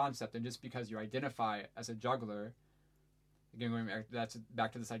express a concept, and just because you identify as a juggler, again, that's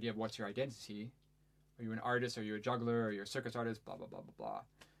back to this idea of what's your identity. Are you an artist? Are you a juggler? Are you a circus artist? Blah, blah, blah, blah,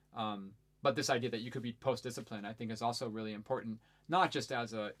 blah. But this idea that you could be post-discipline, I think, is also really important, not just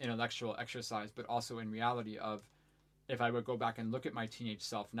as an intellectual exercise, but also in reality of, if I would go back and look at my teenage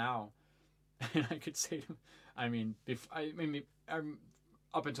self now, and I could say,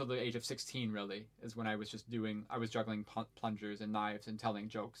 up until the age of 16, really, is when I was juggling plungers and knives and telling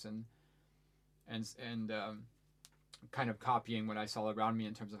jokes and kind of copying what I saw around me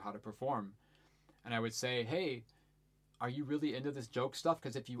in terms of how to perform. And I would say, hey, are you really into this joke stuff?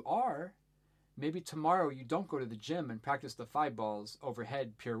 Because if you are, maybe tomorrow you don't go to the gym and practice the 5 balls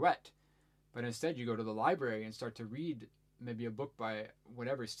overhead pirouette, but instead you go to the library and start to read maybe a book by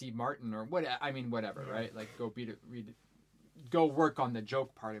whatever, Steve Martin or whatever, right? Like go work on the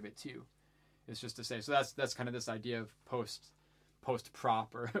joke part of it too. It's just to say, so that's kind of this idea of post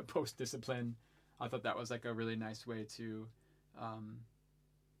prop or post discipline. I thought that was like a really nice way to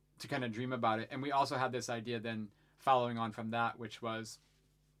kind of dream about it. And we also had this idea then following on from that, which was,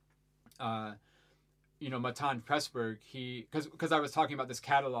 Matan Pressburg, because I was talking about this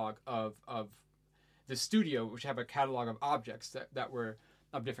catalog of the studio, which have a catalog of objects that were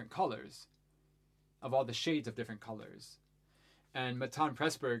of different colors, of all the shades of different colors. And Matan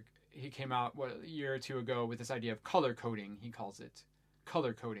Pressburg, he came out a year or two ago with this idea of color coding. He calls it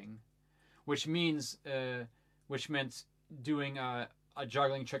color coding, which meant doing a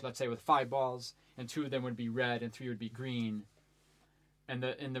juggling trick, let's say with 5 balls, and 2 of them would be red and 3 would be green, and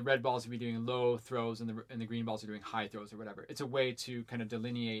the red balls would be doing low throws and the green balls are doing high throws or whatever. It's a way to kind of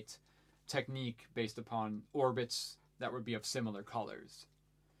delineate technique based upon orbits that would be of similar colors.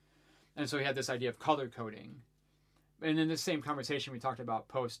 And so he had this idea of color coding. And in the same conversation we talked about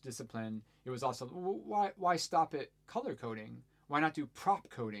post-discipline, it was also, why stop at color coding? Why not do prop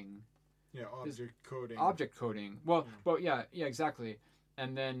coding? Yeah, coding. Object coding. Well, yeah, exactly.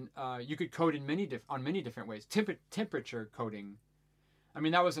 And then you could code in many different ways. Temperature coding. I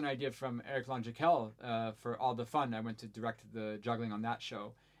mean, that was an idea from Eric Longekel for All the Fun. I went to direct the juggling on that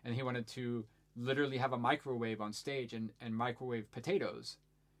show, and he wanted to literally have a microwave on stage and microwave potatoes.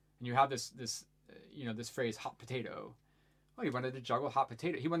 And you have this phrase, hot potato. Oh, he wanted to juggle hot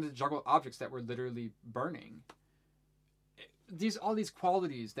potato. He wanted to juggle objects that were literally burning. All these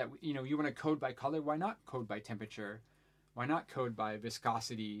qualities that you want to code by color. Why not code by temperature? Why not code by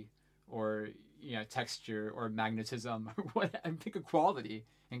viscosity or texture or magnetism or what? And pick a quality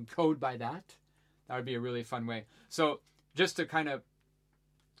and code by that. That would be a really fun way. So just to kind of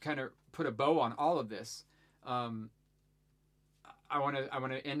put a bow on all of this, I want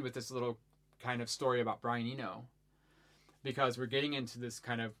to end with this little kind of story about Brian Eno, because we're getting into this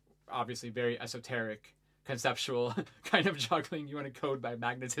kind of obviously very esoteric, conceptual kind of juggling. You want to code by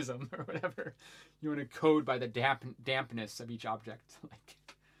magnetism or whatever. You want to code by the dampness of each object. Like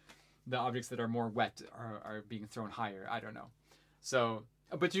the objects that are more wet are being thrown higher. I don't know. So,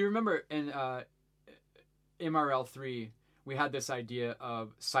 but do you remember in MRL3, we had this idea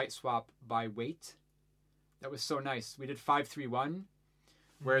of sight swap by weight? That was so nice. We did 5-3-1,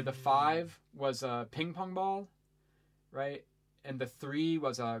 where the 5 was a ping pong ball, right? And the 3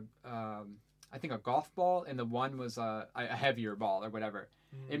 was I think a golf ball, and the 1 was a heavier ball or whatever.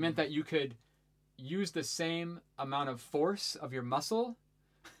 It meant that you could use the same amount of force of your muscle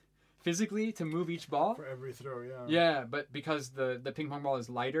physically to move each ball. For every throw, yeah. Yeah, but because the ping pong ball is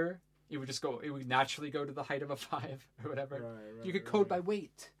lighter, it would naturally go to the height of a 5 or whatever. Right, you could code by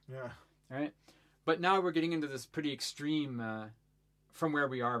weight. Yeah. Right? But now we're getting into this pretty extreme, from where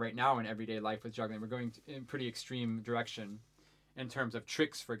we are right now in everyday life with juggling. We're going in pretty extreme direction in terms of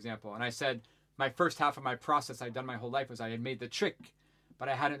tricks, for example. And I said my first half of my process I'd done my whole life was I had made the trick, but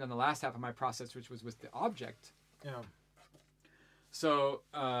I hadn't done the last half of my process, which was with the object. Yeah. So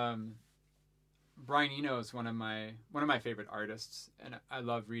Brian Eno is one of my favorite artists, and I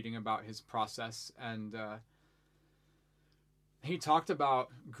love reading about his process. And he talked about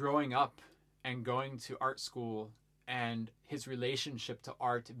growing up and going to art school and his relationship to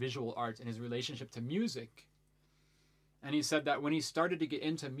art, visual art, and his relationship to music. And he said that when he started to get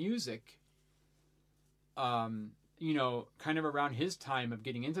into music, kind of around his time of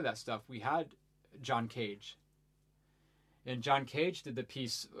getting into that stuff, we had John Cage. And John Cage did the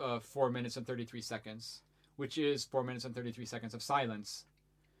piece 4 minutes and 33 seconds, which is 4 minutes and 33 seconds of silence.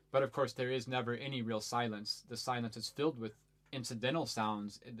 But of course, there is never any real silence. The silence is filled with incidental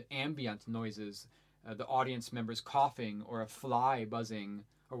sounds, the ambient noises, the audience members coughing or a fly buzzing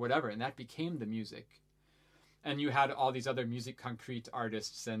or whatever, and that became the music. And you had all these other music concrete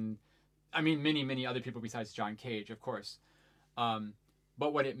artists, and I mean many, many other people besides John Cage, of course.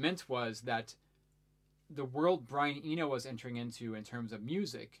 But what it meant was that the world Brian Eno was entering into in terms of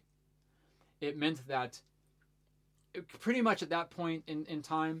music, it meant that pretty much at that point in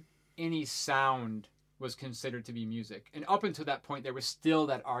time, any sound was considered to be music. And up until that point, there was still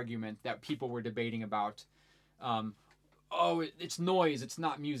that argument that people were debating about, it's noise, it's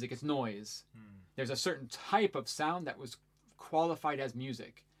not music, it's noise. There's a certain type of sound that was qualified as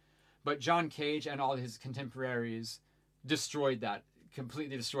music. But John Cage and all his contemporaries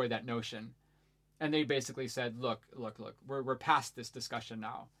completely destroyed that notion. And they basically said, look, we're past this discussion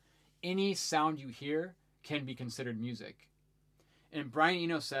now. Any sound you hear can be considered music. And Brian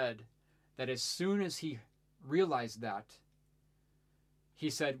Eno said that as soon as he realized that, he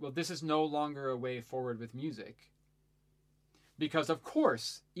said, well, this is no longer a way forward with music. Because, of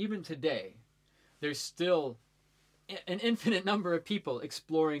course, even today, there's still an infinite number of people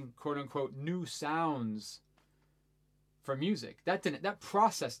exploring, quote-unquote, new sounds for music. That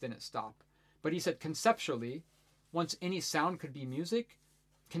process didn't stop. But he said conceptually, once any sound could be music,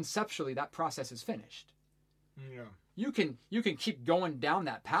 conceptually that process is finished. Yeah. You can keep going down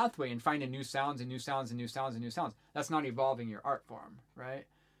that pathway and finding new sounds and new sounds and new sounds and new sounds. That's not evolving your art form, right?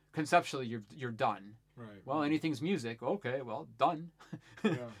 Conceptually, you're done. Right. Well, anything's music. Okay, well, done.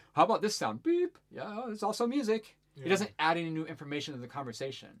 Yeah. How about this sound? Beep. Yeah, it's also music. Yeah. It doesn't add any new information to the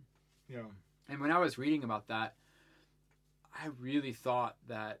conversation. Yeah. And when I was reading about that, I really thought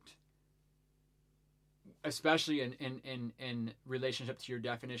that, especially in relationship to your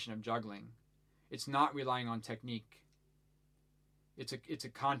definition of juggling, it's not relying on technique. It's a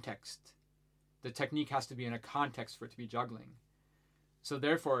context. The technique has to be in a context for it to be juggling. So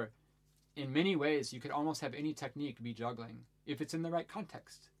therefore, in many ways, you could almost have any technique be juggling if it's in the right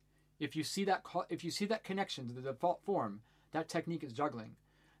context. If you see that connection to the default form, that technique is juggling.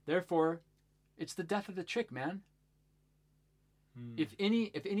 Therefore, it's the death of the trick, man. If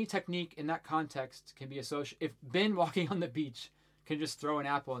any technique in that context can be associated, if Ben walking on the beach can just throw an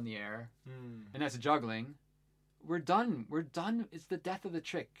apple in the air, and that's juggling, we're done. We're done. It's the death of the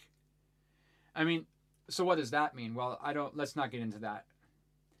trick. I mean, so what does that mean? Well, let's not get into that.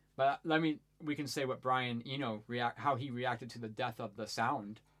 But we can say what Brian Eno how he reacted to the death of the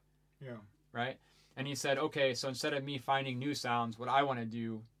sound. Yeah. Right? And he said, okay, so instead of me finding new sounds, what I want to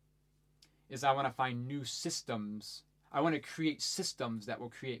do is I want to find new systems. I want to create systems that will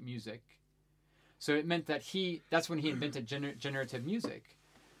create music. So it meant that that's when he invented generative music.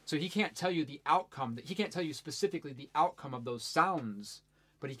 So he can't tell you the outcome, he can't tell you specifically the outcome of those sounds,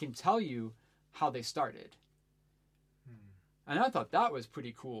 but he can tell you how they started. And I thought that was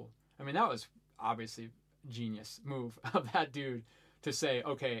pretty cool. I mean, that was obviously a genius move of that dude to say,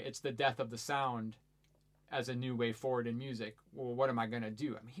 okay, it's the death of the sound as a new way forward in music. Well, what am I going to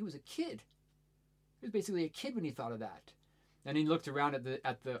do? I mean, he was a kid. He was basically a kid when he thought of that. And he looked around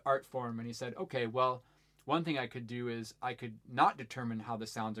at the art form and he said, okay, well, one thing I could do is I could not determine how the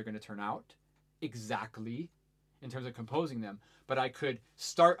sounds are going to turn out exactly in terms of composing them, but I could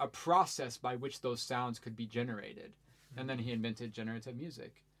start a process by which those sounds could be generated. And then he invented generative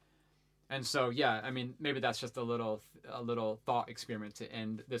music. And so, yeah, I mean, maybe that's just a little thought experiment to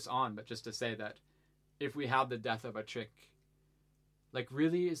end this on, but just to say that if we have the death of a trick, like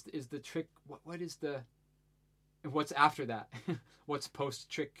really is the trick, what's after that? What's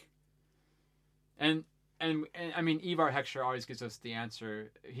post-trick? And I mean, Ivar Heckscher always gives us the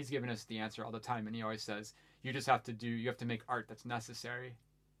answer. He's given us the answer all the time, and he always says, you have to make art that's necessary.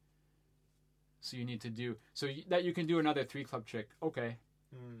 So you need to do, that you can do another 3-club trick. Okay.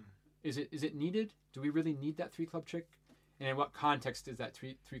 Is it needed? Do we really need that 3-club trick? And in what context is that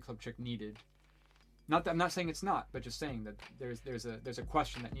 3-club trick needed? I'm not saying it's not, but just saying that there's a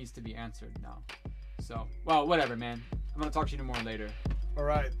question that needs to be answered now. So, well, whatever, man. I'm going to talk to you more later. All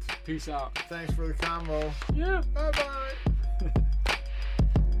right. Peace out. Thanks for the combo. Yeah. Bye-bye.